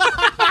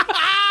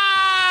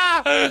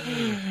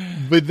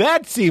 But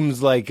that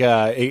seems like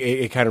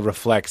it kind of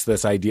reflects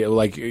this idea.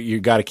 Like you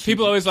got to keep.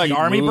 People always like keep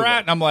Army moving.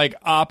 brat, and I'm like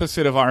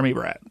opposite of Army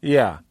brat.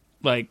 Yeah,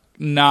 Like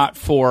not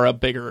for a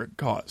bigger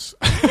cause,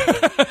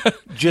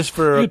 just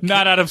for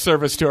not out of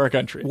service to our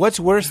country. what's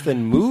worse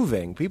than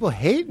moving? People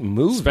hate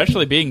moving.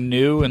 Especially being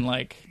new and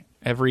like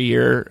every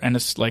year, and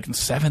it's like in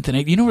 7th and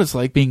 8th. You know what it's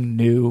like being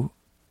new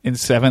in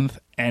 7th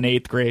and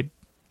 8th grade?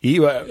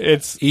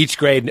 It's each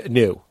grade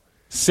new.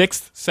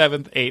 6th,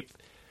 7th, 8th.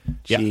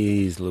 Yeah.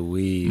 Jeez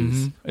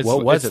Louise. It's,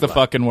 What was it's it the like?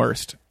 fucking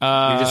worst.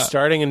 You're just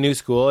starting a new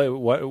school.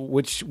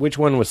 Which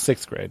one was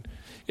 6th grade?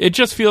 It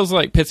just feels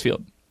like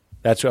Pittsfield,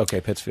 That's okay,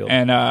 Pittsfield.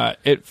 and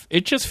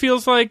it just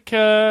feels like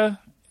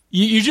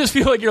you just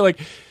feel like you're like,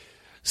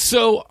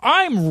 so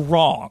I'm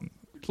wrong.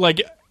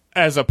 Like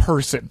as a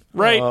person,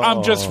 right?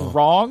 I'm just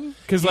wrong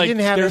because like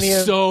didn't have they're any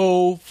of-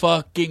 so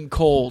fucking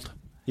cold.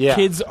 Yeah.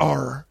 Kids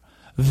are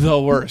the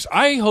worst.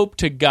 I hope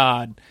to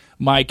God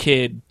my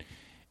kid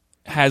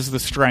has the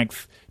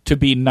strength to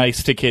be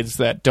nice to kids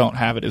that don't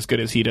have it as good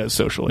as he does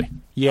socially.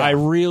 Yeah. I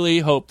really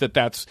hope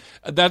that's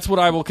what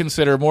I will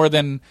consider more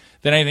than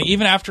anything.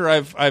 Even after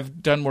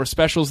I've done more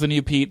specials than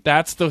you, Pete,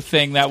 that's the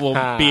thing that will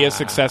be a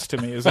success to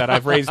me, is that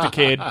I've raised a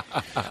kid.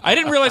 I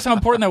didn't realize how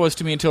important that was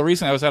to me until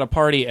recently. I was at a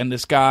party and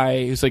this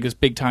guy who's like this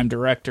big time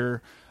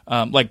director,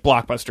 like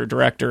blockbuster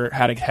director,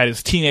 had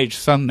his teenage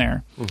son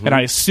there, and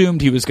I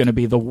assumed he was going to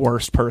be the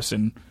worst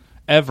person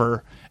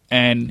ever,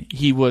 and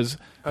he was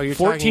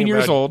 14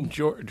 years old.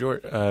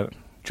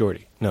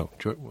 Jordy. No,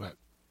 what?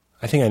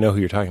 I think I know who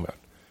you're talking about.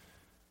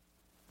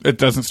 It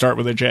doesn't start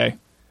with a J.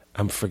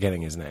 I'm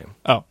forgetting his name,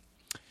 Oh,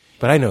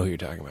 but I know who you're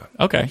talking about.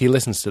 okay. He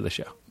listens to the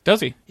show.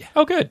 Does he? Yeah.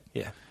 Oh, good.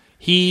 Yeah.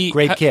 He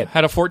Great kid.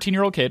 had a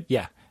 14-year-old kid.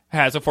 Yeah.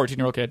 Has a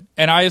 14-year-old kid.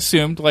 And I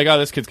assumed, like, oh,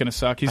 this kid's going to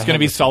suck. He's going to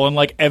be sullen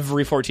like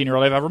every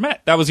 14-year-old I've ever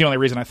met. That was the only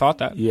reason I thought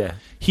that. Yeah.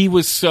 He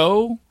was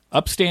so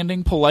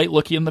upstanding, polite,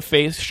 look you in the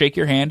face, shake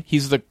your hand.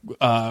 He's the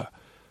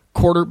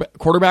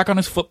quarterback on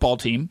his football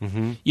team.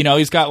 Mm-hmm. You know,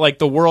 he's got, like,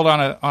 the world on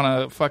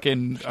a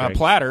fucking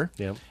platter.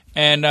 Yep.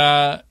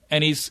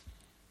 And he's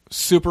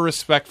super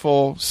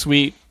respectful,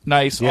 sweet,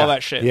 nice, Yeah. all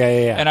that shit.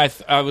 Yeah. And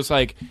I was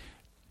like,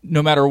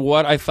 no matter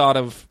what I thought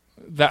of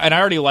that, and I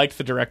already liked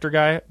the director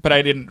guy, but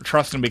I didn't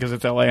trust him because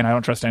it's LA and I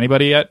don't trust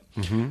anybody yet.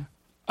 Mm-hmm.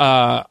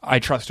 I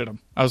trusted him.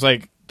 I was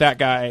like, that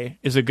guy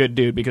is a good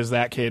dude because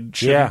that kid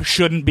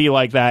shouldn't be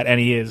like that, and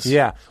he is.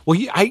 Yeah. Well,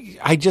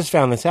 I just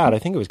found this out. I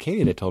think it was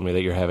Katie that told me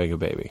that you're having a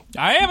baby.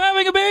 I am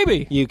having a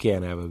baby. You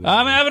can't have a baby.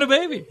 I'm having a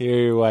baby.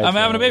 Your wife's I'm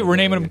having a baby. We're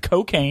naming him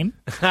Cocaine.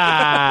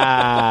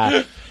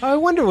 I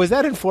wonder, was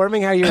that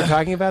informing how you were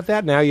talking about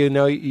that? Now you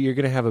know you're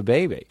going to have a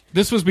baby.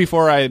 This was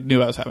before I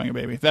knew I was having a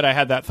baby, that I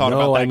had that thought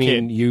about that I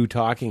mean kid. you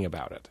talking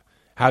about it.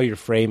 How you're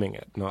framing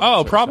it. Not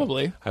Oh, so-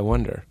 probably. I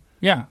wonder.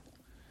 Yeah.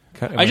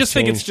 Kind of I just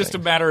think it's changed just a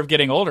things. matter of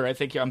getting older. I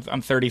think I'm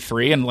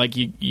 33, and like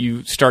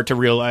you start to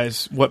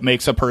realize what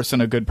makes a person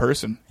a good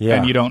person. Yeah.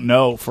 And you don't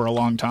know for a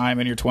long time.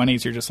 In your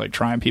 20s, you're just like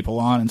trying people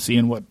on and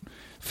seeing what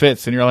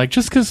fits. And you're like,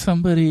 just because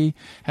somebody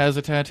has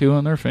a tattoo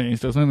on their face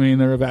doesn't mean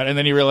they're a bad. And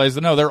then you realize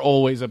that no, they're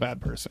always a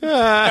bad person.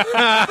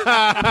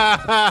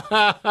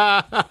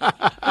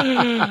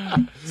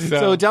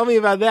 So tell me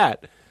about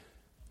that.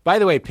 By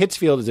the way,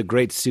 Pittsfield is a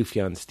great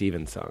Sufjan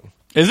Stevens song.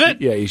 Is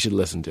it? Yeah, you should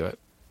listen to it.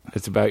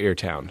 It's about your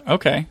town.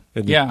 Okay.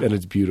 And, Yeah. and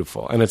it's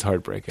beautiful and it's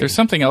heartbreaking. There's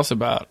something else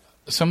about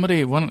some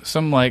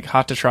like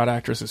hot to trot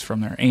actress is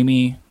from there.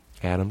 Amy,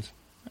 Adams.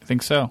 I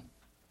think so,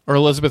 or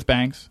Elizabeth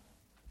Banks.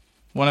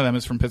 One of them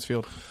is from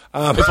Pittsfield.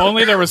 If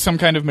only there was some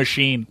kind of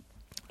machine.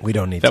 We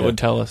don't need That to, would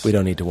tell us. We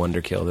don't need to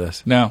wonder kill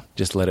this. No.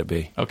 Just let it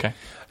be. Okay.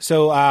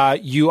 So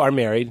you are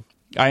married.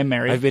 I am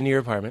married. I've been to your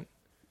apartment.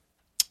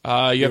 You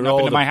have Your not been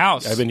old to my ap-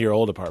 house. I've been to your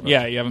old apartment.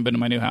 Yeah, you haven't been to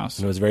my new house.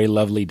 And it was very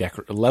lovelily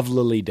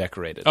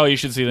decorated. Oh, you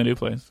should see the new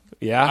place.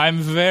 Yeah? I'm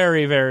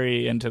very,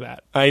 very into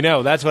that. I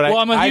know. That's what Well,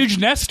 I'm a huge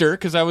nester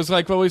because I was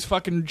like always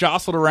fucking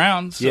jostled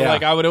around. So Yeah.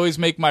 like I would always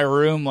make my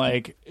room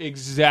like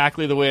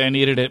exactly the way I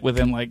needed it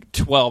within like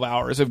 12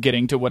 hours of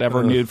getting to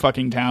whatever new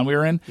fucking town we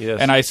were in. Yes.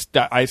 And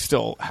I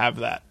still have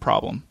that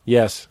problem.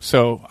 Yes.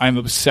 So I'm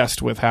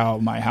obsessed with how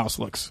my house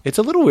looks. It's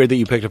a little weird that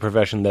you picked a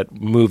profession that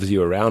moves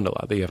you around a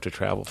lot, that you have to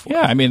travel for.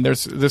 Yeah, I mean,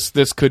 there's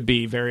this could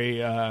be very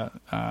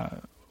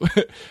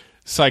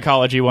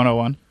psychology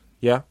 101.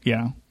 Yeah? You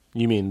know,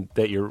 You mean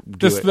that you're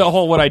the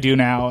whole what I do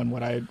now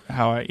and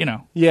how I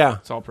Yeah.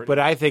 It's all pretty. But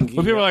I think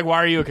When people are like, "Why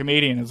are you a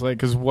comedian?" It's like,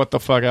 "Cause what the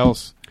fuck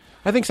else?"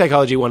 I think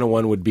Psychology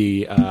 101 would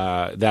be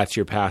that's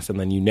your past and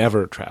then you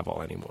never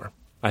travel anymore.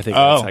 I think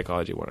that's Oh.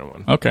 Psychology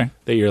 101. Okay,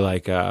 That you're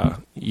like,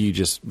 you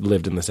just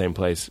lived in the same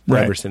place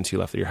Right. ever since you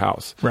left your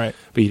house. right.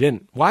 But you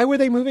didn't. Why were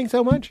they moving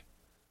so much?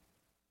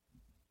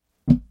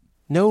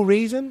 No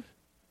reason?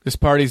 This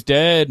party's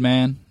dead,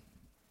 man.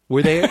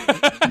 Were they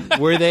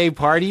were they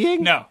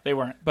partying? No, they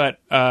weren't. But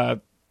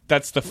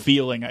that's the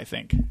feeling, I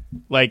think.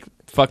 Like,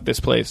 fuck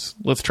this place.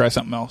 Let's try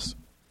something else.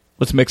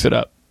 Let's mix it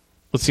up.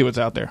 Let's see what's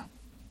out there.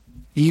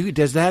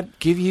 Does that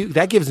give you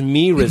that gives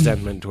me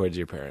resentment towards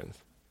your parents?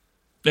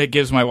 It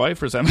gives my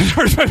wife resentment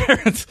towards my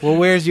parents. Well,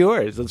 where's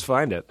yours? Let's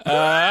find it.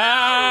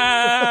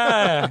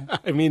 Ah.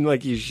 I mean,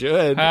 like you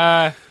should.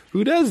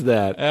 Who does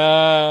that?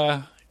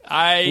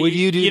 I Would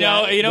you do you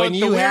know that you know when the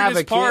you have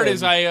weirdest a part kid?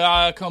 is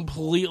I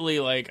completely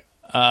like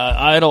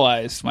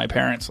idolized my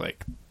parents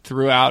like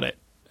throughout it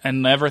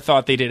and never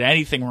thought they did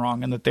anything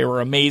wrong and that they were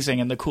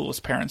amazing and the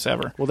coolest parents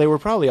ever. Well, they were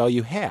probably all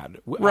you had.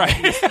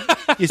 Right.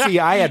 You see,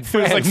 I had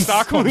friends. like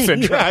Stockholm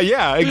Syndrome.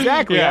 yeah,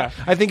 exactly. Yeah.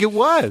 I think it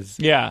was.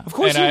 Yeah. Of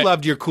course And you I-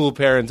 loved your cool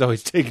parents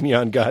always taking you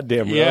on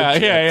goddamn road Yeah,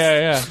 trips.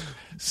 yeah.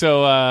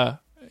 So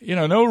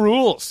no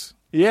rules.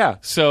 Yeah.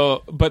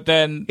 So, but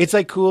then It's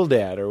like Cool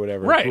Dad or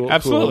whatever. right, Cool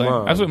absolutely.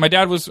 Mom. Absolutely. My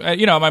dad was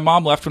my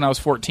mom left when I was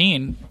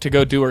 14 to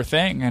go do her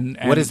thing and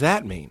What does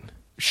that mean?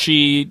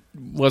 she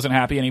wasn't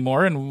happy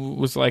anymore and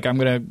was like,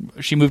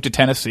 she moved to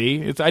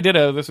Tennessee. I did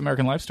a This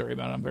American Life story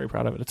about it. I'm very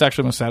proud of it. It's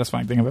actually the most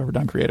satisfying thing I've ever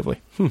done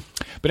creatively.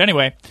 But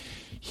anyway,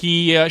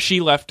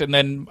 she left, and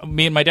then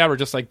me and my dad were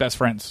just like best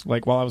friends,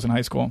 like while I was in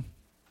high school.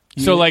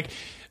 So like,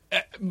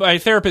 my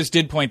therapist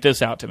did point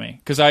this out to me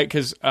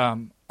because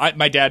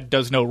my dad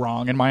does no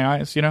wrong in my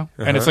eyes, you know,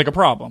 and it's like a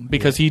problem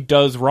because he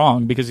does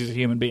wrong because he's a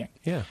human being.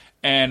 Yeah.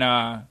 And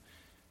I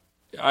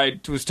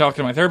was talking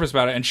to my therapist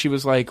about it, and she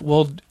was like,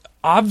 well,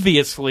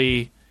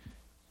 obviously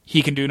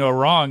he can do no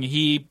wrong.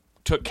 He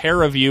took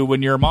care of you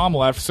when your mom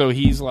left, so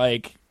he's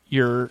like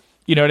you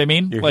know what I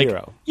mean? Your like,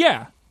 hero.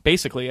 I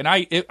basically. And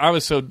I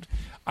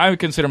would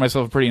consider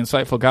myself a pretty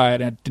insightful guy,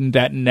 and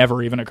that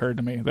never even occurred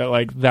to me that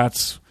like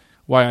that's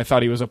why I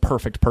thought he was a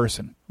perfect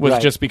person was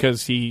Right. just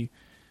because he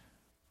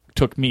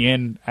took me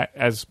in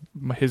as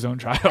his own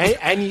child.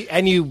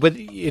 But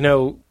you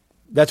know,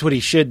 that's what he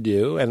should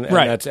do, and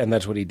Right.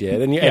 that's what he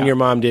did. And your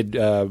mom did,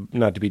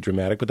 not to be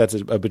dramatic, but that's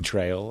a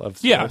betrayal of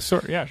sorts. Sure.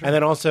 And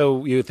then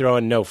also you throw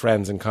in no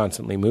friends and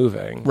constantly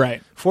moving.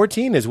 Right.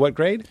 14 is what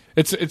grade?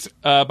 It's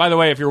by the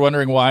way, if you're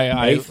wondering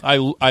why Eighth?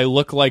 I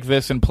look like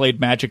this and played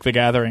Magic the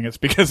Gathering, it's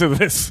because of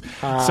this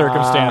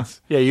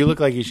circumstance. Yeah, you look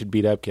like you should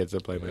beat up kids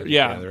that play Magic the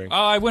Yeah. Gathering.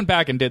 I went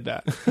back and did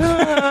that.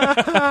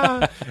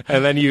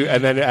 And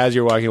then as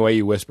you're walking away,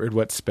 you whispered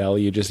what spell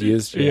you just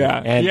used. Yeah.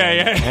 And,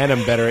 Yeah. And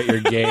I'm better at your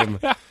game.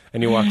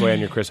 And you walk away on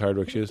your Chris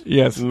Hardwick shoes.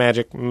 Yes.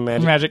 Magic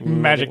Magic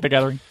the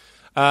Gathering.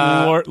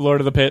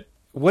 Lord of the Pit.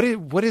 What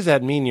does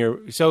that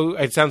mean? So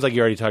it sounds like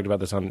you already talked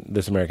about this on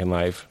This American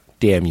Life.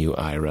 Damn you,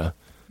 Ira.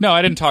 No,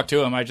 I didn't talk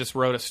to him. I just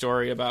wrote a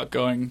story about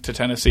going to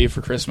Tennessee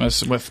for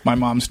Christmas with my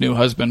mom's new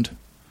husband.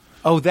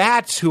 Oh,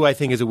 that's who I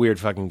think is a weird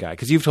fucking guy.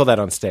 Because you've told that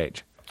on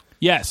stage.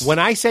 Yes. When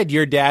I said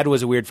your dad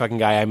was a weird fucking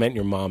guy, I meant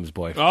your mom's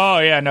boyfriend. Oh,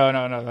 yeah. No.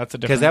 That's a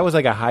different... Because that was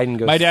like a hide and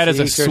go. My dad is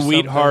a seek or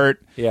sweetheart,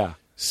 something. Yeah.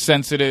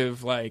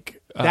 sensitive, like...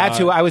 That's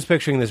who I was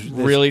picturing this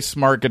really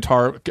smart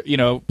guitar,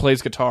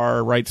 plays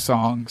guitar, writes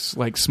songs,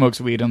 like smokes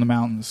weed in the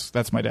mountains.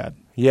 That's my dad.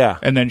 Yeah.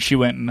 And then she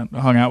went and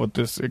hung out with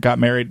this,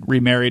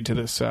 remarried to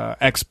this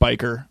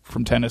ex-biker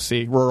from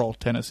Tennessee, rural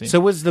Tennessee. So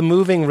was the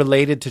moving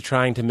related to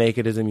trying to make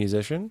it as a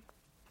musician?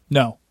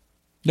 No,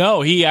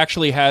 he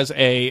actually has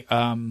a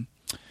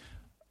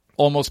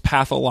almost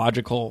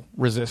pathological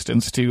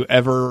resistance to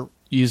ever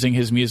using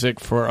his music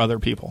for other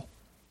people.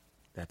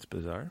 That's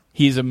bizarre.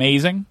 He's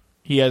amazing.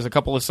 He has a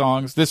couple of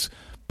songs. This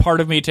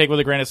part of me take with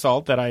a grain of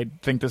salt that I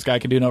think this guy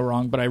can do no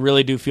wrong, but I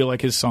really do feel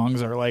like his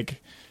songs are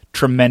like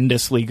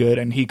tremendously good,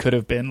 and he could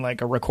have been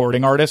like a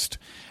recording artist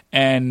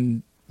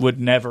and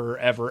would never,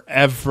 ever,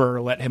 ever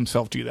let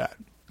himself do that.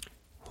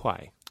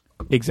 Why?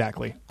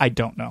 Exactly. I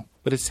don't know.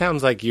 But it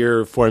sounds like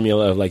your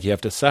formula of like you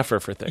have to suffer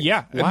for things.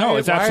 Yeah.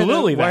 It's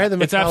absolutely that.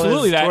 It's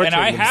absolutely that. And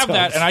I have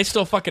that, and I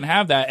still fucking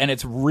have that, and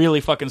it's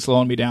really fucking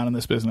slowing me down in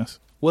this business.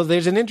 Well,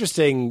 there's an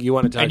interesting you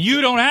want to talk. And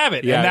you don't have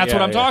it, Yeah, and that's yeah,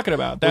 what I'm yeah. talking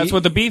about. That's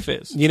what the beef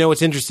is. You know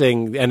what's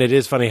interesting, and it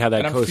is funny how that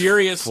And I'm goes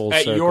furious full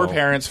at circle. your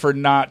parents for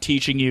not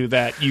teaching you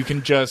that you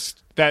can just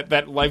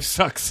that life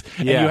sucks,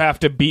 Yeah. and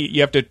you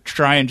have to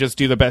try and just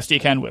do the best you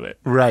can with it.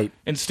 Right.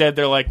 Instead,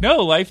 they're like,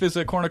 no, life is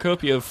a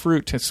cornucopia of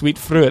fruit, sweet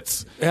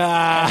fruits.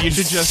 You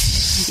should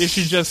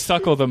just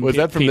suckle them. Was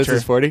that from Peter. This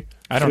Is 40?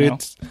 I don't know.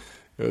 Fruits.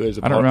 Oh, there's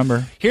a I don't pun.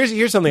 remember.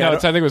 Here's something. No, I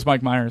think it was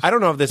Mike Myers. I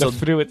don't know if this the will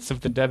fruits of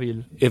the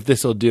devil.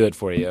 do it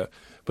for you,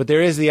 but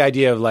there is the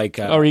idea of like.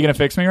 Oh, are you going to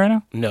fix me right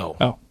now? No.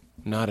 Oh.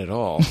 Not at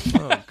all.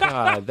 Oh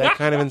God, that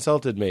kind of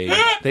insulted me.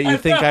 That you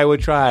think I would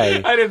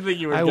try. I didn't think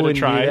you were I going to wouldn't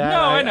try. do that.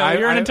 No, I know.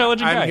 You're an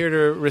intelligent guy. I'm here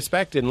to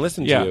respect and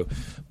listen Yeah. to you.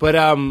 But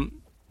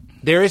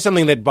there is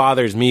something that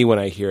bothers me when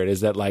I hear it. Is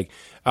that like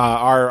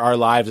our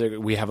lives?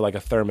 We have like a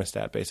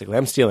thermostat. Basically,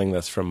 I'm stealing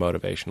this from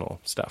motivational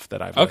stuff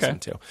that I've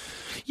listened to.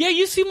 Yeah,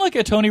 you seem like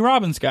a Tony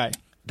Robbins guy.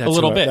 A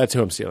little bit. That's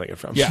who I'm stealing it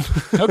from. Yeah.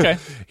 Okay.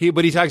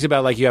 But he talks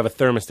about like you have a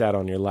thermostat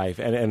on your life,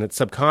 and it's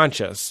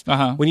subconscious.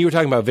 Uh-huh. When you were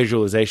talking about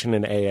visualization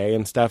and AA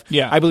and stuff,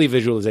 Yeah. I believe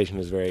visualization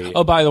is very.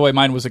 Oh, by the way,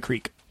 mine was a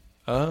creek.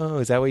 Oh,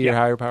 is that what your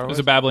higher power It was? was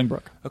a babbling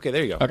brook. Okay,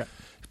 there you go. Okay.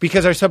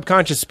 Because our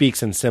subconscious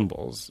speaks in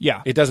symbols.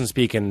 Yeah. It doesn't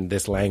speak in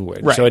this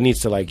language. Right. So it needs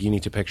to you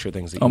need to picture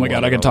things that you Oh my want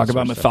god, I and can all talk that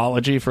about sort of stuff.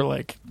 mythology for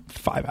like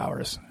 5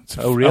 hours.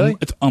 Oh, really?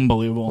 It's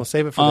unbelievable. Well,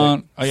 save it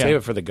for yeah. save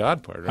it for the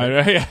God part,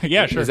 right?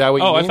 Yeah, sure. Is that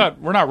what you I mean?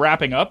 thought we're not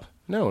wrapping up.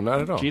 No,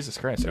 not at all. Jesus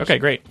Christ. Okay,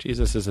 great.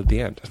 Jesus is at the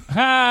end.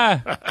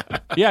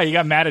 Yeah, you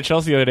got mad at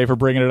Chelsea the other day for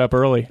bringing it up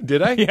early.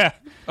 Did I? Yeah.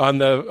 On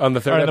the third Or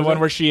the episode? one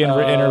where she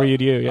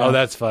interviewed you. Yeah. Oh,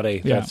 that's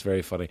funny. Yeah. That's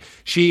very funny.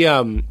 She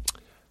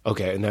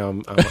okay, now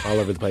I'm all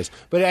over the place.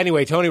 But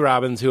anyway, Tony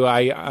Robbins, who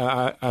I'm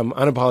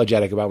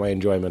unapologetic about my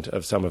enjoyment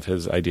of some of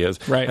his ideas.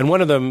 Right. And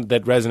one of them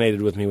that resonated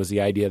with me was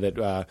the idea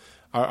that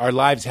our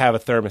lives have a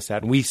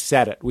thermostat, and we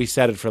set it. We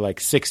set it for like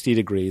 60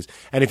 degrees.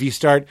 And if you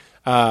start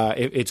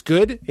It's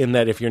good in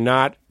that if you're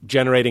not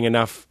generating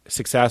enough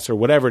success or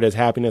whatever it is,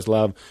 happiness,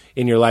 love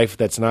in your life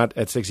that's not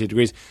at 60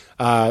 degrees,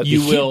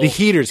 the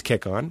heaters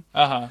kick on,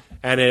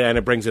 and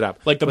it brings it up.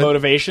 Like the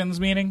motivations,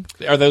 meaning?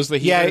 Are those the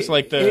heaters?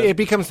 Like it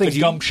becomes things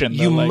the gumption.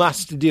 You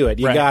must do it.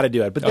 You Right. got to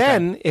do it. But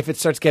then if it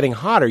starts getting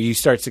hotter, you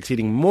start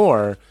succeeding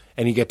more,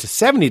 and you get to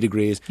 70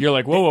 degrees. You're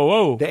like,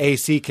 whoa. The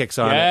AC kicks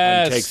on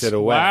Yes. and takes it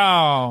away.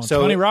 Wow.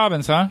 So, Tony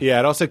Robbins, huh? Yeah,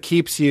 it also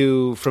keeps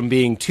you from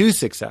being too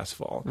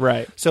successful.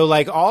 Right. So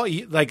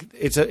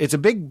it's a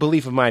big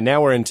belief of mine.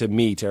 Now we're into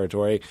me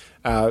territory,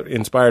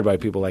 inspired by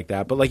people like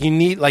that. But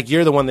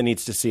you're the one that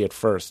needs to see it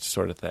first,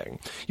 sort of thing.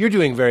 You're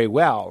doing very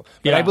well,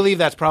 but Yeah. I believe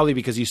that's probably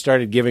because you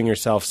started giving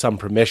yourself some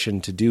permission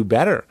to do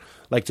better,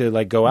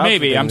 to go out.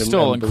 Maybe. for I'm things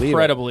still and believe it.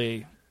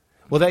 incredibly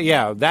Well.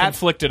 That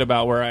conflicted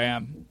about where I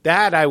am.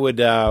 that I would.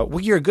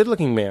 You're a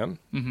good-looking man.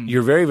 Mm-hmm.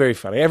 You're very, very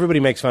funny. Everybody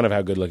makes fun of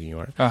how good-looking you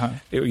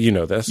are. You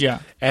know this, Yeah.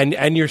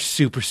 And you're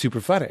super,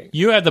 super funny.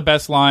 You had the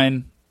best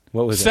line.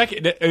 What was it?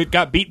 Second, it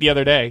got beat the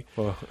other day,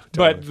 Well,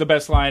 but the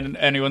best line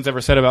anyone's ever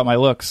said about my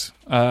looks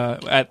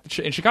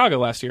in Chicago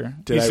last year.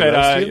 Did He I said,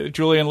 roast you?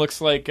 "Julian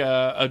looks like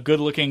a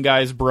good-looking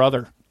guy's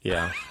brother."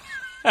 Yeah.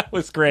 That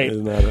was great,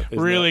 Isn't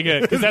really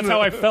good, because that's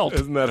how I felt.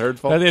 Isn't that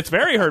hurtful? It's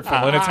very hurtful,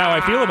 and it's how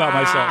I feel about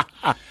myself.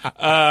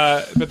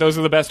 But those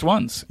are the best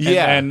ones.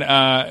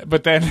 Yeah.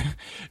 But then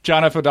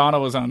John F.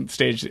 O'Donnell was on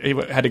stage. He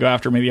had to go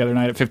after me the other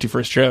night at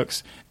 51st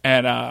Jokes,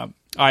 and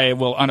I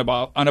will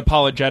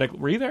unapologetic.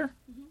 Were you there?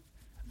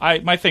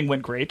 My thing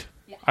went great,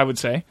 I would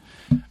say.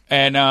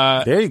 And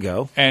there you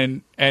go.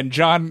 And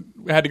John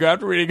had to go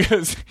after me.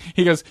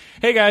 He goes,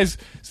 "Hey guys,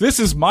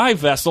 this is my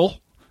vessel.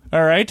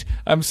 All right."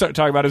 I'm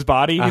talking about his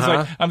body. He's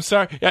like, "I'm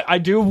sorry. I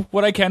do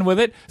what I can with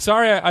it.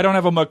 Sorry, I don't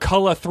have a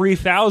McCullough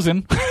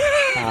 3000."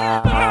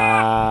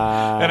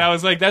 And I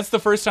was like, that's the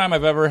first time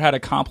I've ever had a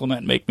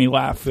compliment make me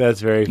laugh. That's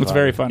very funny. It's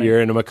very funny.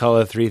 You're in a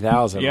McCullough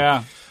 3000.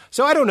 Yeah.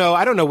 So I don't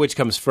know which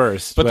comes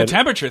first. But the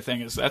temperature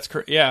thing it's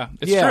true. Yeah.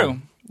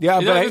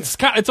 Yeah, but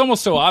it's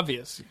almost so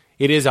obvious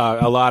it is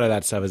a lot of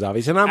that stuff is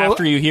obvious. And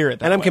after you hear it.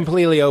 That and I'm way.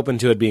 completely open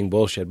to it being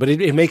bullshit. But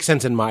it makes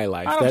sense in my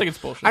life. I don't think it's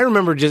bullshit. I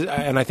remember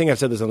and I think I've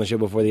said this on the show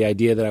before, the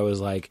idea that I was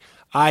like,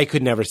 I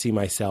could never see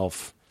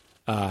myself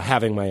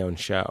having my own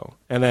show.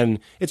 And then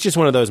it's just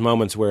one of those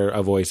moments where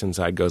a voice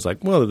inside goes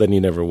like, well, then you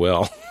never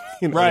will.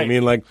 You know what I Right.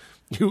 mean? Like,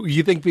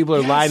 you think people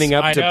are lining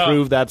up I to know.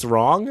 prove that's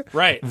wrong?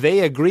 Right. They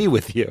agree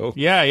with you.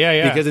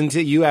 Yeah. Because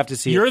until you have to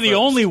see You're it the first.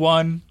 only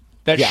one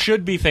that Yeah.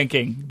 should be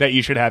thinking that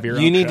you should have your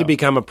own You need show. to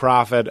become a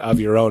prophet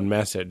of your own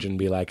message and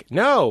be like,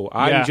 no,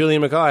 I'm Yeah.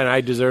 Julian McCullough and I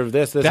deserve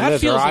this, and that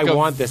this, feels or like I a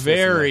want this.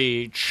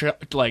 very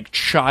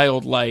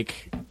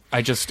childlike.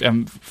 I just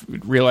am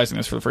realizing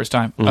this for the first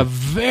time. A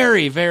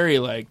very, very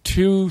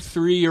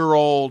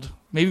 2-3-year-old,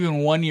 maybe even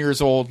 1 year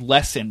old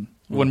lesson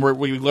when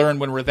we learn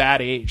when we're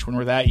that age, when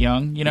we're that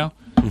young, you know.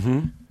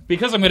 Mm-hmm.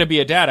 Because I'm going to be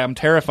a dad, I'm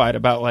terrified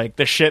about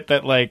the shit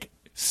that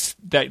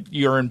that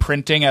you're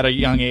imprinting at a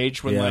young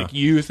age when Yeah.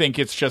 you think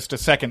it's just a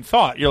second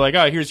thought. You're like,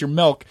 oh, here's your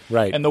milk,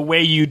 Right. And the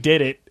way you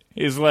did it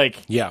is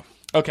Yeah.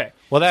 okay.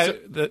 Well,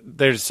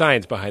 there's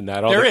science behind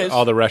that. There is.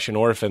 All the Russian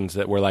orphans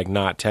that were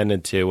not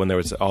tended to when there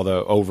was all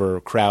the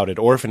overcrowded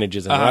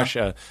orphanages in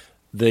Russia.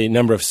 The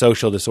number of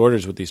social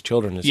disorders with these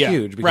children is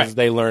huge because right.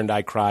 they learned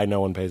I cry,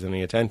 no one pays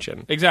any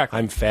attention. Exactly.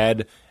 I'm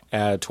fed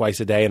twice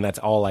a day, and that's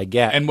all I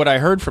get. And what I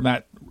heard from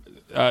that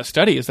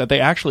study is that they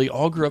actually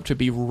all grew up to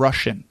be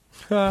Russian.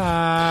 So,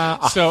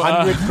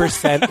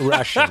 100%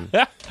 Russian.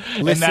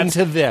 Listen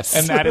to this.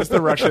 And that is the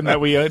Russian that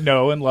we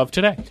know and love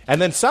today.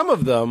 And then some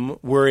of them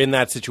were in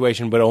that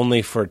situation, but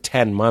only for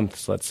 10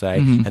 months, let's say,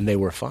 and they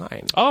were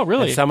fine. Oh,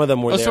 really? And some of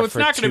them were there So it's for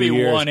not 2 going to be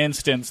years. one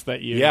instance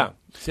that you... Yeah.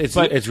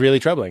 It's really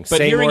troubling. But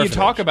Same hearing orphanage.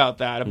 you talk about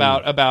that,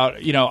 about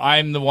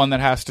I'm the one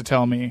that has to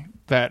tell me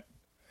that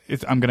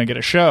I'm going to get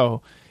a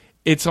show,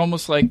 it's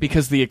almost like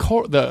because the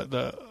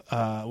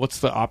what's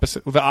the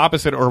opposite? The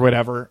opposite or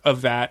whatever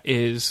of that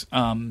is...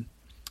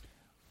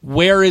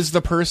 where is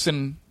the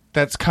person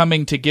that's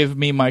coming to give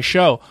me my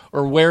show?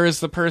 Or where is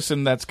the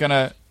person that's going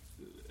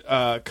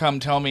to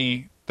come tell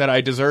me that I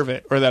deserve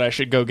it or that I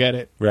should go get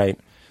it? Right.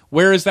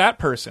 Where is that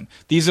person?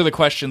 These are the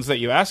questions that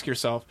you ask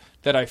yourself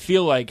that I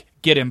feel like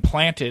get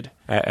implanted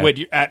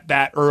at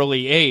that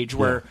early age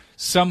where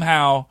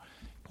somehow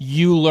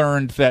you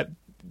learned that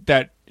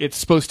it's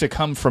supposed to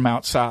come from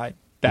outside,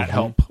 that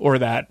help or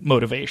that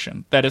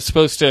motivation, that is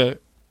supposed to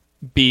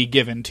be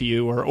given to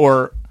you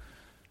or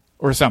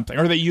something,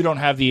 or that you don't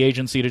have the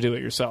agency to do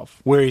it yourself.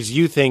 Whereas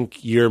you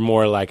think you're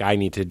more like, I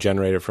need to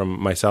generate it from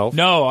myself?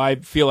 No, I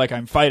feel like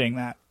I'm fighting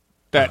that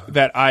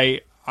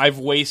I've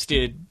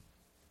wasted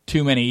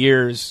too many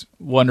years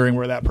wondering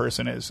where that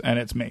person is, and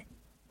it's me.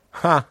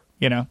 Huh.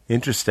 You know?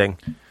 Interesting.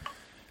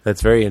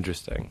 That's very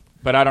interesting.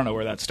 But I don't know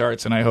where that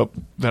starts, and I hope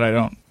that I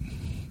don't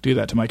do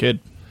that to my kid.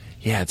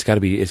 Yeah, it's got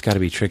to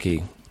be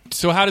tricky.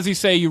 So how does he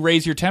say you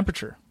raise your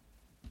temperature?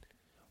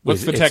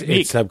 What's the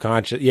technique? It's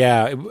subconscious.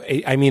 Yeah.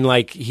 I mean,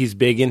 like, he's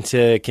big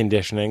into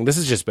conditioning. This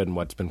has just been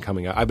what's been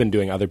coming up. I've been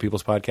doing other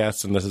people's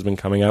podcasts, and this has been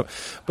coming up.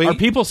 But Are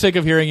people sick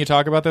of hearing you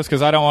talk about this?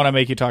 Because I don't want to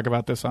make you talk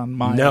about this on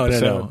my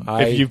episode. No.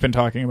 If you've been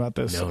talking about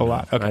this a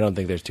lot. Okay. I don't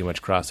think there's too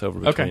much crossover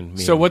between Okay. me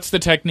So and... what's the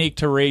technique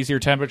to raise your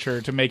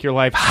temperature to make your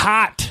life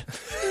hot?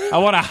 I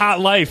want a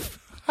hot life.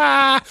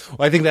 Well,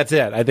 I think that's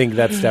it. I think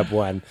that's step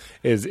one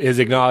is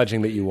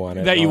acknowledging that you want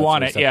it. That and you all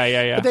want sort it. of stuff.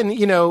 Yeah. But then,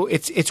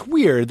 it's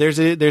weird. There's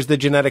the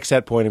genetic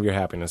set point of your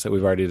happiness that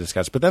we've already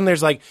discussed. But then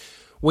there's like,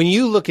 when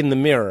you look in the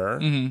mirror,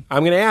 Mm-hmm.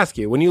 I'm going to ask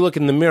you, when you look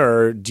in the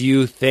mirror, do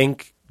you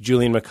think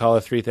Julian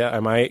McCullough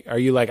 3000? Are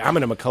you like, I'm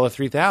in a McCullough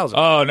 3000?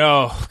 Oh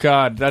no,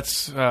 God,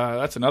 that's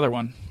another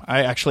one.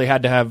 I actually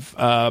had to have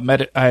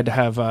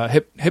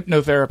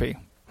hypnotherapy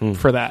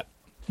for that,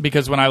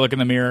 because when I look in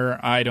the mirror,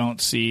 I don't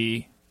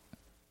see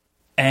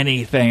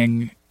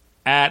anything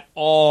at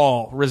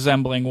all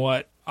resembling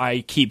what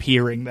I keep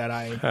hearing that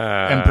I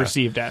am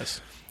perceived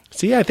as.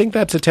 See, I think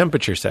that's a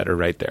temperature setter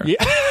right there.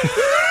 Yeah.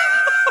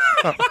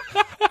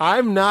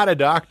 I'm not a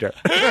doctor,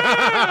 but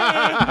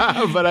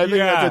I think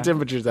that's a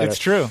temperature setter. It's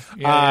true.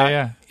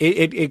 Yeah.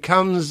 It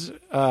comes.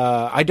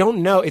 I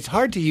don't know. It's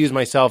hard to use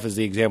myself as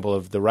the example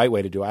of the right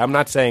way to do it. I'm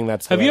not saying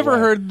that's. Have the you right ever way.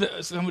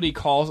 heard somebody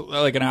call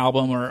like an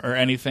album or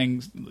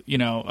anything,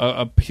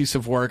 a piece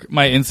of work,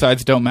 my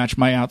insides don't match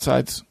my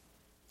outsides?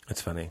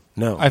 That's funny.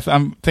 No.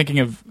 I'm thinking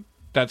of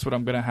that's what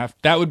I'm going to have.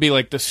 That would be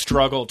like the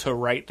struggle to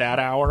write that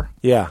hour.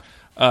 Yeah.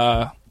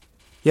 Yeah,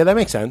 that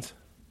makes sense.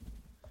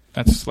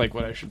 That's like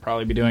what I should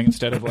probably be doing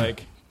instead of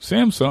like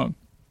Samsung.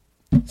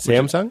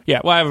 Samsung?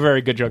 Yeah, well, I have a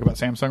very good joke about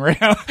Samsung right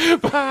now,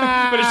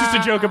 but it's just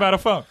a joke about a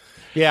phone.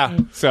 Yeah.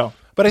 So,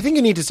 But I think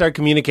you need to start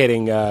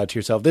communicating to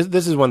yourself.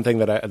 This is one thing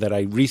that I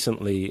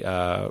recently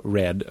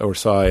read or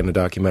saw in a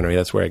documentary.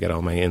 That's where I get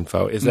all my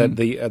info. Is that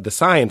the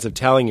science of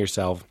telling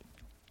yourself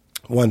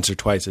once or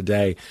twice a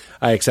day,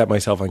 I accept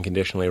myself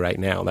unconditionally right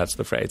now. That's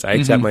the phrase. I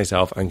accept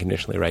myself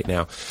unconditionally right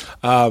now.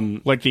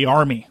 like the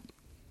Army.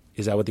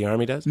 Is that what the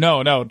Army does?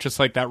 No, just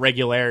like that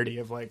regularity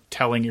of like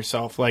telling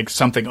yourself like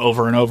something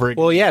over and over again.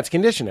 Well, yeah, it's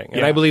conditioning, and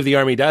Yeah. I believe the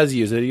Army does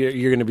use it.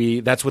 You're going to be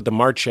that's what the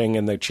marching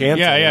and the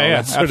chanting, and all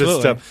that sort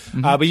absolutely. of stuff.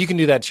 But you can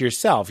do that to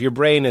yourself. Your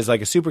brain is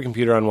like a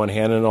supercomputer on one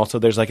hand, and also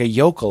there's like a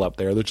yokel up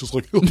there that's just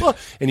like,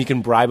 and you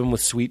can bribe him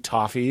with sweet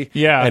toffee,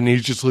 Yeah. and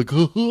he's just like,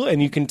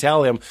 and you can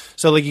tell him.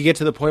 So like you get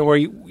to the point where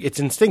it's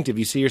instinctive.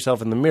 You see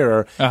yourself in the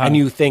mirror, and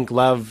you think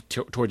love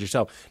towards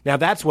yourself. Now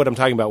that's what I'm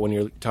talking about when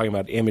you're talking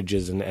about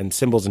images and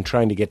symbols and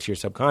trying to get to your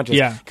subconscious.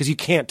 Yeah. Because you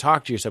can't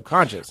talk to your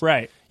subconscious.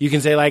 Right. You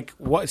can say, like,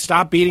 what,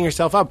 stop beating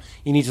yourself up.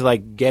 You need to,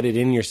 like, get it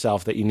in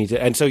yourself that you need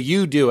to. And so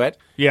you do it.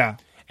 Yeah.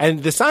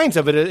 And the science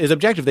of it is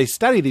objective. They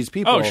study these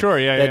people Oh, sure,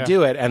 yeah, that yeah.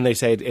 do it, and they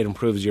say it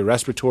improves your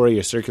respiratory,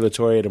 your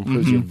circulatory, it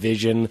improves your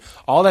vision,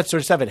 all that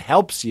sort of stuff. It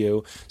helps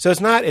you. So it's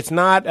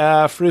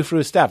not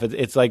frou-frou stuff.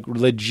 It's like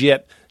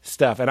legit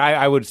stuff. And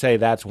I would say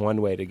that's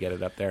one way to get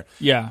it up there.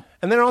 Yeah.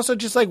 And then also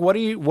just like what do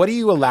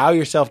you allow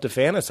yourself to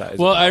fantasize?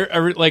 Well,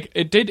 about? like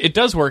it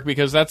does work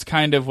because that's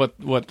kind of what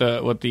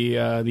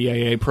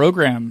the AA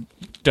program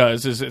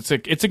does. Is it's a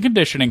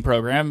conditioning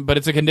program, but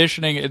it's a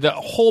conditioning. The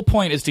whole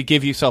point is to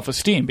give you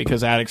self-esteem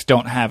because addicts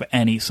don't have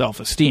any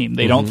self-esteem.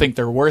 They don't think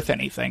they're worth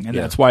anything, and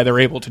that's why they're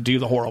able to do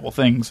the horrible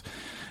things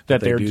that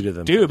They they're do to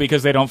them.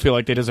 because they don't feel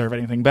like they deserve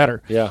anything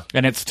better. Yeah.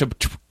 And it's to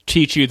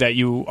teach you that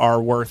you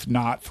are worth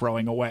not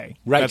throwing away.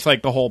 Right. That's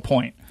like the whole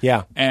point.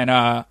 Yeah. And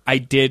I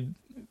did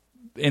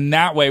in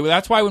that way.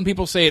 That's why when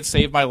people say it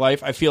saved my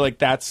life, I feel like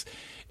that's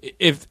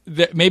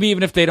maybe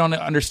even if they don't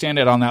understand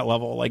it on that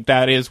level, like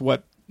that is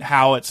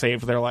how it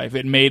saved their life.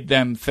 It made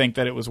them think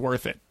that it was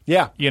worth it.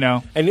 Yeah.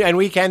 And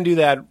we can do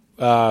that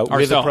with a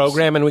Ourselves.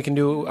 program, and we can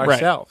do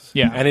ourselves.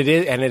 Yeah. And it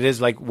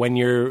is like when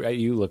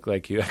you look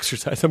like you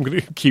exercise. I'm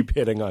going to keep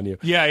hitting on you.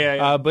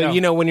 Yeah. But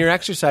No. when you're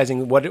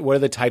exercising, what are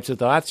the types of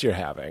thoughts you're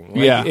having?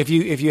 Like, Yeah. If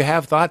you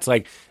have thoughts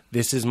like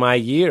this is my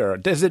year,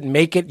 does it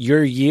make it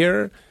your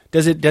year?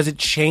 Does it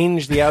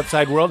change the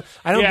outside world?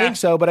 I don't Yeah. think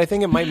so, but I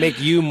think it might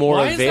make you more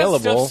Why available.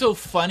 is that stuff so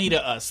funny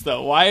to us,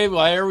 though? Why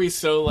are we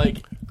so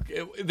like?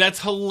 That's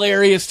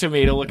hilarious to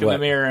me to look in What? the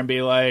mirror and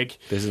be like,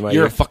 This is my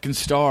 "You're year." a fucking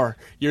star.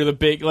 You're the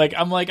big." Like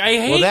I'm like, I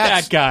hate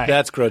that's, that guy.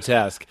 That's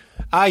grotesque.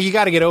 You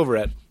got to get over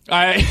it.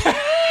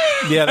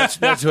 Yeah,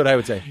 that's what I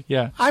would say.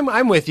 Yeah.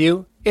 I'm with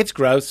you. It's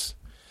gross.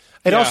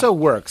 It Yeah. also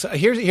works.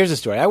 Here's a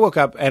story. I woke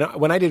up, and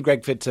when I did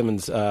Greg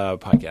Fitzsimmons'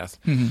 podcast,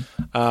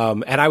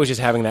 and I was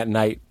just having that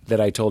night that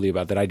I told you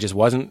about, that I just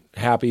wasn't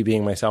happy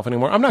being myself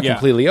anymore. I'm not Yeah.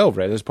 completely over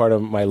it. It's part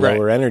of my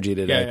lower Right. energy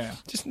today. Yeah.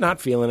 Just not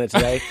feeling it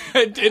today.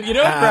 You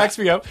know what cracks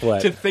me up?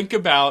 What? To think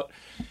about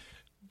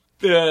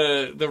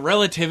the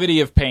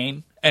relativity of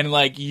pain and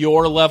like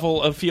your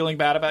level of feeling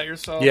bad about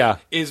yourself. Yeah.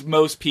 Is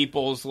most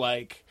people's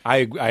like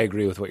I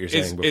agree with what you're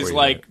saying. is before is you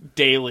like did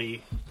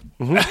daily.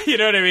 You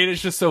know what I mean?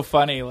 It's just so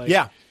funny. Like it.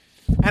 Yeah.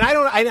 And I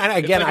don't.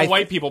 Again, It's like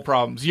white people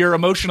problems. You're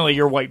emotionally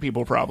your white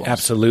people problems.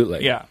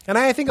 Absolutely. Yeah. And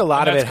I think a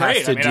lot of That's it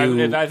has great.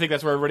 to do. I think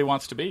that's where everybody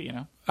wants to be. You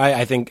know.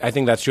 I think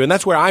that's true, and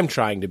that's where I'm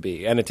trying to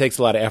be, and it takes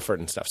a lot of effort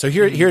and stuff. So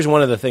here's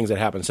one of the things that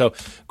happened. So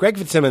Greg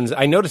Fitzsimmons,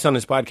 I noticed on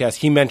his podcast,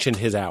 he mentioned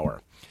his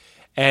hour,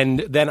 and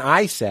then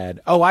I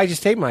said, "Oh, I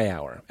just taped my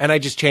hour," and I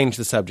just changed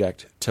the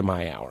subject to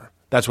my hour.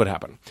 That's what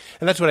happened,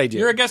 and that's what I did.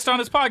 You're a guest on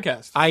his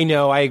podcast. I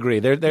know, I agree.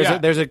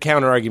 There's a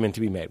counter argument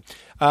to be made.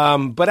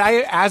 But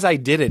as I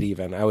did it,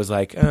 even I was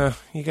like,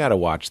 "You got to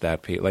watch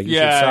that, Pete. Like, you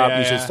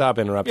should stop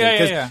interrupting."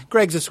 Because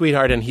Greg's a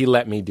sweetheart, and he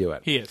let me do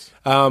it. He is.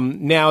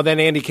 Now, then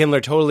Andy Kindler,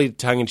 totally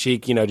tongue in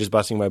cheek, just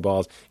busting my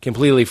balls,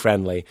 completely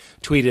friendly,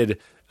 tweeted,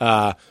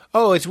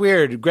 "Oh, it's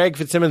weird. Greg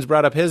Fitzsimmons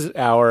brought up his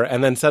hour,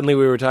 and then suddenly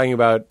we were talking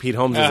about Pete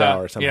Holmes'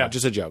 hour somehow. Yeah.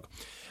 Just a joke."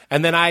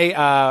 And then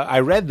I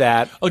read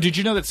that. Oh, did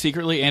you know that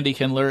secretly Andy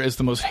Kindler is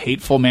the most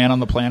hateful man on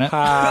the planet?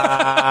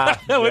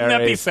 Wouldn't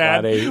that be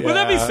sad? Funny. Wouldn't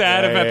that be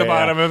sad if at the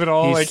bottom of it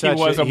all, he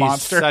was a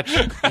monster?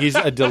 He's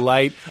a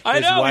delight. I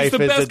His know, wife he's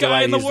the is best a guy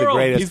delight. in the He's world.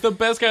 greatest. He's the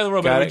best guy in the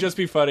world, but it would just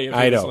be funny if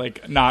he was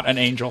like not an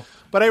angel.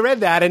 But I read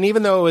that, and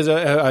even though it was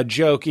a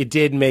joke, it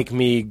did make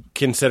me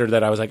consider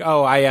that I was like,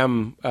 oh, I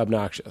am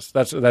obnoxious.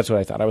 That's what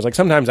I thought. I was like,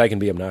 sometimes I can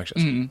be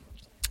obnoxious. Mm-hmm.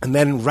 And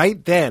then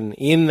right then,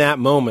 in that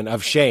moment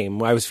of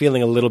shame, I was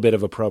feeling a little bit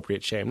of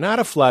appropriate shame. Not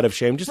a flood of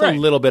shame, just a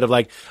little bit of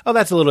like, oh,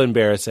 that's a little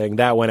embarrassing.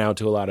 That went out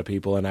to a lot of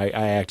people, and I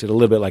acted a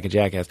little bit like a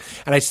jackass.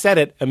 And I said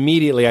it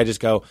immediately. I just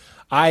go,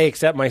 I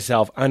accept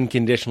myself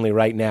unconditionally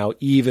right now,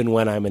 even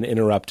when I'm an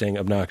interrupting,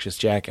 obnoxious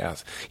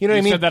jackass. You know what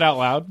I mean? You said that out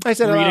loud? I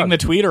said it out loud. Reading the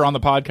tweet or on the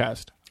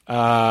podcast?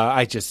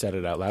 I just said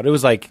it out loud. It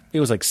was like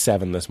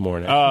 7 this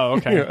morning. Oh,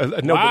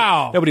 okay.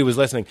 Nobody was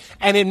listening,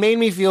 and it made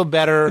me feel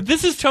better.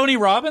 This is Tony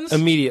Robbins?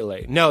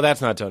 Immediately. No,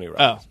 that's not Tony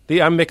Robbins. Oh,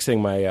 I'm mixing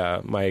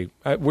my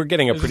we're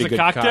getting a pretty good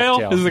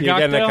cocktail. This is a You're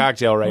cocktail. Getting a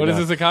cocktail right now. now. What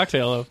is this a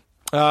cocktail of?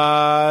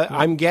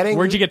 I'm getting.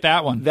 Where'd you get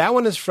that one? That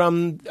one is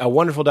from a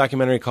wonderful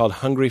documentary called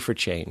Hungry for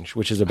Change,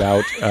 which is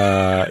about.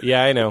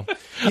 Yeah, I know.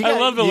 I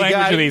love the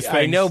language of these things.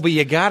 I know, but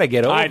you got to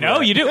get over it. I know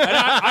you do. And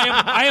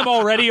I am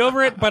already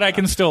over it, but I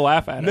can still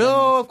laugh at it.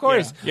 No, of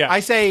course. Yeah. I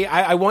say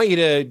I want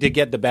you to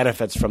get the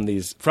benefits from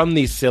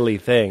these silly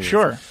things.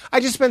 Sure. I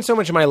just spent so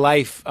much of my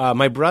life.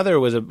 My brother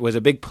was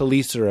a big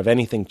policer of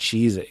anything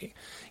cheesy.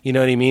 You know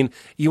what I mean?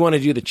 You want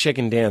to do the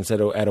chicken dance at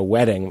a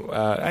wedding.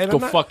 Go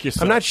fuck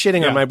yourself. I'm not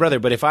shitting on my brother,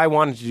 but if I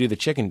wanted to do the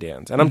chicken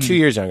dance, and I'm 2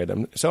 years younger than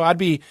him, so I'd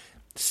be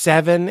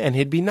 7 and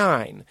he'd be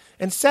 9.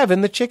 And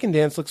 7, the chicken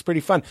dance looks pretty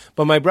fun.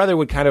 But my brother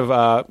would kind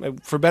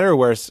of, for better or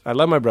worse, I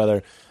love my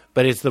brother,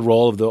 but it's the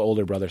role of the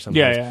older brother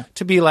sometimes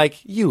to be like,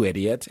 you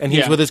idiot. And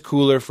he's with his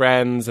cooler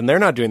friends, and they're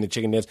not doing the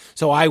chicken dance,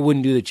 so I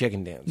wouldn't do the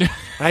chicken dance. And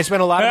I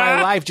spent a lot of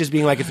my life just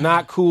being like, it's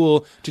not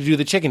cool to do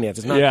the chicken dance.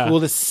 It's not cool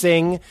to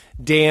sing,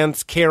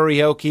 dance,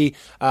 karaoke,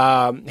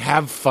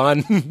 have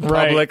fun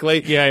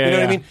publicly. You know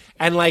what I mean?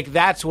 And like,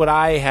 that's what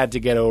I had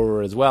to get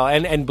over as well.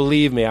 And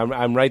believe me,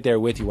 I'm right there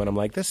with you when I'm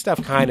like, this stuff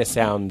kind of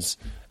sounds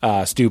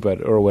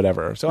stupid or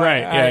whatever. So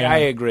I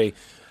agree.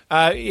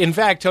 In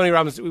fact, Tony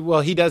Robbins,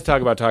 he does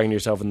talk about talking to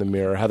yourself in the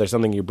mirror, how there's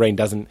something in your brain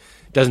doesn't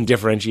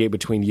differentiate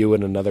between you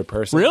and another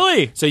person.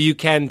 Really? So you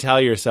can tell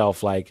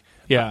yourself, like,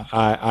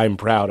 I'm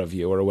proud of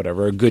you or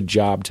whatever, a good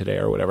job today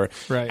or whatever.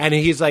 Right. And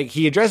he's like,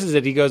 he addresses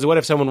it. He goes, what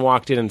if someone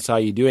walked in and saw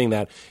you doing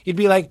that? You'd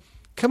be like,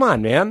 come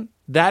on, man.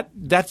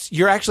 That's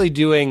you're actually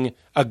doing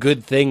a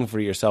good thing for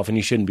yourself, and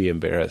you shouldn't be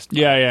embarrassed.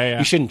 Yeah.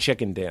 You shouldn't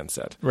chicken dance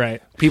it.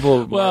 Right.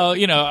 People. Well,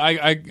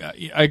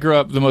 I grew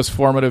up the most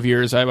formative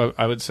years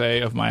I would say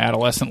of my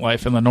adolescent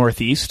life in the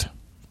Northeast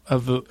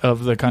of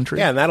the country.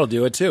 Yeah, and that'll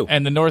do it too.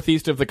 And the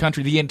Northeast of the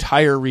country, the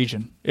entire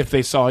region, if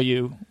they saw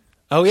you.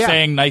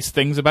 Saying nice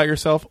things about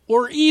yourself,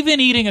 or even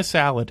eating a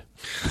salad,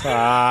 would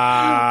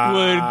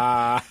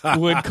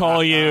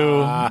call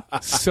you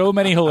so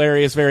many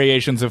hilarious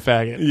variations of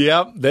faggot.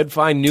 Yep, they'd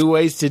find new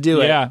ways to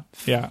do it.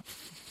 Yeah.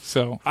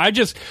 So I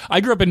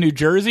grew up in New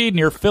Jersey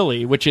near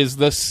Philly, which is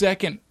the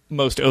second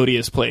most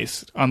odious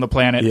place on the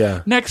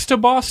planet, next to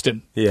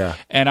Boston. Yeah.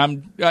 And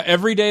I'm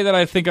every day that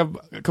I think of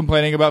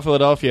complaining about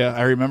Philadelphia,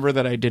 I remember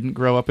that I didn't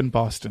grow up in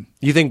Boston.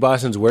 You think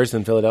Boston's worse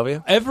than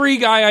Philadelphia? Every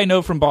guy I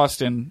know from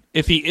Boston,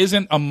 if he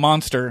isn't a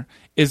monster,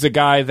 is a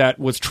guy that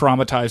was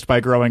traumatized by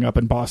growing up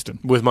in Boston.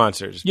 With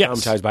monsters. Yes.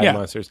 Traumatized by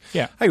monsters.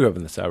 Yeah. I grew up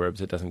in the suburbs.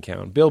 It doesn't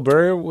count. Bill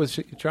Burr was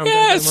traumatized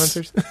by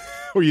monsters?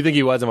 Or you think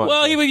he was a monster?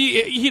 Well,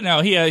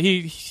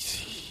 he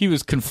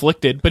was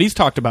conflicted, but he's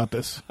talked about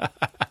this.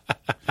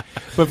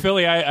 But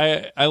Philly,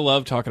 I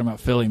love talking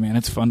about Philly, man.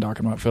 It's fun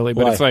talking about Philly,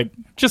 but it's like,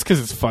 just because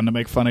it's fun to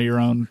make fun of your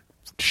own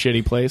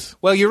shitty place.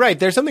 Well, you're right.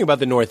 There's something about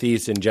the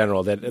Northeast in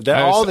general that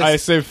I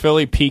say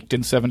Philly peaked in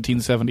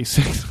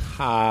 1776.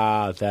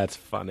 That's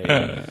funny.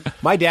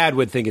 My dad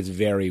would think it's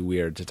very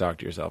weird to talk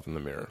to yourself in the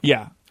mirror.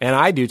 Yeah. And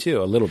I do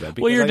too, a little bit.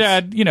 Well, your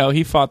dad,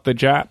 he fought the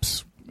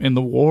Japs in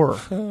the war.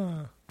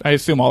 I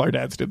assume all our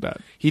dads did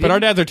that. But our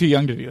dads are too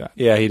young to do that.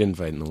 Yeah, he didn't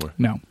fight in the war.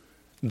 No.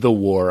 The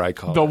war, I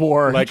call it. The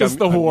war. Like just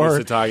I'm the war. used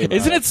to talking about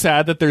Isn't it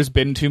sad that there's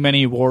been too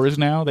many wars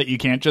now that you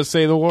can't just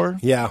say the war?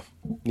 Yeah.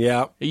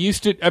 It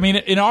used to,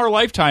 in our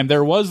lifetime,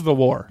 there was the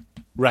war.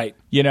 Right.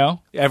 You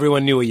know?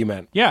 Everyone knew what you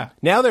meant. Yeah.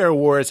 Now there are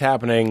wars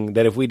happening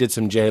that if we did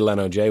some Jay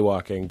Leno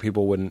jaywalking,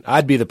 people wouldn't.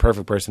 I'd be the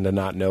perfect person to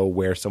not know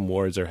where some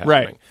wars are happening.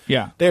 Right.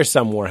 Yeah. There's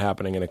some war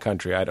happening in a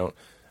country. I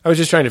was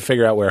just trying to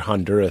figure out where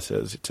Honduras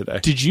is today.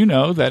 Did you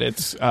know that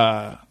it's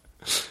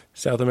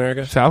South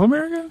America? South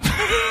America?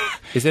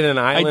 Is it an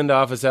island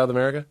off of South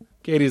America?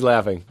 Katie's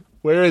laughing.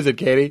 Where is it,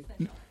 Katie?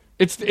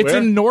 It's Where?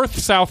 in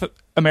South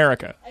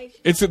America.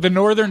 It's at the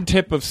northern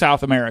tip of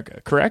South America,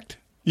 correct?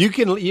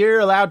 You're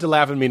allowed to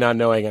laugh at me not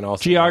knowing, and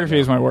also Geography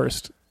is my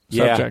worst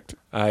subject.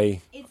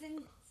 I It's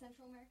in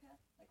Central America,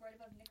 like right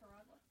above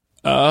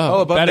Nicaragua.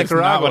 Oh, above that is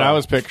Nicaragua. not what I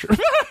was picturing.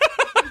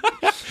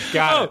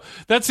 got it.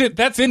 That's it.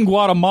 That's in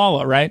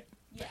Guatemala, right?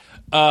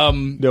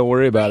 Don't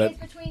worry about it.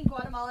 It's between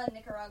Guatemala and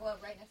Nicaragua,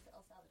 right next to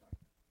El Salvador.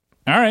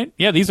 All right.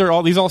 Yeah, these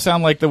all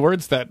sound like the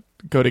words that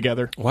go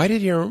together. Why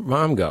did your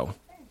mom go?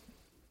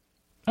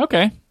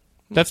 Okay.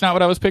 That's not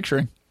what I was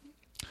picturing.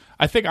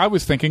 I think I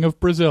was thinking of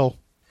Brazil,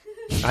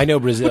 I know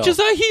Brazil. which is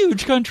a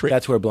huge country.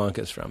 That's where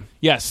Blanca's from.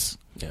 Yes.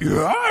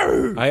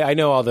 I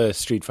know all the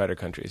Street Fighter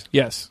countries.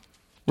 Yes.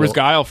 Where's Well-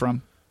 Guile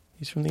from?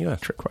 He's from the U.S.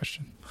 Trick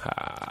question.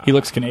 He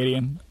looks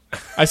Canadian.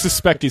 I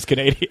suspect he's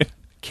Canadian.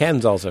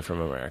 Ken's also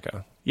from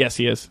America. Yes,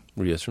 he is.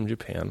 Rio's from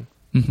Japan.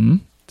 Mm-hmm.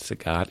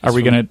 Sagat is Are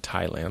we from gonna-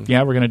 Thailand.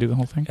 Yeah, we're going to do the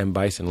whole thing. And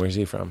Bison, where's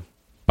he from?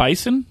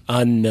 Bison?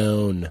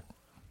 Unknown.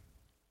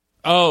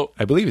 Oh,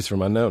 I believe he's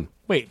from Unknown.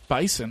 wait.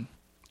 Bison.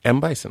 M.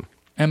 Bison.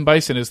 M.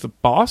 Bison is the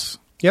boss?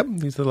 Yep,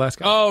 he's the last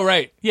guy. Oh,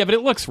 right. Yeah, but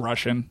it looks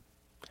Russian.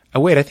 Oh,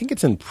 wait, I think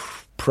it's in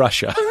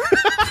Prussia.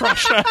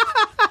 Prussia.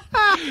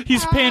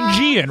 He's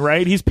Pangean,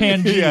 right? He's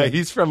Pangean. Yeah,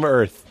 he's from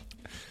Earth.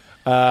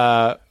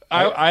 What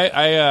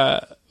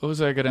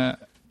was I gonna?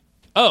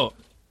 Oh,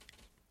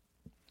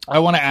 I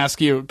want to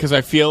ask you because I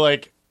feel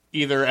like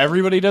either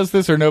everybody does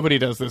this or nobody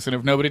does this, and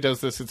if nobody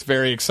does this, it's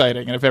very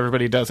exciting, and if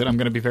everybody does it, I'm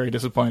going to be very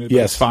disappointed. But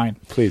Yes, it's fine.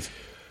 Please.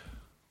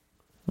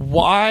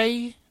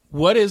 Why?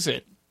 What is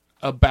it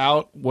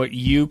about what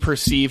you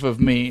perceive of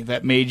me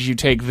that made you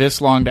take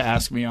this long to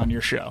ask me on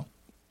your show?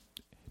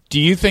 Do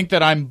you think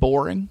that I'm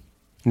boring?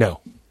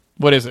 No,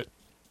 What is it?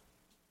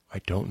 I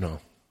don't know.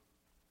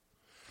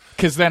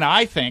 Because then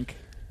I think,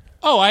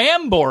 oh, I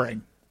am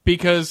boring.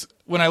 Because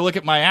when I look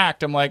at my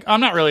act, I'm like, I'm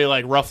not really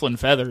like ruffling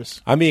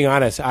feathers. I'm being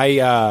honest.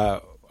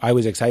 I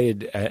was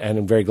excited, and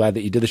I'm very glad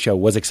that you did the show.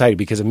 Was excited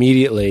because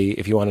immediately,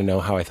 if you want to know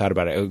how I thought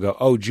about it, I would go,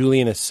 "Oh,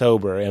 Julian is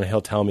sober," and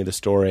he'll tell me the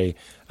story.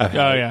 Of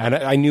Oh, yeah. And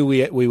I knew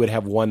we would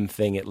have one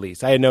thing at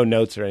least. I had no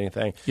notes or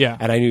anything. Yeah.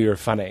 And I knew you were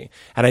funny,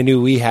 and I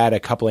knew we had a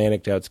couple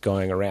anecdotes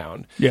going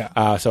around.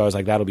 Yeah. So I was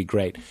like, that'll be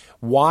great.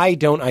 Why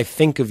don't I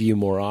think of you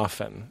more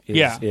often?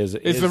 Is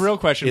the real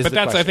question. is But the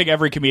that's, I question. think,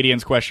 every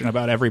comedian's question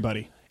about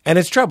everybody. And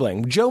it's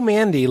troubling. Joe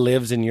Mandy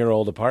lives in your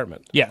old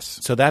apartment. Yes.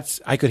 So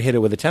I could hit it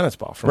with a tennis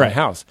ball from my Right.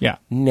 house. Yeah.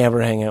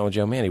 Never hang out with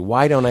Joe Mandy.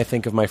 Why don't I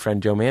think of my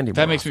friend Joe Mandy more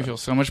That makes me often? feel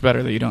so much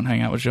better that you don't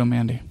hang out with Joe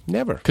Mandy.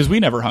 Never. Because we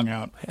never hung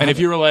out. And if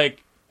you were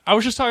like, I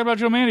was just talking about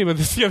Joe Mandy with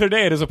this the other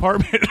day at his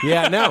apartment.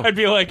 Yeah, no. I'd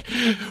be like,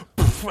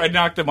 poof, I'd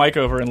knock the mic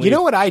over and leave. You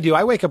know what I do?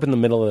 I wake up in the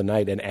middle of the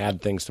night and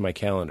add things to my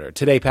calendar.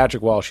 Today,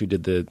 Patrick Walsh, who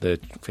did the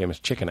famous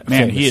chicken.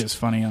 Man, famous, he is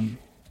funny on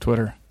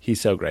Twitter.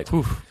 He's so great.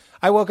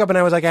 I woke up and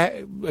I was like,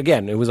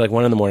 again, it was like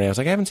 1 a.m. I was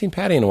like, I haven't seen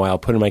Patty in a while.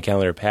 Put in my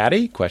calendar,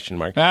 Patty? Question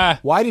mark. Ah.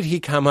 Why did he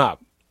come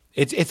up?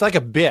 It's like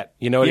a bit,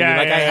 you know what I Yeah, mean?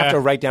 Like yeah, I have yeah. to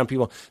write down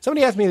people.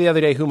 Somebody asked me the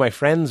other day who my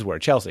friends were.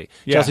 Chelsea.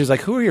 Yeah. Chelsea was like,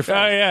 "Who are your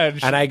friends?" Oh,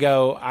 yeah. And I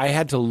go, I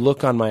had to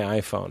look on my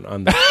iPhone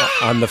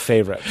on the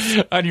favorites.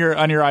 On your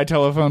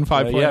iTelephone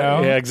 5.0?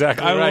 yeah,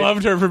 exactly I right.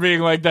 loved her for being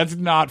like, that's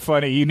not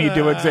funny. You need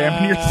to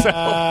examine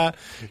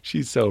yourself.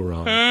 She's so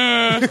wrong.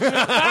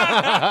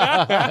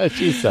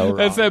 She's so wrong.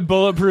 That's that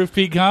bulletproof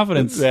peak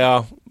confidence.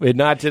 Yeah,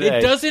 not today.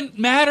 It doesn't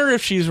matter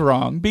if she's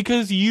wrong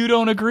because you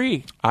don't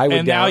agree. I would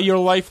and now doubt- your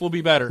life will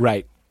be better.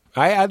 Right.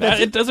 That's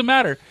It doesn't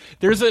matter.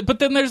 But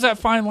then there's that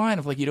fine line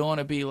of like you don't want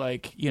to be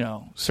like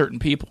certain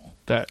people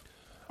that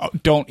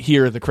don't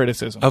hear the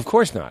criticism. Of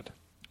course not.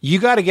 You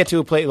got to get to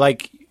a place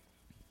like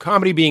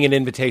comedy being an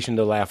invitation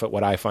to laugh at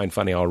what I find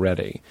funny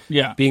already.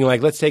 Yeah. Being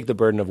like, let's take the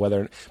burden of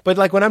whether. But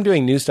like when I'm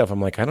doing new stuff, I'm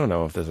like, I don't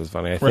know if this is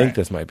funny. I think Right.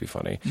 this might be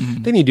funny.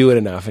 Then you do it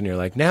enough, and you're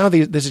like, now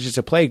this is just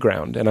a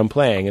playground, and I'm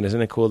playing, and isn't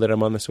it cool that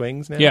I'm on the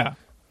swings now? Yeah.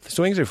 The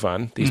swings are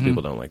fun. These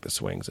people don't like the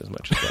swings as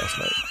much as last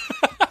night.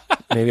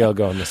 Maybe I'll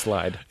go on the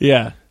slide.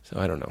 Yeah. So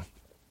I don't know.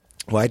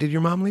 Why did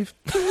your mom leave?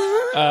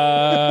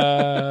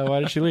 Why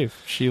did she leave?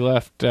 She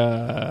left.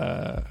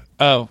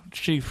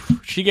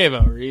 She gave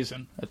a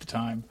reason at the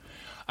time.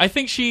 I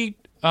think she.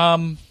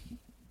 I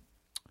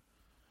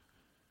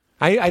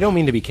don't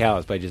mean to be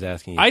callous by just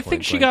asking you. I point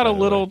think she blank, got by a the way.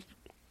 little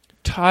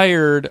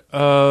tired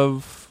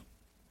of.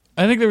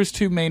 I think there was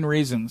two main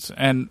reasons,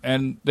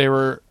 and they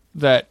were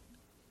that,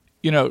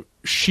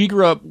 she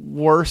grew up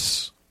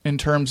worse in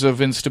terms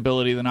of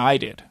instability than I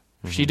did.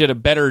 She did a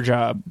better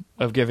job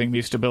of giving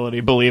me stability,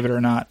 believe it or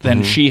not,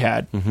 than she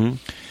had.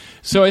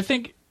 So I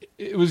think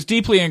it was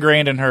deeply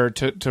ingrained in her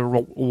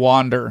to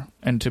wander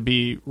and to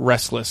be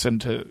restless and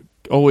to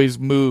always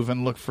move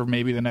and look for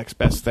maybe the next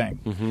best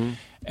thing.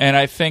 And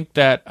I think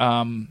that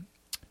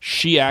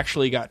she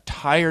actually got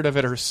tired of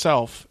it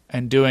herself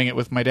and doing it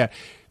with my dad.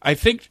 I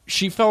think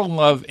she fell in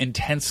love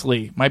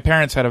intensely. My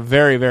parents had a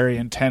very, very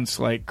intense,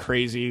 like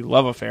crazy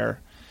love affair.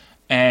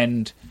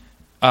 And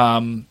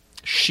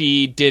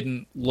she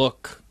didn't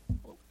look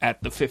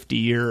at the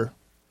 50-year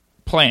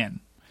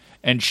plan.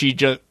 And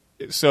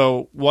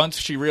so once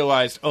she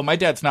realized, oh, my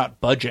dad's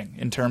not budging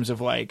in terms of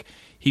like,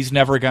 he's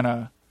never going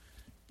to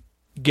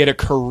get a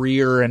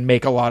career and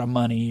make a lot of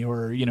money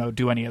or,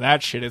 do any of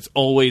that shit. It's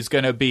always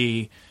going to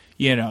be,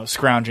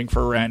 scrounging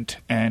for rent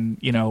and,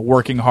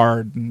 working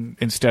hard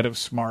instead of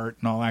smart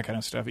and all that kind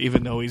of stuff,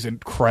 even though he's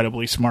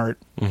incredibly smart.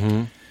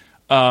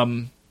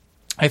 Mm-hmm.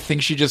 I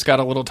think she just got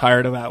a little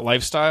tired of that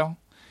lifestyle.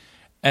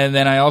 And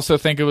then I also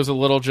think it was a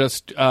little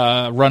just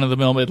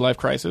run-of-the-mill midlife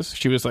crisis.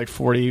 She was like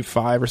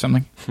 45 or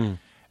something.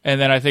 And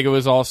then I think it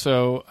was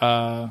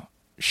also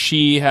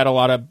she had a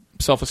lot of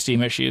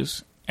self-esteem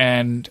issues.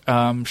 And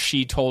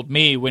she told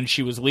me when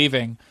she was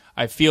leaving,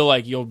 I feel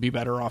like you'll be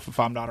better off if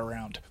I'm not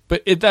around.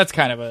 But that's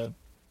kind of a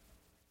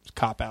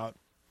cop-out.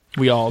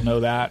 We all know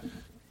that.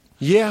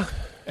 Yeah.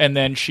 And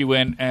then she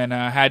went and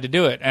had to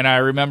do it. And I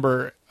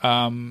remember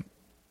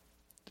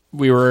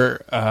we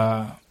were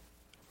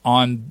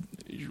on...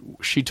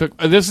 She took...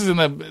 This is in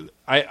the...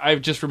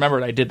 I've just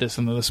remembered I did this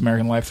in the This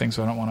American Life thing,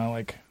 so I don't want to,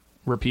 like,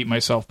 repeat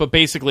myself. But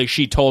basically,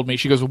 she told me...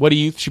 She goes, what do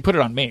you... She put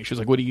it on me. She was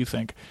like, what do you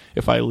think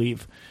if I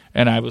leave?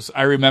 And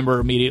I remember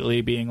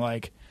immediately being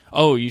like...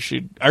 Oh, you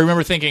should... I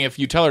remember thinking if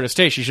you tell her to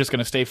stay, she's just going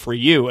to stay for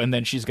you, and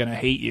then she's going to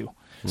hate you.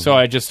 Mm-hmm. So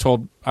I just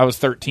told... I was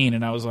 13,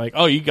 and I was like,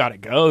 oh, you got to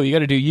go. You got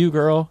to do you,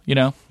 girl,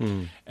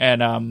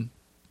 And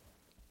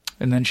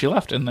then she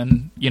left, and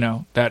then,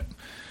 that...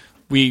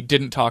 We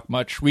didn't talk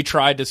much. We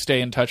tried to stay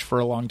in touch for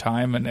a long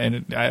time,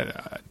 and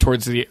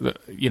towards the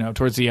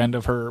end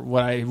of her...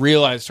 What I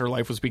realized her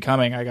life was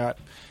becoming, I got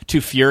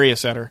too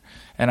furious at her,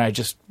 and I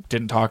just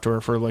didn't talk to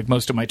her for, like,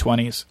 most of my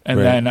 20s.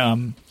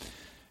 And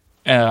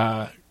then...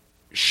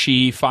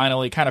 she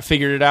finally kind of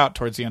figured it out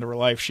towards the end of her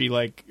life. She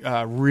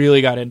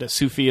really got into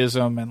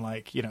Sufism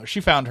and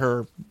she found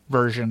her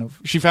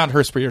she found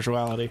her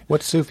spirituality.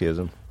 What's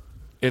Sufism?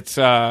 It's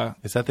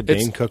is that the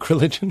Dane Cook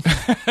religion?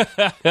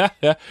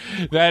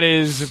 That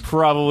is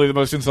probably the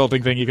most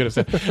insulting thing you could have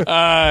said.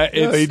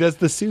 No, he does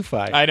the Sufi.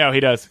 I know he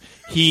does.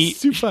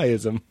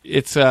 Sufism.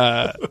 It's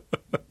a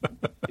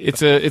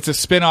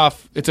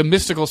spin-off. It's a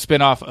mystical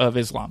spin-off of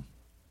Islam.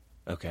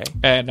 Okay.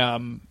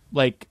 And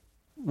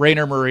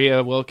Rainer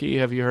Maria Wilke,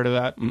 have you heard of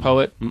that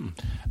poet? Mm-mm.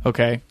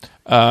 Okay.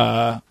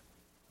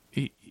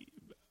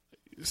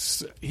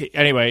 It's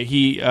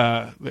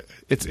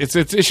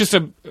just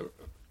an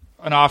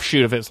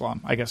offshoot of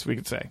Islam, I guess we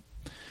could say.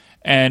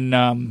 And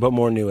but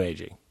more New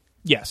Agey.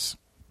 Yes.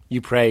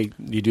 You pray.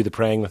 You do the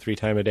praying, the 3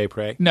 times a day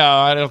pray. No,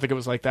 I don't think it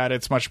was like that.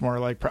 It's much more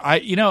like I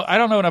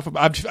don't know enough.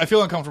 I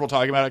feel uncomfortable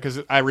talking about it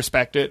because I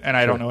respect it and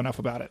I don't know enough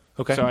about it.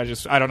 Okay. So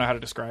I don't know how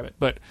to describe it,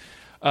 but.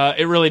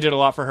 It really did a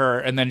lot for her,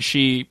 and then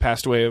she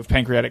passed away of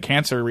pancreatic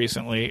cancer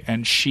recently,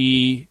 and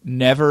she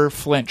never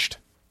flinched.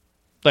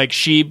 Like,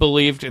 she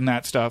believed in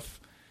that stuff.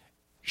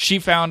 She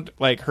found,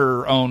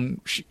 her own...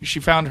 She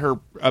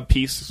found a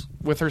peace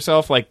with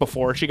herself,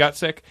 before she got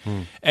sick,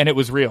 and it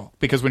was real.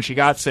 Because when she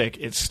got sick,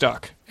 it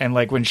stuck. And,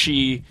 when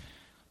she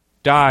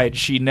died,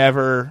 she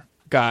never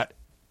got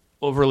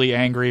overly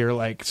angry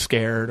or,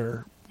 scared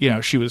or...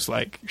 she was,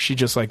 she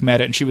just,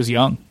 met it, and she was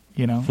young.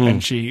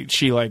 And she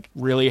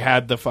really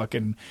had the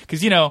fucking...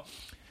 Because,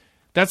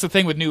 that's the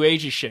thing with New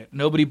Agey shit.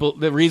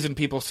 The reason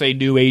people say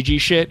New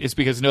Agey shit is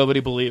because nobody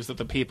believes that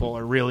the people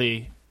are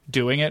really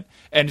doing it.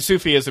 And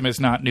Sufism is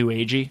not New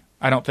Agey.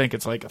 I don't think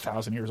it's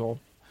 1,000 years old.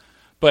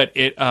 But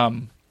it...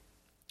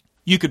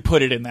 you could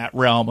put it in that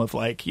realm of,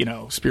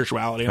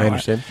 spirituality and all I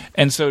understand. That.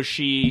 And so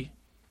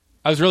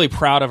I was really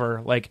proud of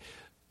her.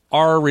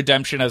 Our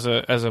redemption as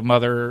a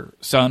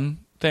mother-son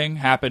thing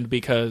happened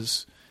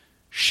because...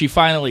 She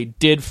finally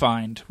did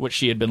find what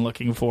she had been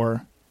looking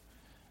for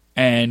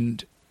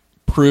and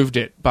proved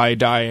it by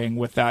dying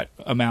with that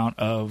amount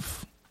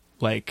of,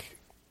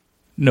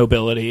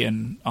 nobility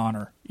and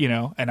honor,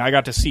 And I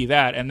got to see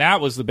that, and that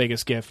was the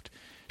biggest gift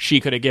she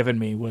could have given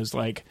me was,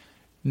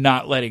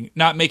 not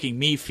making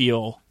me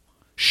feel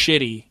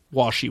shitty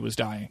while she was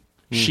dying.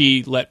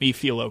 She let me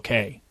feel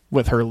okay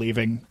with her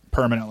leaving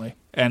permanently.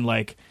 And,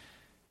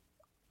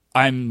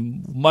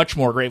 I'm much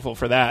more grateful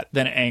for that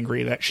than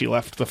angry that she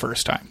left the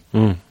first time.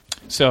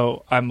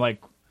 So I'm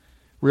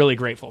really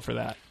grateful for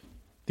that.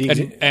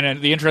 And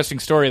the interesting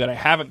story that I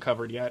haven't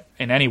covered yet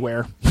in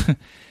anywhere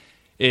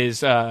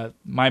is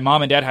my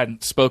mom and dad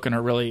hadn't spoken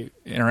or really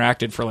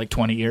interacted for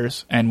 20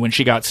 years. And when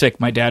she got sick,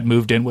 my dad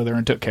moved in with her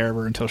and took care of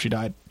her until she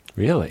died.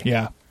 Really?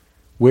 Yeah.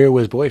 Where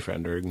was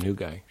boyfriend or new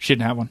guy? She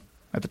didn't have one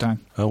at the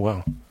time. Oh,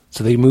 wow.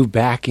 So they moved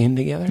back in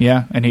together?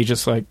 Yeah. And he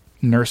just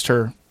nursed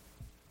her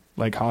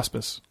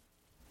hospice.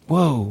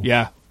 Whoa.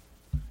 Yeah.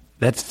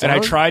 And I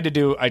tried to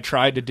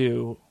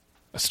do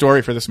a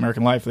story for This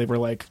American Life. They were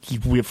like,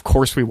 of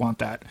course we want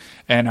that.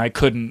 And I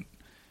couldn't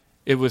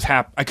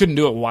I couldn't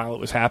do it while it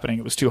was happening.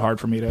 It was too hard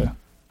for me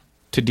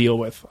to deal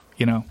with,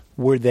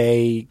 Were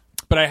they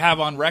But I have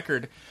on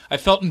record, I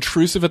felt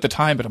intrusive at the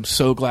time, but I'm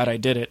so glad I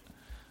did it.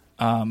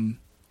 And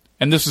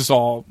this is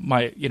all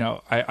my,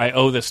 I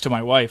owe this to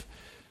my wife.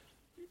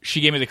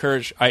 She gave me the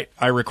courage.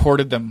 I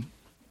recorded them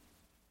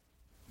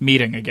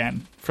meeting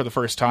again for the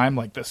first time,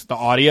 like this, the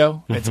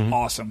audio. It's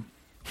awesome.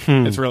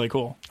 It's really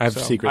cool. I've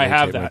So secretly I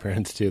have taped my that.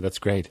 parents too. That's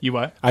great. You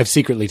what? I've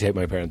secretly taped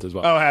my parents as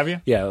well. Oh, have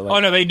you? Yeah. Oh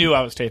no, they knew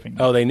I was taping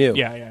them. Oh, they knew.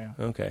 Yeah.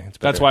 Okay. It's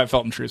That's better. why it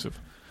felt intrusive.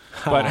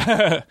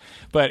 But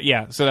but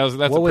yeah, so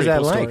that's What a was pretty that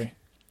cool like? story.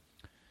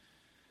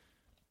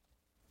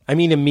 I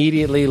mean,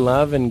 immediately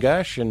love and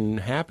gush and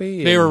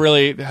happy. They and- were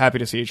really happy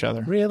to see each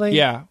other. Really?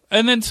 Yeah.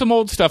 And then some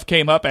old stuff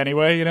came up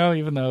anyway,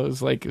 even though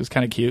it was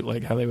kind of cute,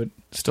 like how they would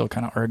still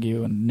kind of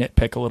argue and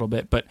nitpick a little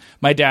bit. But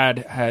my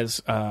dad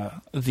has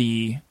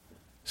the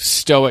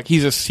stoic.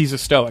 He's a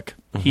stoic.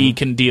 He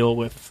can deal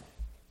with,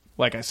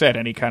 like I said,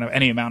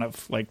 any amount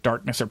of like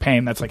darkness or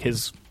pain. That's like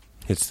he's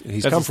He's that's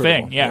his comfortable.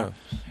 thing. Yeah.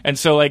 And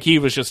so like he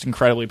was just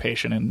incredibly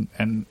patient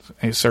and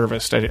he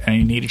serviced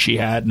any need she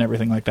had and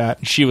everything like that.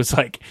 And she was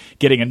like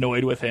getting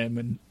annoyed with him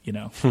and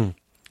it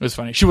was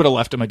funny. She would have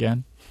left him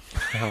again.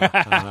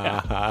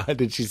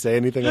 Did she say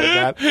anything like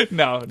that?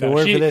 No. it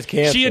weren't for this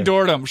cancer. She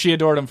adored him. She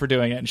adored him for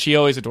doing it, and she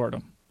always adored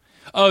him.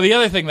 Oh, the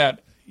other thing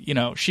that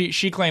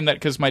she claimed that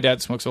because my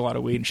dad smokes a lot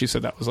of weed, and she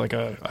said that was like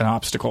an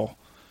obstacle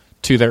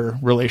to their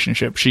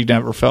relationship. She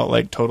never felt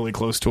like totally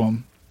close to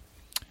him,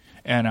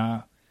 and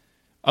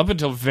up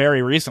until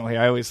very recently,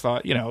 I always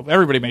thought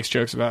everybody makes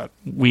jokes about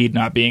weed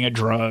not being a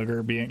drug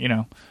or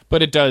being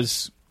but it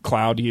does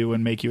cloud you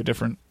and make you a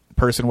different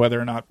person,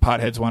 whether or not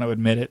potheads want to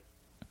admit it.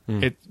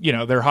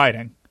 They're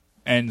hiding,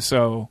 and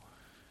so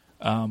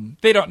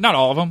they don't. Not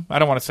all of them. I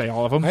don't want to say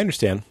all of them. I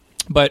understand.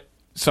 But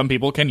some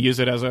people can use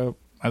it as an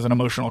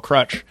emotional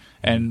crutch,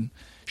 and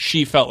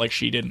she felt like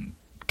she didn't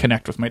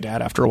connect with my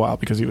dad after a while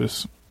because he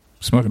was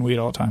smoking weed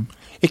all the time.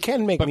 It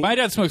can make But me. my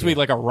dad smokes weed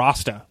like a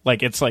Rasta.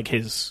 Like it's like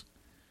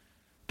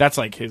that's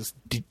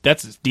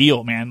his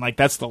deal, man. Like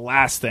that's the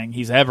last thing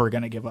he's ever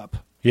gonna give up.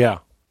 Yeah.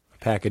 A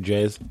pack of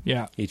J's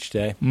Yeah. each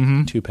day.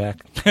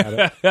 2-pack.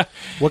 Got it.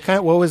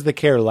 What was the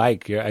care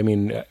like? I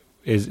mean,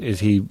 is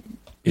he?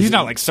 He's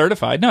not like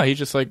certified. No, he's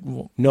just like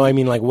No, I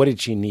mean, like, what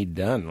did she need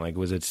done? Like,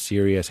 was it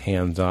serious,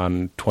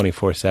 hands-on,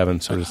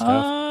 24/7 sort of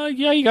stuff?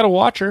 yeah, you got to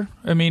watch her.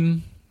 I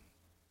mean,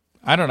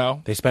 I don't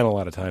know. They spent a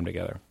lot of time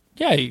together.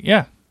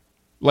 Yeah.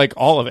 Like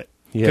all of it.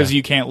 Yeah. Because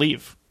you can't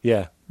leave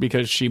Yeah.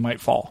 because she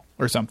might fall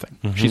or something.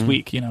 She's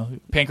weak,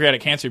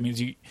 Pancreatic cancer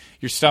means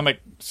your stomach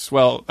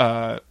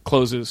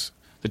closes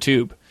the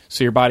tube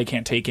so your body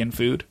can't take in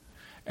food.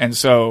 And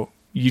so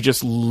you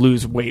just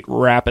lose weight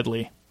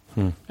rapidly.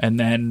 And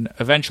then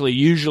eventually,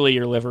 usually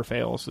your liver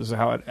fails is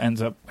how it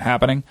ends up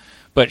happening.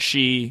 But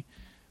she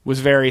was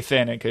very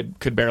thin and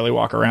could barely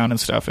walk around and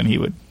stuff. And he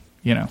would,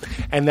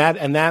 And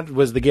that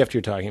was the gift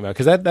you're talking about,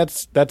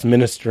 because that's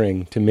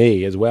ministering to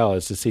me as well,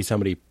 is to see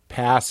somebody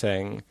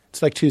passing.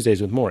 It's like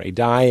Tuesdays with Morrie,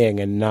 dying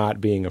and not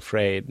being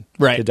afraid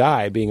to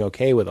die, being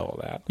okay with all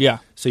that. Yeah.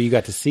 So you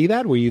got to see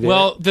that? Were you there?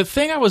 Well, the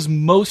thing I was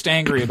most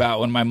angry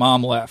about when my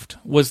mom left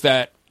was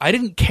that I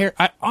didn't care.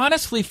 I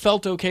honestly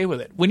felt okay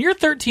with it. When you're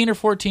 13 or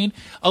 14,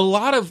 a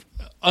lot of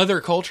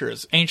other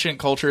cultures, ancient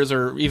cultures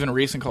or even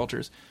recent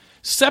cultures,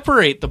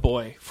 separate the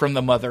boy from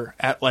the mother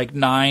at like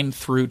 9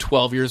 through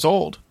 12 years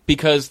old,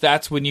 because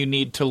that's when you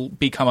need to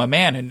become a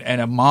man.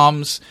 And a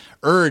mom's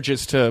urge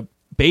is to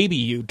baby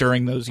you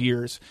during those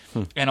years.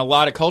 And a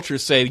lot of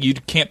cultures say you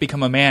can't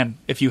become a man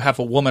if you have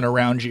a woman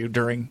around you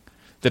during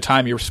the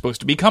time you're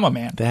supposed to become a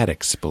man. that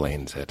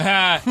explains it.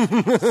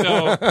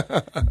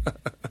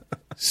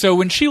 So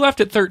when she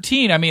left at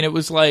 13, I mean, it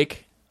was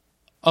like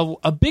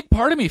a big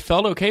part of me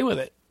felt okay with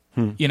it,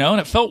 and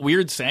it felt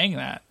weird saying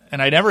that.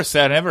 And I never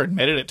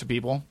admitted it to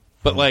people,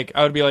 but like,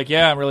 I would be like,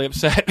 yeah, I'm really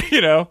upset,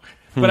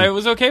 but I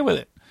was okay with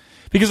it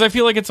because I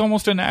feel like it's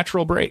almost a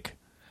natural break.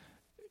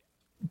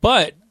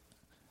 But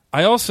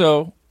I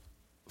also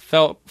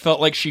felt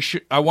like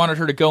I wanted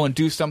her to go and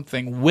do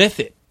something with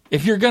it.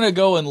 If you're going to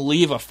go and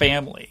leave a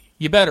family,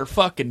 you better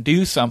fucking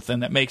do something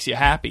that makes you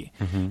happy.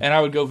 And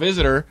I would go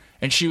visit her,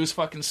 and she was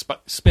fucking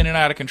spinning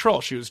out of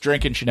control. She was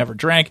drinking. She never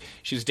drank.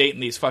 She was dating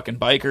these fucking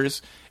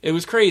bikers. It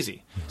was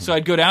crazy. So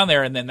I'd go down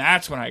there, and then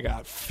that's when I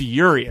got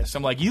furious.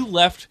 I'm like, you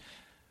left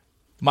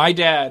my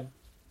dad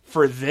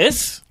for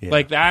this? Yeah.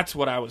 Like, that's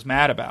what I was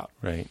mad about.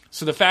 Right.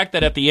 So the fact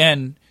that at the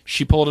end,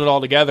 she pulled it all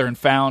together and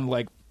found,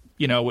 like,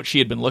 what she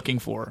had been looking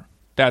for,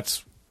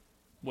 that's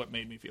what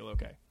made me feel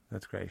okay.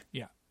 That's great.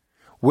 Yeah.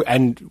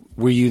 And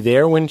were you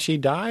there when she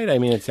died? I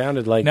mean, it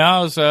sounded like... No, I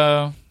was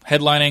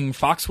headlining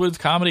Foxwoods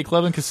Comedy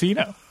Club and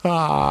Casino.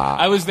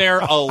 I was there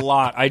a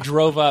lot. I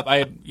drove up.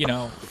 I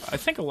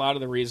think a lot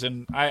of the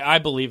reason I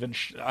believe in...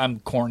 I'm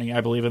corny. I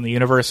believe in the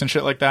universe and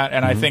shit like that.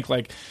 And I think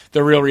like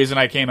the real reason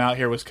I came out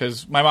here was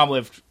because my mom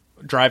lived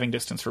driving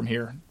distance from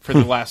here for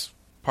the last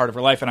part of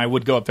her life, and I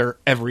would go up there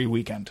every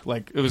weekend.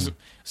 Like, it was a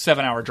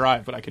 7-hour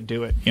drive, but I could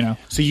do it,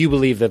 So you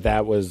believe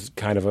that was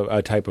kind of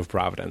a type of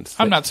providence?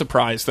 I'm not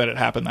surprised that it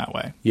happened that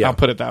way. Yeah. I'll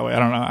put it that way. I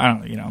don't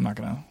know. I'm not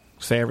going to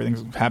say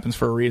everything happens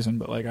for a reason,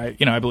 but like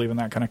I believe in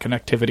that kind of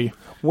connectivity.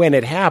 When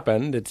it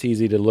happened, it's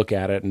easy to look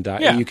at it and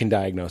Yeah. you can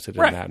diagnose it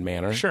in Right. that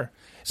manner. Sure.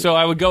 So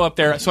I would go up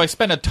there. So I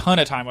spent a ton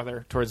of time with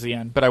her towards the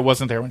end, but I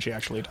wasn't there when she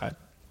actually died.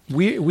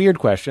 Weird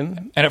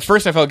question. And at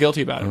first I felt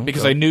guilty about it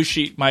because Okay. I knew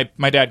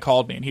my dad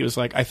called me and he was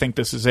like, I think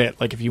this is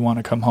it. Like, if you want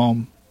to come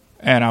home.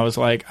 And I was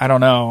like, I don't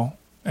know.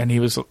 And he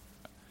was,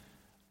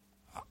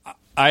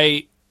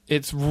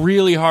 it's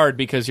really hard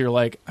because you're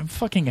like, I'm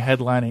fucking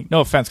headlining.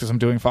 No offense, because I'm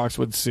doing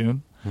Foxwoods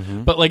soon.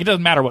 Mm-hmm. But like, it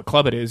doesn't matter what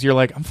club it is. You're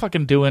like, I'm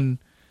fucking doing,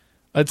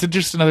 it's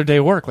just another day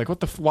of work. Like, what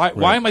the,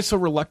 why am I so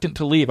reluctant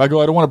to leave? I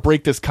go, I don't want to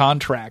break this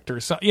contract or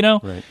something, you know?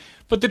 Right.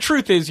 But the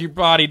truth is your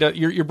body,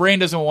 your brain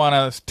doesn't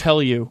want to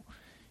tell you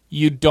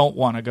don't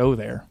want to go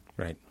there.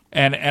 Right.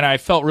 And I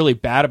felt really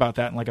bad about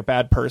that and like a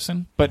bad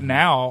person. But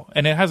now,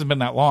 and it hasn't been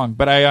that long,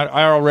 but I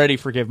already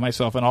forgive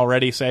myself and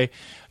already say,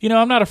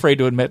 I'm not afraid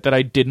to admit that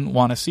I didn't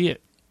want to see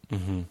it.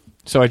 Mm-hmm.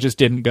 So I just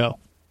didn't go.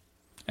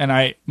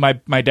 And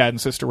my dad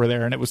and sister were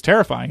there, and it was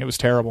terrifying. It was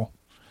terrible.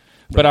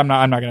 But I'm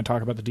not going to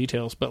talk about the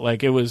details. But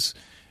like,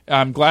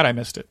 I'm glad I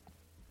missed it.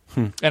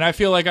 And I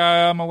feel like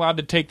I'm allowed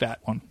to take that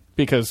one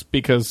because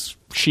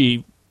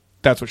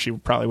that's what she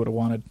probably would have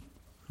wanted.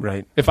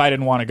 Right. If I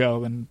didn't want to go,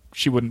 then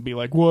she wouldn't be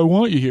like, well, I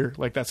want you here.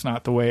 Like, that's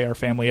not the way our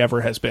family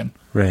ever has been.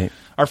 Right.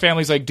 Our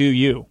family's like, do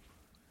you,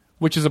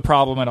 which is a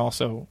problem and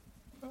also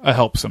a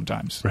help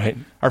sometimes. Right.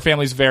 Our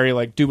family's very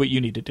like, do what you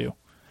need to do.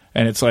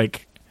 And it's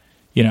like,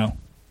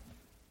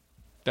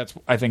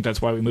 I think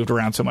that's why we moved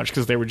around so much,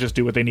 because they would just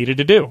do what they needed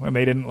to do. And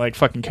they didn't like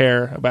fucking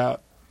care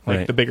about like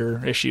Right. the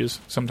bigger issues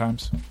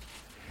sometimes.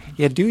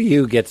 Yeah, do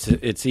you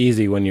it's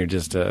easy when you're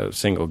just a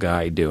single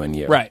guy doing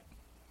you. Right.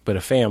 But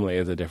a family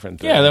is a different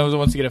thing. Yeah, those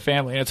once you get a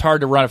family. And it's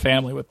hard to run a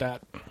family with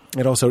that.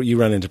 It also, you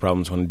run into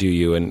problems when do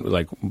you, and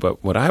like,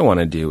 but what I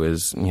want to do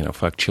is,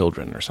 fuck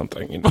children or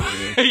something. You know what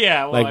I mean?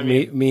 Yeah, well, like I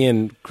mean, me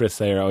and Chris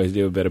Thayer always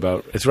do a bit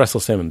about, it's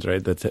Russell Simmons,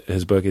 right? That's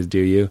his book is Do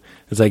You.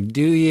 It's like,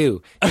 do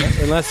you.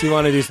 Unless you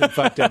want to do some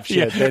fucked up shit,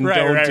 Yeah, then right,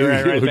 don't right, do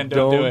right, you. right, then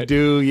don't do it.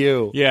 do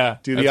you. Yeah,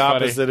 Do the that's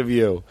funny. opposite of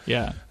you.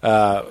 Yeah.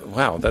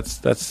 Wow,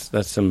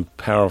 that's some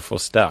powerful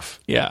stuff.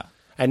 Yeah.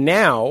 And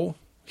now,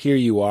 here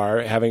you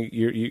are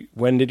having,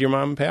 when did your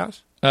mom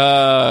pass?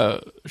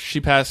 She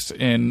passed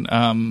in,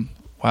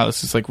 wow,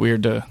 this is like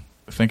weird to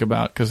think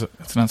about because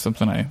it's not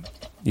something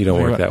You don't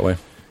Think work about- that way.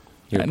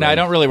 Your No, I brain.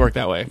 don't really work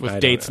that way I with don't-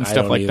 dates and I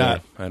stuff don't like either.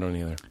 that. I don't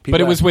either. But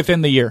People it was ask-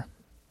 within the year.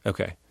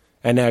 Okay.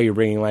 And now you're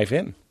bringing life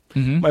in.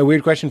 Mm-hmm. My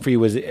weird question for you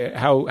was,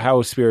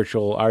 how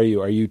spiritual are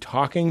you? Are you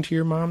talking to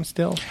your mom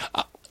still?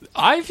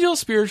 I feel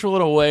spiritual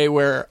in a way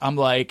where I'm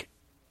like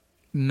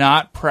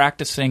not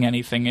practicing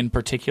anything in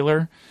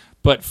particular,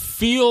 but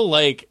feel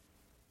like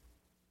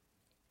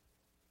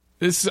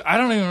this. I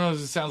don't even know if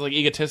it sounds like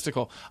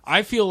egotistical.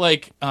 I feel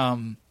like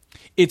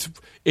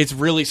it's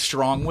really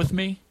strong with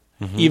me,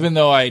 even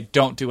though I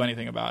don't do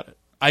anything about it.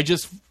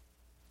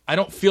 I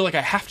don't feel like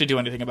I have to do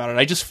anything about it.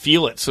 I just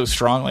feel it so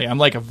strongly. I'm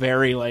like a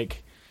very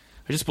like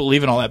I just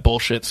believe in all that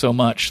bullshit so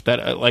much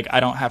that like I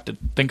don't have to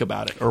think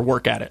about it or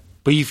work at it.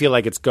 But you feel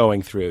like it's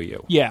going through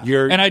you. Yeah,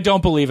 and I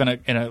don't believe in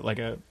a like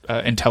a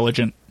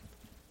intelligent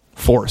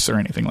force or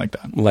anything like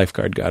that.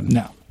 lifeguard god.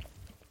 No.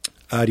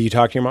 Do you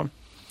talk to your mom?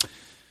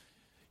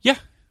 Yeah,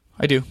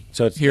 I do.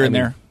 So it's here and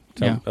there.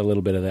 So Yeah, a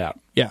little bit of that.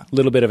 yeah. A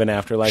little bit of an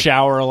afterlife.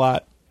 Shower a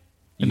lot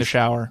in the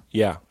shower.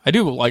 Yeah. I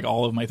do like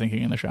all of my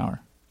thinking in the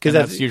shower 'Cause and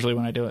that's- that's usually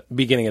when I do it.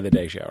 Beginning of the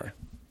day shower.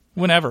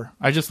 Whenever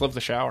I just love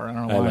the shower. I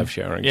don't know I why. love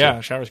showering, Yeah,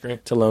 too. shower's great.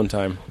 It's alone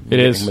time. It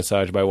is.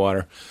 Massaged by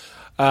water.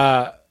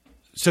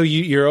 So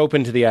you're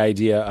open to the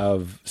idea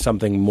of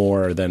something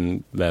more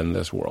than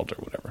this world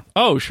or whatever.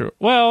 Oh, sure.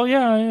 Well,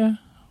 yeah.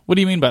 What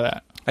do you mean by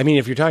that? I mean,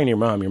 if you're talking to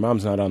your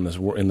mom's not on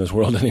in this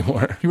world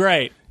anymore.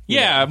 Right.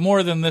 Yeah,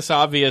 more than this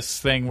obvious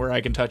thing where I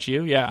can touch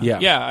you. Yeah. Yeah.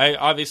 Yeah, I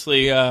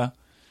obviously I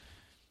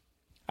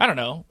don't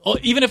know. Well,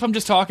 even if I'm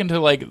just talking to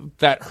like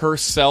that her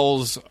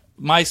cells,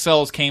 my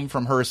cells came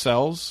from her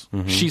cells,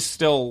 she's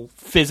still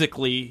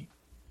physically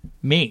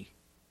me.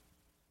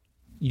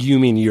 You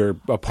mean you're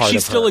a part She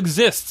of still her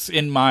exists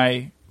in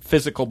my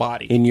physical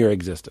body. in your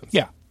existence.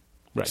 Yeah.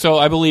 Right. So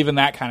I believe in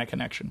that kind of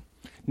connection.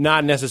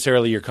 Not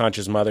necessarily your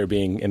conscious mother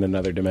being in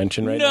another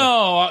dimension right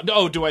now. No.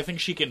 Oh, do I think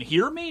she can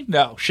hear me?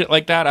 No. Shit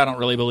like that, I don't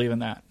really believe in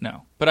that.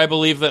 No. But I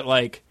believe that,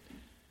 like,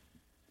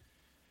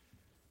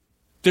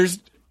 there's,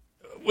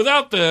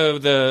 without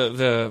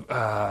the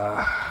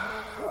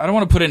I don't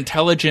want to put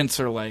intelligence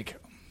or, like,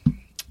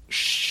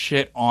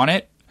 shit on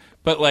it,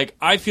 but, like,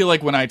 I feel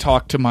like when I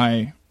talk to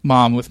my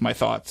mom with my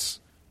thoughts,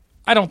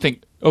 I don't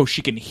think, oh,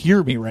 she can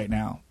hear me right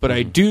now. But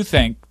I do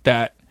think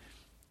that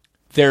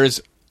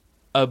there's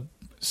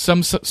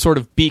some sort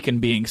of beacon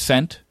being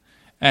sent,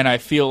 and I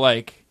feel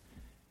like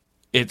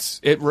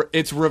it's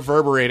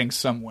reverberating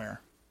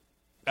somewhere.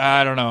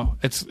 I don't know.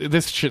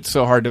 This shit's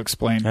so hard to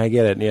explain. I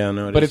get it. Yeah,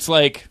 no, But it's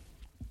like,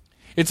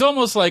 it's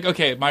almost like,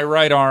 okay, my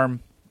right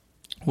arm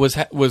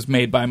was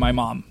made by my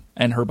mom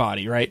and her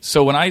body, right?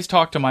 So when I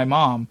talk to my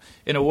mom,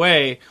 in a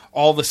way,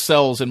 all the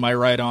cells in my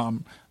right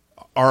arm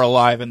are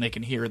alive and they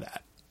can hear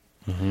that.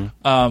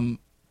 And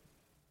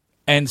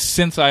And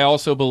since I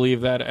also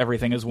believe that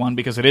everything is one,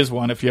 because it is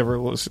one, if you ever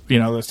listen,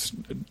 this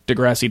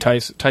Degrassi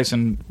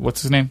Tyson,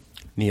 what's his name?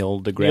 Neil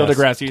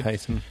deGrasse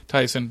Tyson.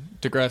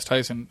 DeGrasse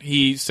Tyson.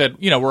 He said,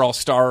 we're all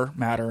star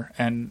matter,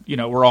 and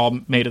we're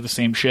all made of the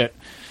same shit.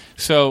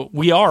 So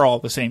we are all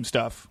the same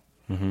stuff.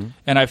 Mm-hmm.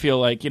 And I feel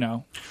like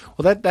well,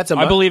 that's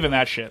I believe in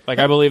that shit. Like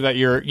I believe that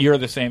you're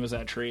the same as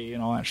that tree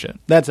and all that shit.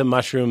 That's a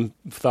mushroom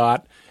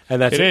thought,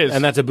 and that's it is,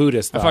 and that's a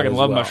Buddhist thought. I fucking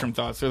love well. mushroom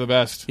thoughts. They're the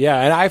best. Yeah,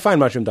 and I find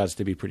mushroom thoughts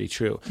to be pretty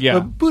true. Yeah,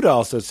 but Buddha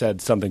also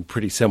said something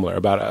pretty similar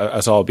about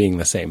us all being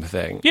the same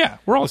thing. Yeah,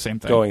 we're all the same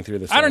thing. Going through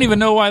the same I don't even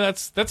know why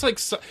that's like,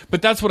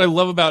 but that's what I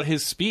love about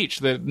his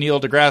speech, that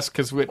Neil deGrasse,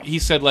 because he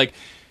said like.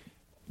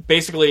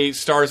 Basically,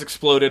 stars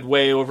exploded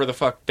way over the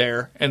fuck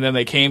there, and then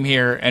they came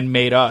here and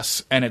made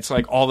us, and it's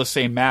like all the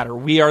same matter.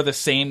 We are the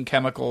same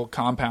chemical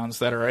compounds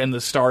that are in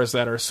the stars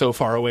that are so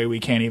far away we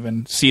can't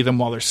even see them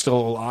while they're still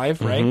alive,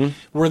 right? Mm-hmm.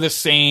 We're the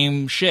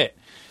same shit.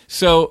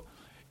 So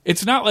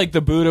it's not like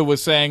the Buddha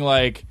was saying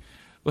like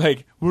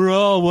we're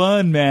all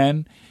one,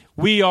 man.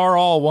 We are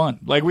all one.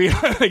 Like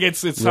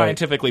it's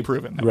scientifically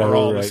proven that we're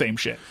all the same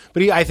shit.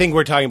 But I think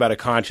we're talking about a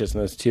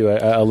consciousness too,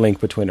 a link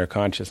between our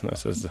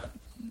consciousnesses.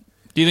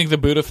 Do you think the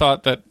Buddha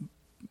thought that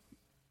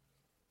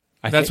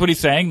that's what he's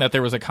saying, that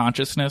there was a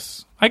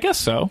consciousness? I guess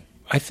so.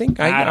 I think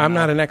I'm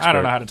not an expert. I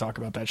don't know how to talk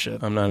about that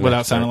shit without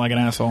expert. Sounding like an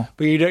asshole.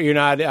 But you're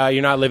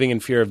not living in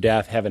fear of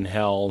death, heaven,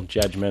 hell,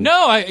 judgment.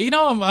 No,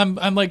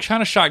 I'm like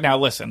kind of shocked now.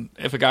 Listen,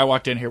 if a guy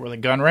walked in here with a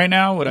gun right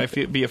now, would I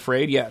be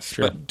afraid? Yes.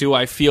 Sure. But do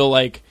I feel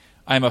like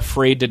I'm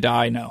afraid to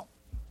die? No.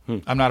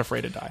 I'm not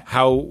afraid to die.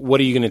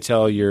 What are you going to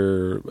tell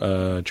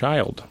your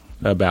child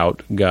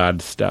about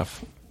God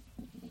stuff?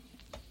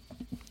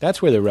 That's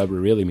where the rubber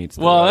really meets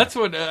the road. That's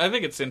what I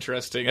think. It's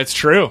interesting. It's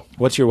true.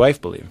 What's your wife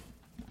believe?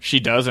 She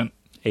doesn't.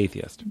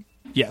 Atheist.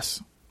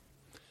 Yes.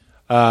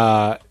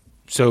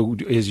 So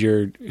is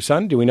your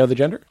son? Do we know the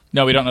gender?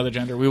 No, we don't know the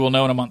gender. We will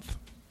know in a month.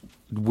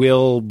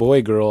 Will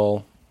boy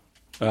girl?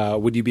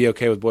 Would you be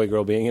okay with boy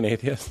girl being an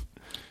atheist?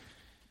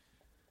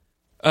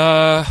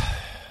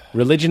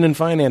 Religion and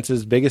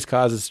finances biggest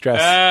cause of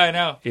stress. I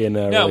know.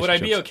 No, would I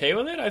be okay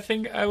with it? I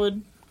think I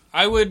would.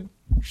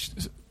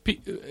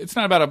 It's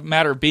not about a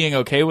matter of being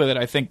okay with it.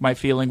 I think my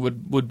feeling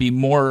would be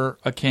more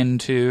akin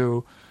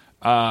to,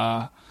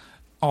 awe.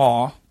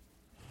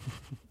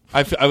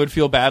 I would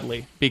feel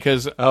badly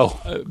because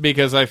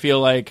I feel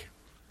like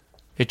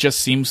it just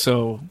seems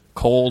so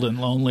cold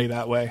and lonely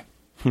that way.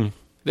 The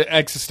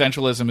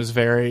existentialism is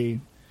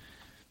very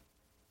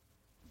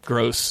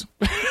gross.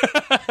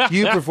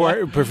 You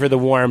prefer the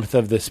warmth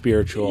of the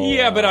spiritual.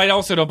 Yeah, but I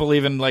also don't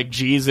believe in like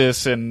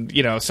Jesus and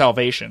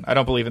salvation. I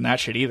don't believe in that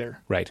shit either.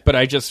 Right. But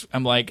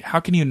I'm like, how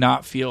can you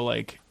not feel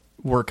like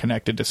we're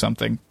connected to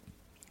something?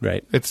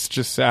 Right. It's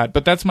just sad.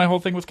 But that's my whole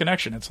thing with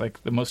connection. It's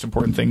like the most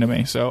important thing to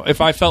me. So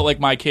if I felt like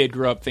my kid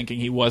grew up thinking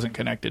he wasn't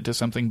connected to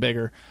something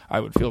bigger,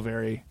 I would feel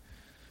very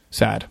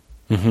sad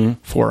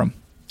for him.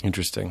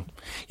 Interesting.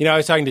 I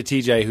was talking to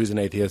TJ, who's an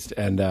atheist,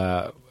 and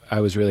I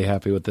was really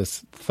happy with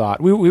this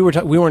thought. We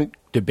weren't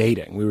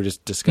debating. We were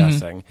just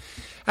discussing.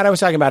 Mm-hmm. And I was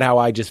talking about how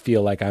I just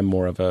feel like I'm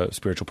more of a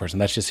spiritual person.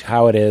 That's just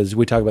how it is.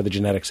 We talk about the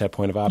genetic set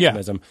point of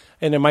optimism,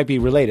 and it might be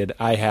related.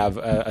 I have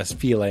a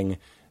feeling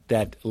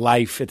that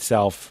life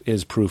itself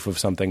is proof of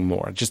something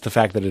more. Just the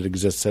fact that it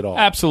exists at all.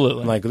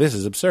 Absolutely. I'm like, this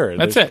is absurd.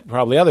 That's There's it.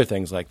 Probably other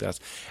things like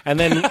this. And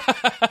then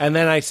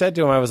I said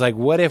to him, I was like,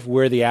 what if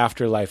we're the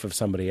afterlife of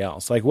somebody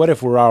else? Like, what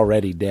if we're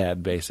already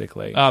dead,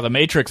 basically? The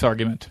Matrix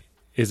argument.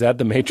 Is that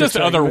the Matrix? Just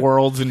other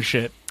worlds and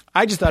shit.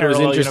 I just thought it was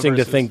interesting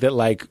to think that,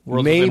 like,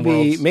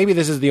 maybe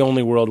this is the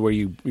only world where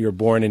you're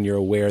born and you're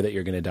aware that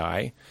you're going to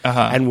die,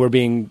 and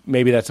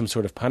maybe that's some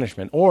sort of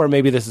punishment, or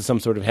maybe this is some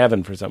sort of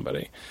heaven for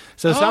somebody.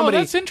 So somebody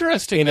that's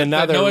interesting.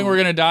 That knowing we're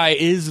going to die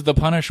is the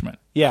punishment.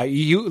 Yeah,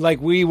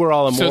 we were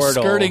all immortal.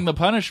 So skirting the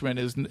punishment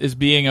is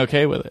being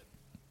okay with it.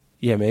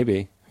 Yeah,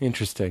 maybe.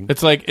 Interesting.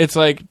 It's like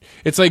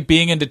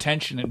being in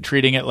detention and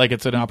treating it like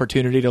it's an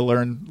opportunity to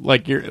learn,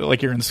 like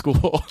you're in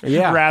school,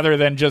 rather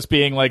than just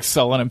being like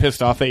sullen and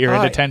pissed off that you're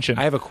in detention.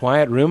 I have a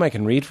quiet room I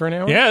can read for an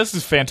hour. Yeah, this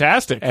is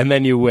fantastic. And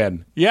then you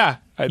win. Yeah,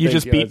 you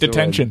just beat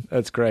detention.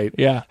 That's great.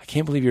 Yeah, I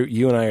can't believe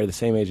you and I are the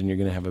same age and you're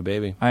going to have a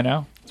baby. I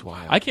know. It's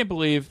wild. I can't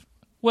believe.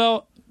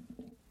 Well,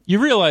 you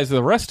realize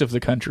the rest of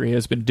the country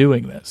has been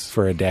doing this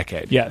for a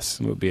decade. Yes,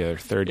 it would be their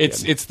third.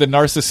 It's the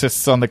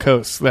narcissists on the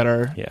coast that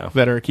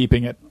are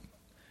keeping it.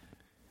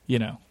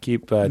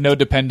 Keep no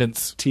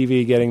dependence.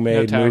 TV getting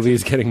made,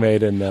 movies getting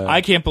made, and I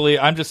can't believe.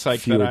 I'm just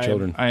psyched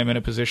that I am in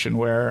a position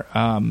where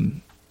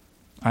I'm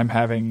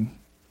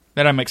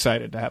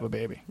excited to have a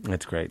baby.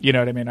 That's great. You know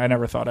what I mean? I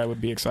never thought I would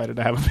be excited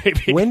to have a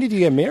baby. When did you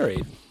get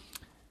married?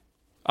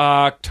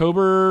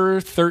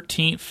 October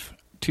 13th,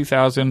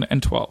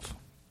 2012.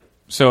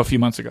 So a few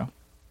months ago.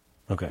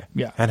 Okay.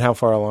 Yeah. And how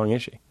far along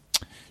is she?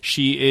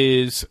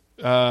 She is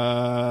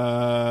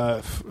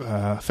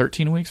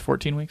 13 weeks,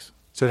 14 weeks.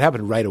 So it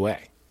happened right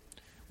away.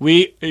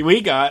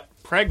 We got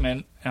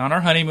pregnant on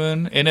our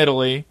honeymoon in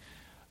Italy.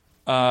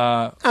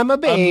 I'm a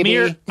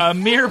baby.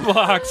 Amir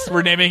Blocks.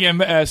 We're naming him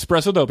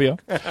Espresso Doppio.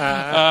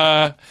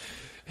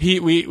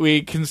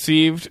 We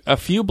conceived a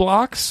few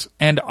blocks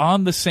and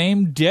on the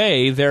same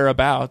day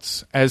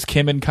thereabouts as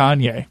Kim and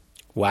Kanye.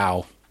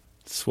 Wow.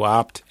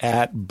 Swapped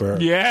at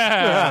birth.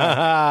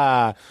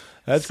 Yeah.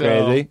 That's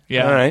So, crazy.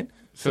 yeah. All right.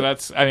 So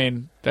that's, I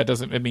mean,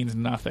 it means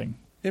nothing.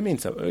 It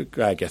means something.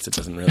 I guess it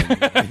doesn't really mean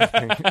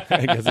anything.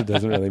 I guess it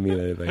doesn't really mean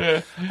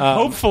anything.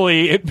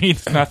 Hopefully it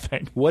means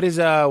nothing. What does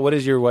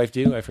your wife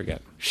do? I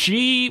forget.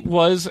 She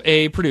was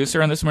a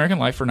producer on This American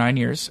Life for 9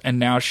 years, and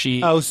now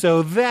she... Oh,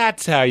 so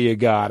that's how you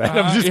got it.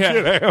 I'm just yeah.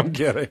 kidding. I'm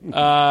kidding.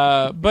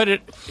 But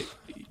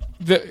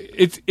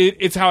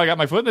it's how I got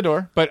my foot in the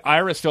door, but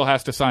Ira still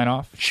has to sign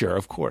off. Sure,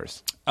 of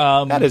course.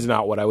 That is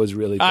not what I was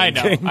really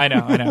thinking. I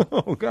know.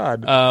 Oh,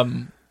 God.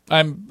 I'm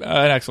an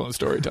excellent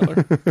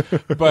storyteller.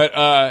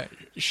 But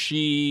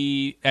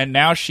she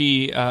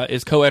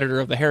is co-editor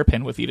of The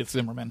Hairpin with Edith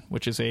Zimmerman,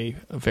 which is a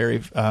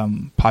very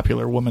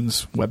popular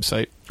woman's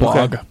website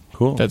blog. Okay.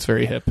 Cool. That's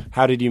very hip.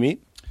 How did you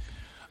meet?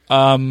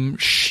 Sean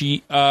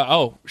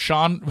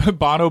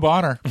Bono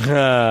Bonner.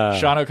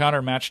 Sean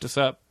O'Connor matched us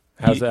up.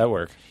 How's that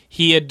work?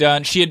 She had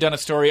done a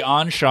story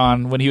on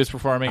Sean when he was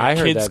performing I at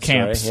heard kids that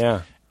camps. story,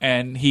 yeah.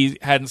 And he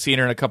hadn't seen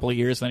her in a couple of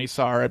years. Then he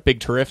saw her at Big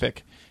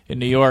Terrific in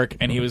New York,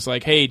 and he was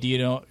like, "Hey, do you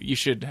know you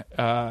should?"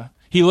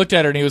 He looked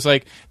at her and he was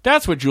like,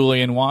 "That's what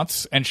Julian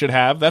wants and should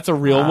have. That's a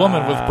real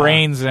woman with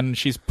brains, and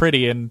she's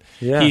pretty, and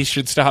he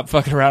should stop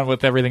fucking around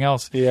with everything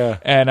else." Yeah.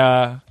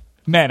 And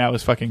men, I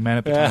was fucking men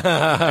at the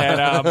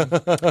time,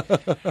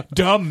 and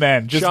dumb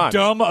men, just Sean.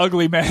 dumb,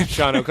 ugly men.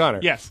 Sean O'Connor.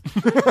 Yes,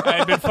 I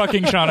had been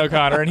fucking Sean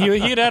O'Connor, and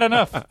he had had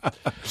enough.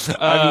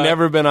 I've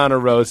never been on a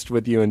roast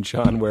with you and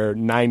Sean where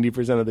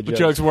 90% of the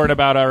Jokes weren't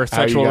about our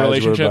sexual how you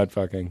guys relationship. were butt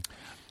fucking.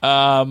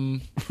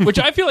 Which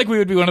I feel like we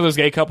would be one of those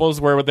gay couples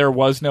where there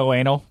was no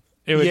anal.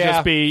 It would Yeah.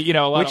 just be,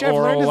 a lot Which of I've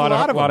oral, learned is a lot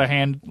of of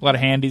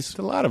handies. There's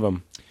a lot of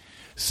them.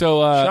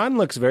 So Sean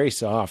looks very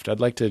soft. I'd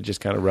like to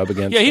just kind of rub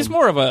against yeah, he's him.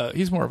 more of a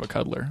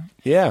cuddler.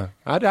 Yeah,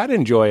 I'd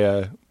enjoy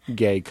a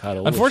gay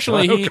cuddle. with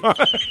Unfortunately, Sean he's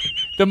O'Connor.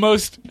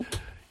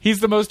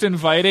 the most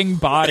inviting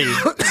body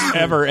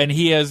ever, and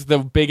he has the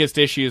biggest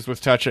issues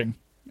with touching.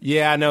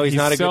 Yeah, no, he's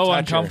not a so good toucher.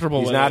 uncomfortable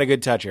He's with not it. a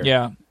good toucher.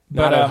 Yeah,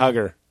 Not a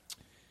hugger.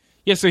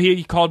 Yeah, so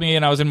he called me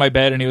and I was in my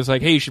bed and he was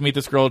like, "Hey, you should meet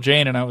this girl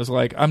Jane." And I was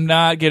like, "I'm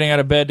not getting out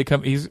of bed to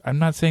come." I'm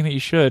not saying that you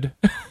should.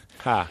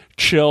 Ha.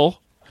 Chill.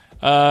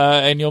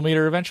 And you'll meet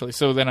her eventually.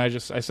 So then I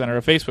sent her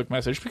a Facebook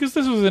message because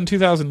this was in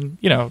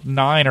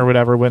 2009 or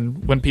whatever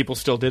when people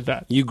still did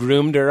that. You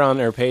groomed her on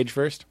her page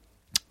first?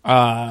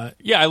 Yeah,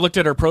 I looked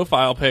at her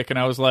profile pic and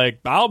I was like,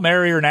 I'll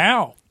marry her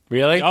now.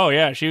 Really? Oh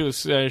yeah, she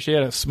was she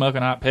had a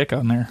smoking hot pic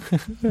on there,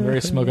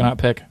 very smoking hot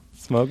pic.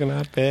 Smoking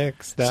hot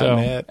pics. So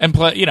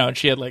and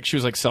she had she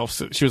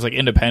was like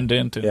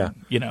independent and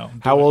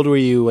How old were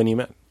you when you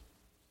met?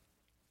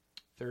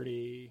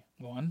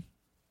 31.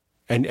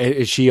 And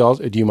is she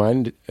also? Do you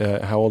mind?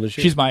 How old is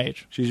she? She's my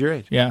age. She's your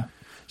age. Yeah.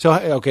 So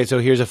okay, so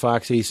here's a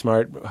foxy,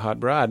 smart, hot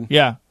broad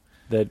Yeah.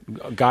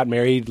 that got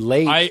married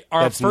late.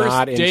 Our that's first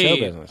not in show date,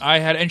 business. I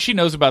had, and she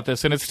knows about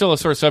this, and it's still a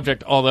sore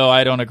subject. Although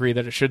I don't agree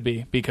that it should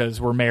be because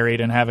we're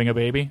married and having a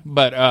baby.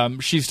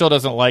 But she still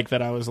doesn't like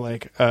that I was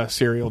like a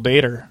serial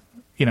dater,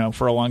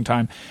 for a long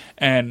time,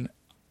 and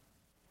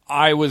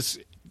I was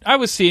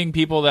seeing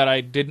people that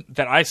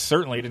I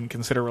certainly didn't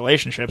consider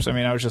relationships. I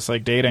mean, I was just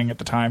like dating at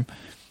the time.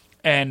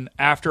 And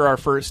after our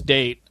first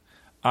date,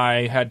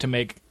 I had to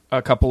make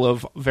a couple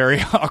of very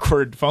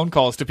awkward phone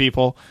calls to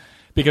people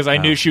because I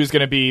knew she was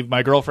going to be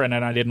my girlfriend,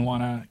 and I didn't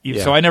want to.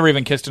 Yeah. So I never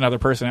even kissed another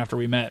person after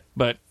we met.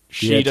 But You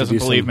she had to doesn't do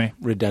believe some me.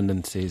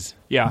 Redundancies.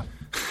 Yeah,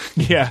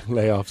 yeah,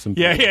 Lay off some.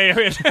 yeah.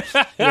 You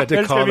had to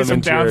There's call gonna be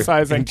them some into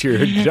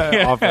downsizing.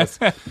 your office.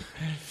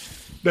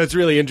 That's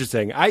really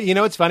interesting.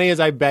 What's funny is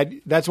I bet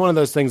that's one of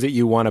those things that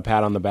you want to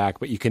pat on the back,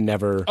 but you can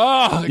never.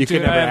 Oh, you can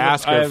dude, never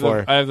ask her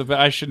for.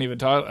 I shouldn't even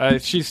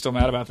talk. She's still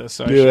mad about this,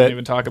 so I Do shouldn't it.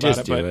 even talk about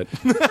Just it. do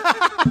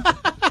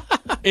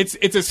But it.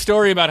 it's a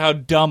story about how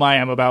dumb I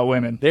am about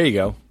women. There you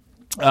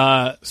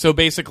go. So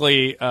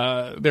basically,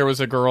 there was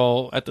a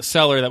girl at the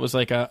Cellar that was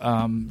like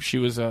she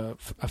was a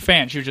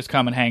fan. She would just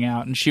come and hang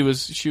out, and she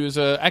was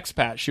a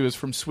expat. She was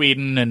from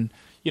Sweden, and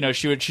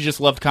she just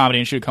loved comedy,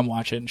 and she would come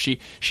watch it. And she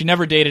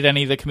never dated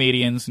any of the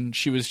comedians, and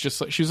she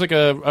was like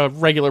a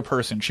regular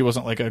person. She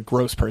wasn't like a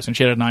gross person.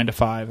 She had a 9 to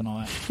 5 and all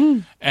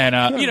that.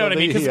 And you know what I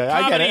mean? Because Yeah,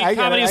 I get it.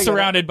 comedy I is get it.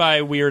 surrounded by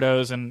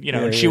weirdos, and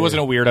and she yeah,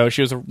 wasn't a weirdo.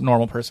 She was a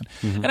normal person,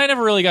 and I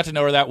never really got to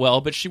know her that well.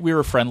 But we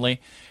were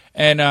friendly.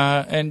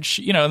 And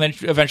she, and then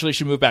eventually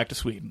she moved back to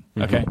Sweden.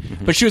 Okay.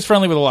 But she was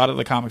friendly with a lot of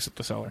the comics at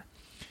the Cellar.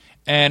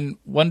 And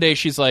one day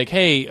she's like,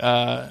 "Hey,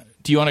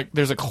 do you want to,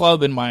 there's a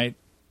club in my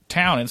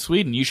town in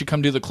Sweden. You should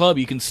come to the club.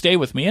 You can stay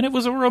with me." And it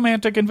was a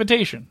romantic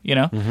invitation,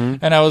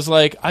 And I was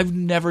like, I've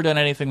never done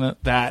anything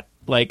that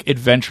like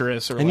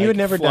adventurous or And you had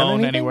never done flown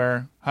anything?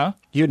 anywhere. Huh?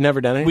 You had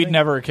never done anything. We'd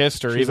never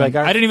kissed her. She's Even. like,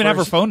 our I didn't even have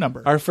her first- phone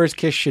number. Our first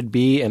kiss should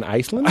be in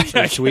Iceland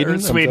or Sweden. Or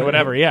Sweden,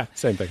 whatever, yeah.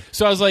 Same thing.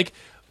 So I was like,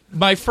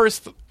 my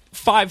first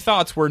 5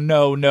 thoughts were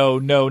no, no,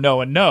 no, no,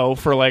 and no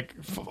for like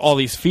all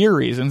these fear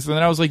reasons. And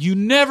then I was like, you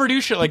never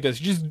do shit like this.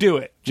 Just do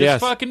it. Just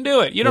Yes. fucking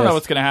do it. You don't Yes. know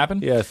what's going to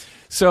happen. Yes.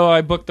 So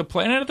I booked the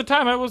plane, and at the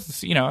time I wasn't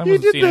seeing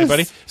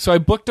anybody. So I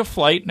booked a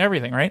flight and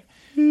everything, right?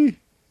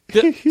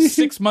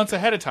 6 months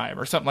ahead of time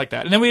or something like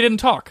that. And then we didn't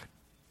talk.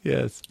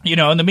 Yes.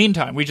 In the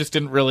meantime, we just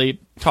didn't really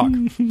talk.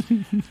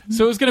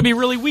 So it was going to be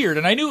really weird,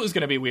 and I knew it was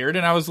going to be weird,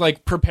 and I was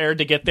like prepared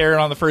to get there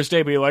and on the first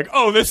day be like,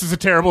 oh, this is a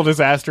terrible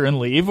disaster and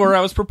leave, or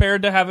I was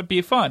prepared to have it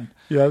be fun.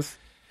 Yes.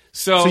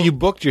 So you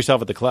booked yourself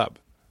at the club?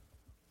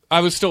 I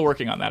was still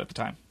working on that at the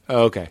time.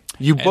 Oh, okay.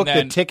 You booked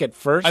the ticket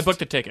first? I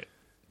booked a ticket.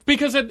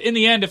 Because in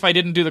the end, if I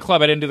didn't do the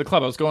club, I didn't do the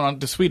club. I was going on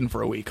to Sweden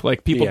for a week.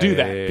 Like, people do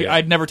that. Yeah.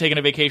 I'd never taken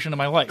a vacation in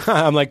my life.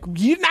 I'm like,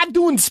 you're not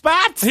doing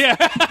spots? Yeah.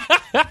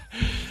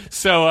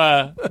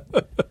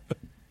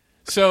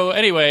 So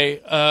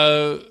anyway,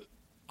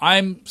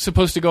 I'm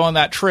supposed to go on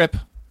that trip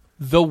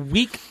the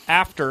week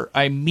after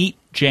I meet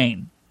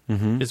Jane,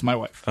 is my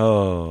wife.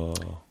 Oh.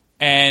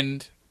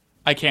 And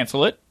I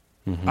cancel it,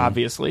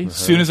 obviously. As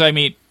soon as I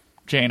meet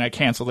Jane, I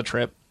cancel the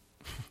trip.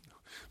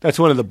 That's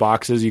one of the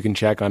boxes you can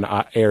check on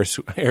Air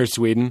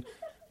Sweden.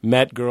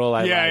 Met girl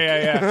I like.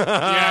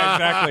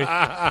 Yeah,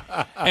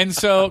 exactly. And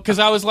so, because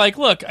I was like,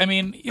 look, I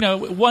mean,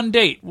 one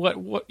date. What,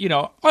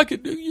 I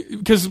could,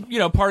 because,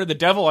 part of the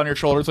devil on your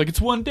shoulder is like, it's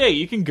one date.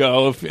 You can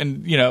go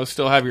and,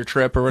 still have your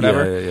trip or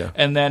whatever. Yeah.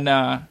 And then,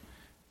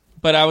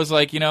 but I was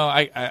like,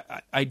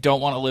 I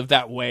don't want to live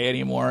that way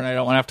anymore, and I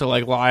don't want to have to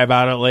like lie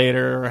about it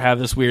later or have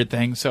this weird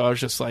thing. So I was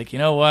just like, you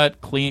know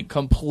what?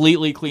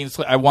 Completely clean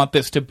slate. I want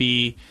this to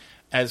be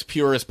as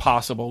pure as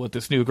possible with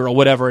this new girl,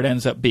 whatever it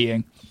ends up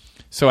being.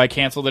 So I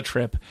canceled the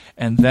trip,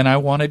 and then I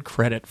wanted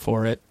credit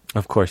for it.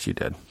 Of course you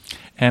did.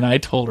 And I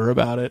told her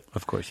about it.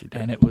 Of course you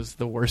did. And it was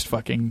the worst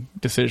fucking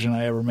decision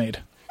I ever made.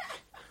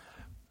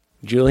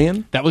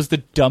 Julian? That was the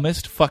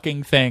dumbest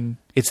fucking thing.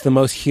 It's the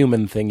most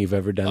human thing you've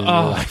ever done in your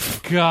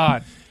life.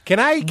 God.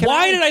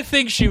 Why did I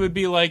think she would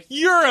be like,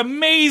 you're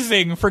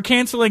amazing for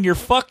canceling your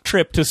fuck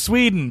trip to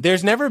Sweden?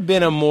 There's never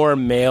been a more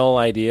male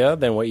idea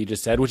than what you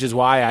just said, which is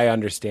why I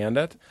understand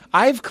it.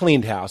 I've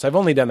cleaned house. I've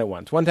only done it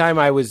once. One time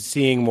I was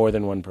seeing more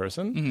than one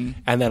person,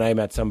 and then I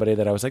met somebody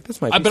that I was like,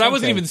 this might be But something. I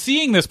wasn't even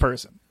seeing this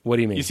person. What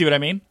do you mean? You see what I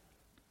mean?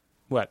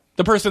 What?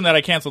 The person that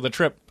I canceled the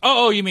trip.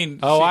 Oh, you mean...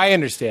 Oh, I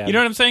understand. You know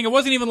what I'm saying? It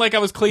wasn't even like I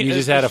was clean. You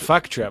just had a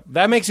fuck trip.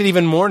 That makes it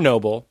even more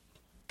noble.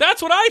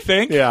 That's what I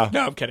think. Yeah.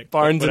 No, I'm kidding.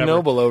 Barnes and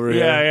Noble over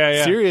here.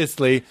 Yeah.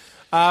 Seriously.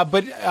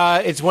 But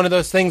it's one of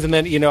those things, and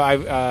then, you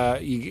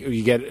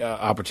get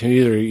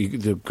opportunities, or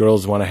the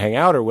girls want to hang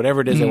out, or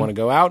whatever it is, they want to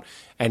go out,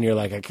 and you're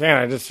like, I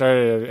can't, I just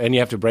started, and you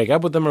have to break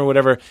up with them, or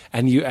whatever,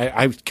 and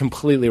I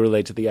completely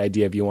relate to the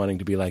idea of you wanting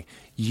to be like,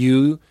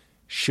 you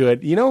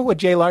should. You know what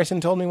Jay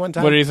Larson told me one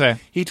time? What did he say?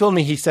 He told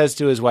me he says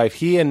to his wife,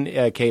 he and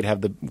Kate have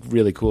the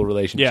really cool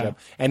relationship. Yeah.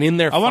 And in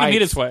their I want to fights-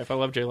 meet his wife. I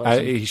love Jay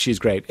Larson. she's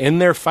great. In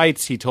their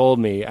fights, he told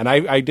me, and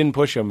I didn't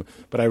push him,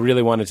 but I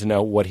really wanted to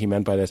know what he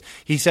meant by this.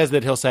 He says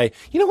that he'll say,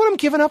 you know what, I'm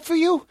giving up for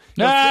you?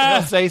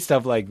 He'll say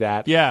stuff like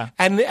that. Yeah.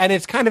 And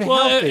it's kind of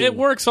Well, healthy. it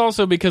works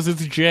also because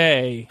it's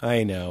Jay.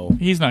 I know.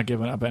 He's not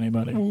giving up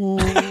anybody.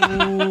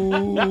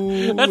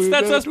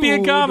 That's us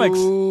being comics.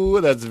 Ooh,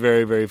 that's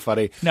very, very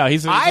funny. No,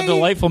 he's a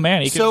delightful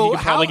man. He could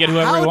probably get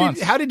whoever he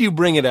wants. How did you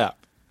bring it up?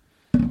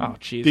 Oh,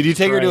 Jesus Did you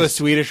take her to a Christ.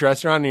 Swedish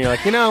restaurant and you're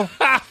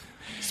like,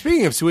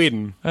 speaking of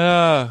Sweden,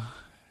 I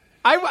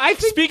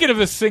think Speaking of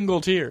a single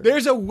tear.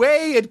 there's a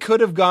way it could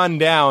have gone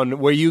down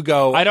where you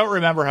go, I don't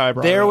remember how I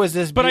brought it There up. was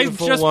this but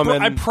beautiful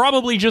woman- I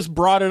probably just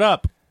brought it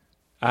up.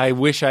 I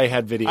wish I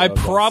had video I of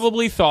this.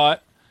 probably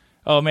thought,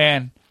 oh,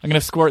 man, I'm going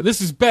to score.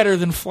 This is better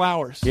than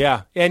flowers.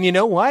 Yeah. And you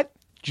know what,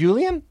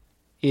 Julian?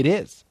 It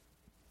is.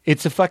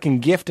 It's a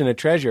fucking gift and a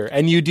treasure,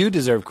 and you do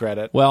deserve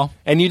credit. Well.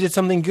 And you did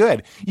something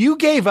good. You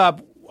gave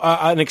up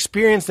an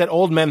experience that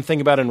old men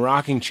think about in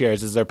rocking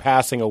chairs as they're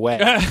passing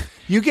away.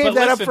 You gave But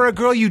that up listen- for a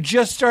girl you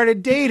just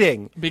started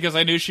dating. Because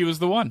I knew she was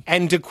the one.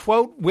 And to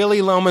quote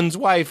Willie Loman's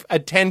wife,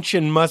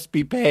 attention must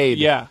be paid.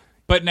 Yeah.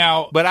 But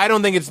now... But I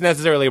don't think it's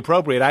necessarily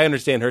appropriate. I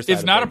understand her side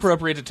It's of not things.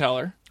 appropriate to tell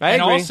her. I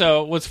and agree.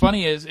 also, what's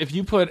funny is if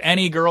you put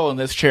any girl in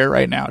this chair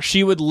right now,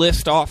 she would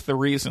list off the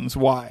reasons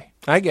why.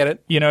 I get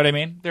it. You know what I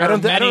mean? There I are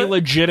don't thi- I many don't-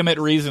 legitimate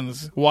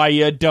reasons why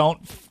you don't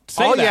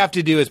say All that. you have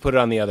to do is put it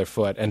on the other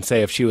foot and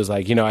say if she was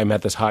like, I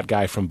met this hot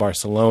guy from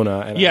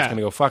Barcelona and I was Yeah. going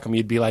to go fuck him,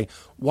 you'd be like,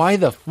 why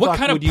the fuck What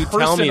kind of would you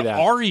tell me person that?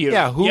 are you?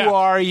 Yeah, who Yeah.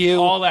 are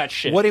you? All that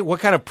shit. What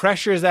kind of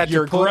pressure is that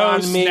You're to put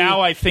gross. on me? Now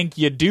I think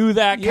you do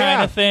that kind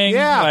Yeah, of thing.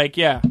 yeah. Like,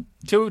 yeah.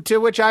 To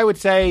which I would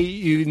say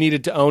you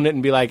needed to own it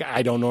and be like,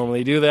 I don't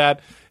normally do that.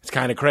 It's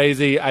kind of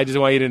crazy. I just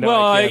want you to know.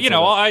 Well, I canceled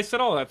it. I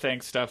said all that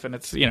thanks stuff, and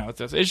it's,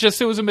 it's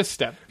just, it was a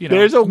misstep.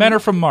 There's a- Men are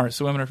from Mars,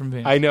 so women are from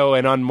Venus. I know,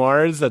 and on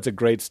Mars, that's a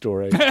great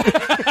story.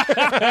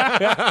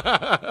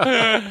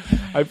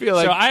 I feel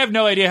like So I have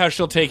no idea how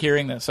she'll take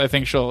hearing this. I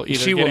think she'll either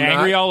She get will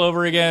angry not- all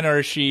over again,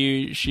 or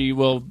she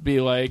will be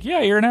like,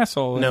 "Yeah, you're an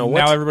asshole." No, and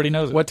what's- now everybody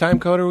knows it. What time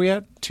code are we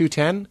at?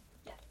 2:10?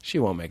 She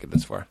won't make it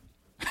this far.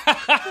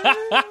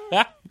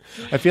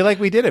 I feel like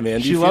we did it, man.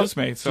 Do She you feel- loves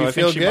me, so do you I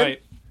feel think she good?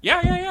 might.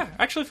 Yeah.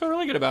 Actually, I feel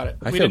really good about it.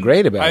 I We feel didn't-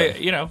 great about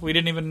it. We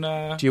didn't even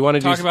Do you wanna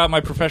talk do- about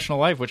my professional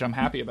life, which I'm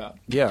happy about.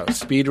 Yeah,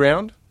 speed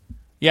round.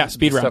 Yeah,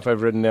 Speed Round. Stuff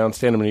I've written down.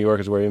 Stand Up in New York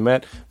is where we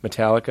met.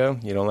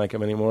 Metallica, you don't like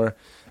them anymore.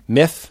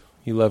 Myth,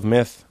 you love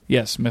Myth.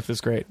 Yes, Myth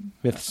is great.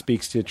 Myth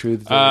speaks to the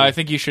truth. I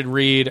think you should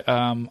read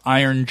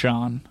Iron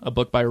John, a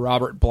book by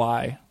Robert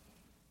Bly.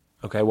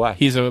 Okay, why?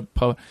 He's a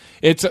poet.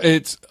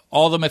 It's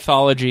all the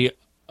mythology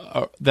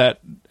that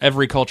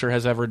every culture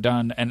has ever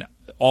done, and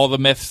all the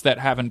myths that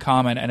have in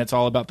common, and it's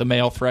all about the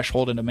male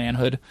threshold into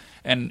manhood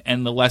and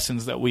the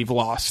lessons that we've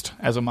lost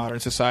as a modern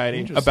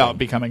society about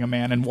becoming a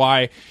man, and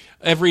why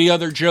every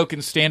other joke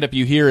in stand-up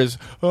you hear is,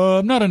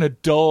 I'm not an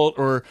adult,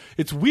 or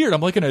it's weird, I'm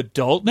like an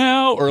adult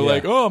now, or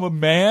like, oh, I'm a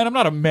man, I'm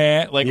not a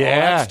man, like all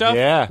that stuff.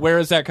 Yeah. Where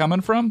is that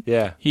coming from?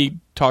 Yeah. He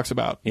talks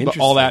about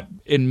Interesting. all that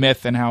in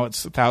myth and how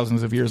it's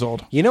thousands of years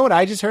old. You know what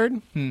I just heard?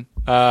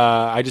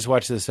 I just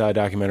watched this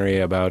documentary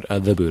about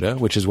the Buddha,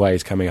 which is why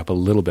he's coming up a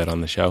little bit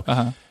on the show.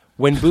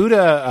 When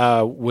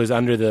Buddha was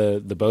under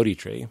the Bodhi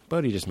tree,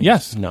 Bodhi just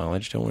means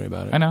knowledge, don't worry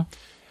about it. I know.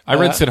 I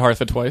read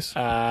Siddhartha twice.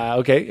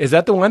 Okay, is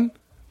that the one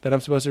that I'm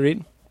supposed to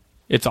read?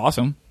 It's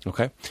awesome.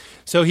 Okay.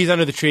 So he's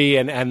under the tree,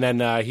 and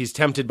then he's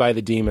tempted by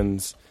the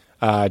demons,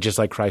 just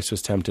like Christ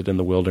was tempted in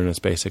the wilderness,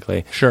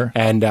 basically. Sure.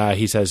 And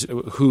he says,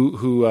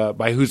 "Who?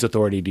 By whose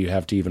authority do you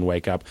have to even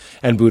wake up?"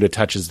 And Buddha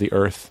touches the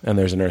earth, and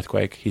there's an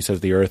earthquake. He says,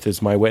 "The earth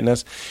is my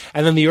witness."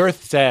 And then the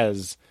earth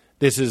says,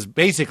 "This is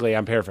basically,"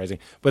 I'm paraphrasing,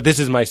 "but this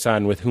is my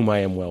son with whom I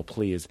am well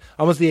pleased."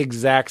 Almost the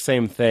exact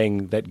same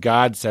thing that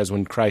God says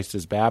when Christ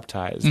is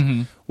baptized,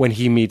 when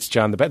he meets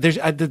John the Baptist.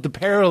 There's the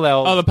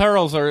parallel. Oh, the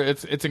parallels are,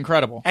 it's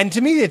incredible. And to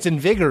me, it's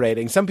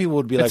invigorating. Some people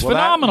would be like, It's well,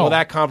 phenomenal.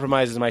 that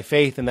compromises my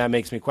faith and that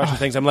makes me question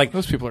things. I'm like,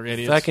 Those people are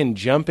idiots. fucking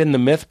jump in the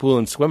myth pool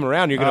and swim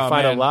around. You're going to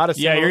find man. a lot of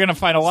Yeah, you're going to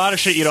find a lot of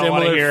shit you don't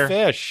want to similar hear.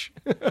 fish.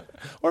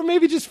 Or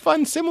maybe just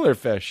fun, similar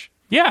fish.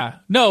 Yeah.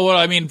 No, well,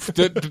 I mean, to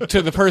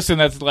the person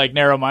that's like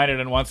narrow-minded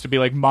and wants to be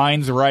like,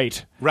 mine's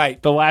right. Right.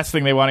 The last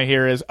thing they want to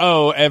hear is,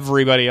 oh,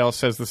 everybody else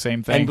says the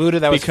same thing. And Buddha,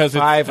 that was because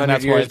 500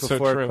 that's why years it's so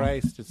before true.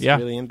 Christ. It's Yeah.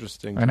 really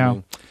interesting. I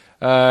know.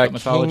 King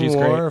mythology's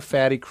great. War,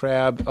 Fatty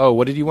Crab. Oh,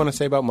 what did you want to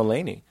say about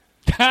Mulaney?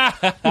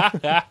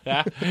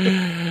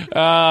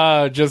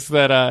 Just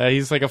that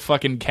he's like a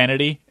fucking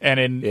Kennedy,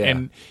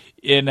 and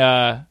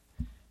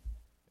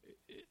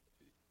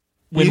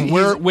when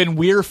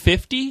we're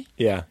 50,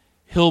 Yeah.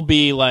 he'll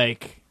be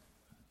like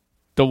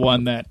the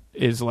one that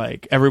is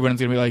like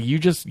everyone's gonna be like,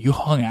 you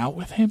hung out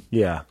with him.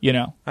 Yeah. You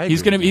know, I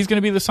he's agree gonna with he's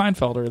gonna be the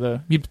Seinfeld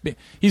or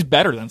he's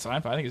better than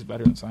Seinfeld. I think he's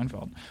better than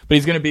Seinfeld, but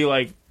he's gonna be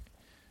like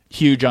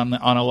huge on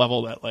a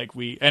level that like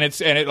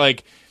it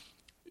like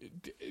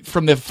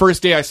from the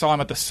first day I saw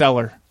him at the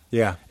Cellar.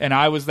 Yeah. And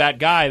I was that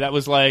guy that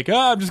was like,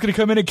 I'm just going to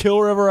come in and kill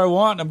wherever I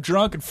want. I'm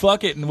drunk and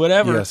fuck it and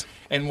whatever. Yes.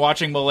 And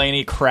watching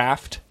Mulaney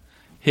craft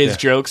his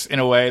jokes in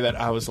a way that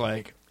I was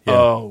like,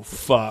 oh,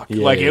 fuck.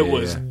 Yeah, like, yeah, it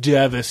was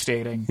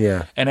devastating.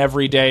 Yeah. And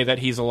every day that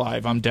he's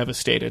alive, I'm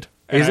devastated.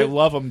 And Is I it?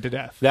 love him to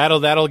death.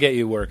 That'll get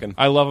you working.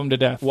 I love him to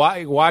death.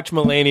 Watch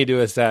Mulaney do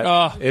a set.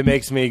 It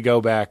makes me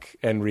go back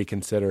and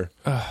reconsider.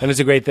 And it's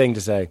a great thing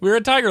to say. We were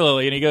at Tiger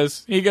Lily, and he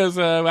goes,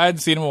 I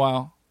hadn't seen him in a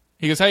while.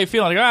 He goes, how you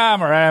feeling? I go, I'm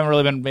all right. I haven't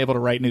really been able to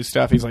write new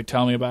stuff. He's like,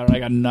 tell me about it. I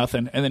got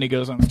nothing. And then he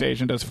goes on stage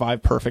and does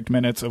 5 perfect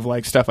minutes of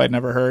like stuff I'd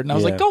never heard. And I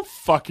was like, go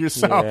fuck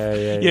yourself.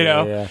 You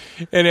know? Yeah.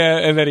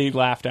 And then he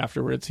laughed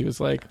afterwards. He was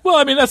like, well,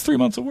 I mean, that's 3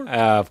 months of work.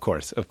 Of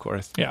course.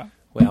 Yeah.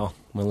 Well,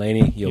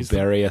 Mulaney, you'll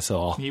bury us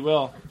all. He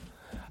will.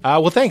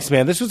 Well, thanks,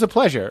 man. This was a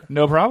pleasure.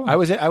 No problem. I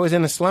was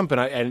in a slump,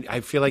 and I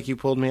feel like you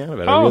pulled me out of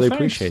it. I Oh, really thanks.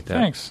 appreciate that.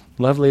 Thanks.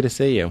 Lovely to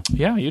see you.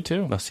 Yeah, you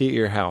too. I'll see you at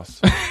your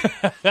house.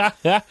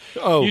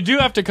 You do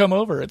have to come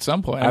over at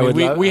some point. I would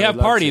we love- we I have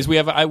would love parties. to. We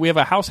have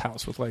a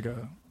house with like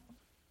a.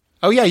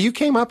 Oh, yeah, you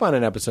came up on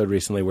an episode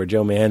recently where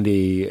Joe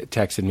Mandy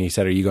texted me,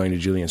 said, are you going to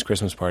Julian's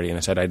Christmas party? And I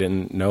said I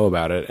didn't know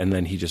about it. And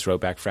then he just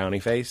wrote back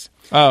frowny face.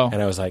 Oh.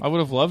 And I was like, I would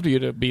have loved you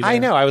to be there. I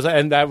know.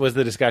 And that was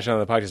the discussion on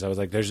the podcast. I was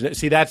like,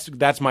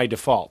 that's my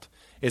default.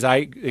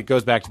 It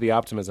goes back to the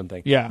optimism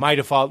thing. Yeah. My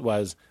default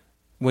was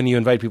when you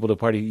invite people to a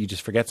party, you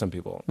just forget some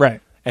people.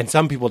 Right. And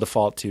some people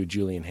default to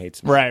Julian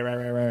hates me.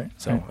 Right.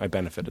 So I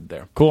benefited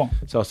there. Cool.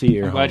 So I'll see you at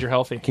your I'm glad home. you're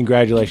healthy.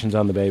 Congratulations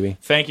on the baby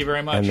Thank you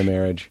very much. and the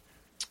marriage.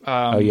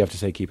 You have to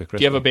say keep it crispy.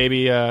 Do you have a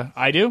baby?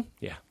 I do.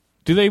 Yeah.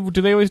 Do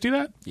they always do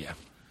that? Yeah.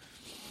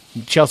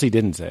 Chelsea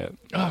didn't say it.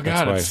 Oh That's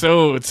God, why.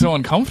 it's so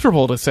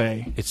uncomfortable to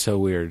say It's so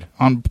weird.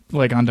 on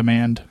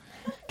demand.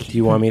 Do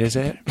you want me to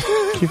say it?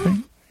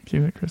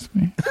 Keep it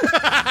crispy.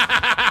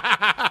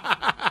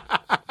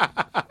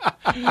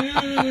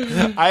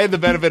 I had the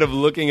benefit of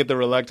looking at the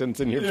reluctance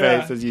in your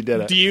face as you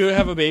did it. Do you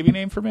have a baby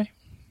name for me?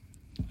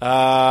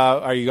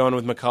 Are you going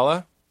with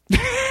McCullough?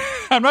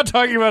 I'm not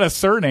talking about a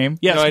surname.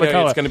 Yes, No, I know,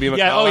 McCullough. it's gonna be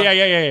Yeah. Oh McCullough.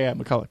 yeah.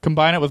 McCullough.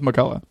 Combine it with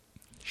McCullough.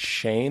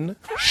 Shane?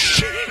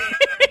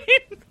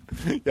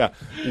 Yeah.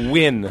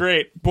 Win.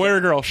 Great. Boy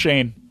or girl?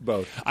 Shane.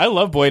 Both. I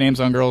love boy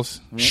names on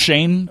girls.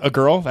 Shane, a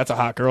girl. That's a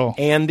hot girl.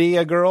 Andy,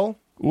 a girl?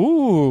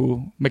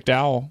 Ooh,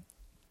 McDowell.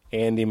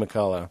 Andy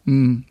McCullough.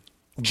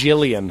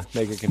 Jillian.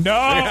 Make it confusing. No.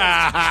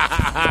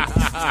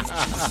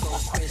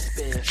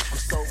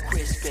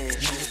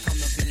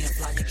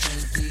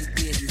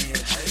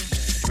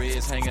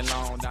 Reds hanging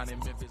long down in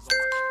Memphis.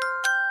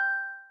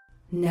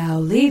 Now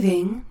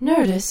leaving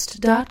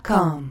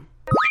Nerdist.com.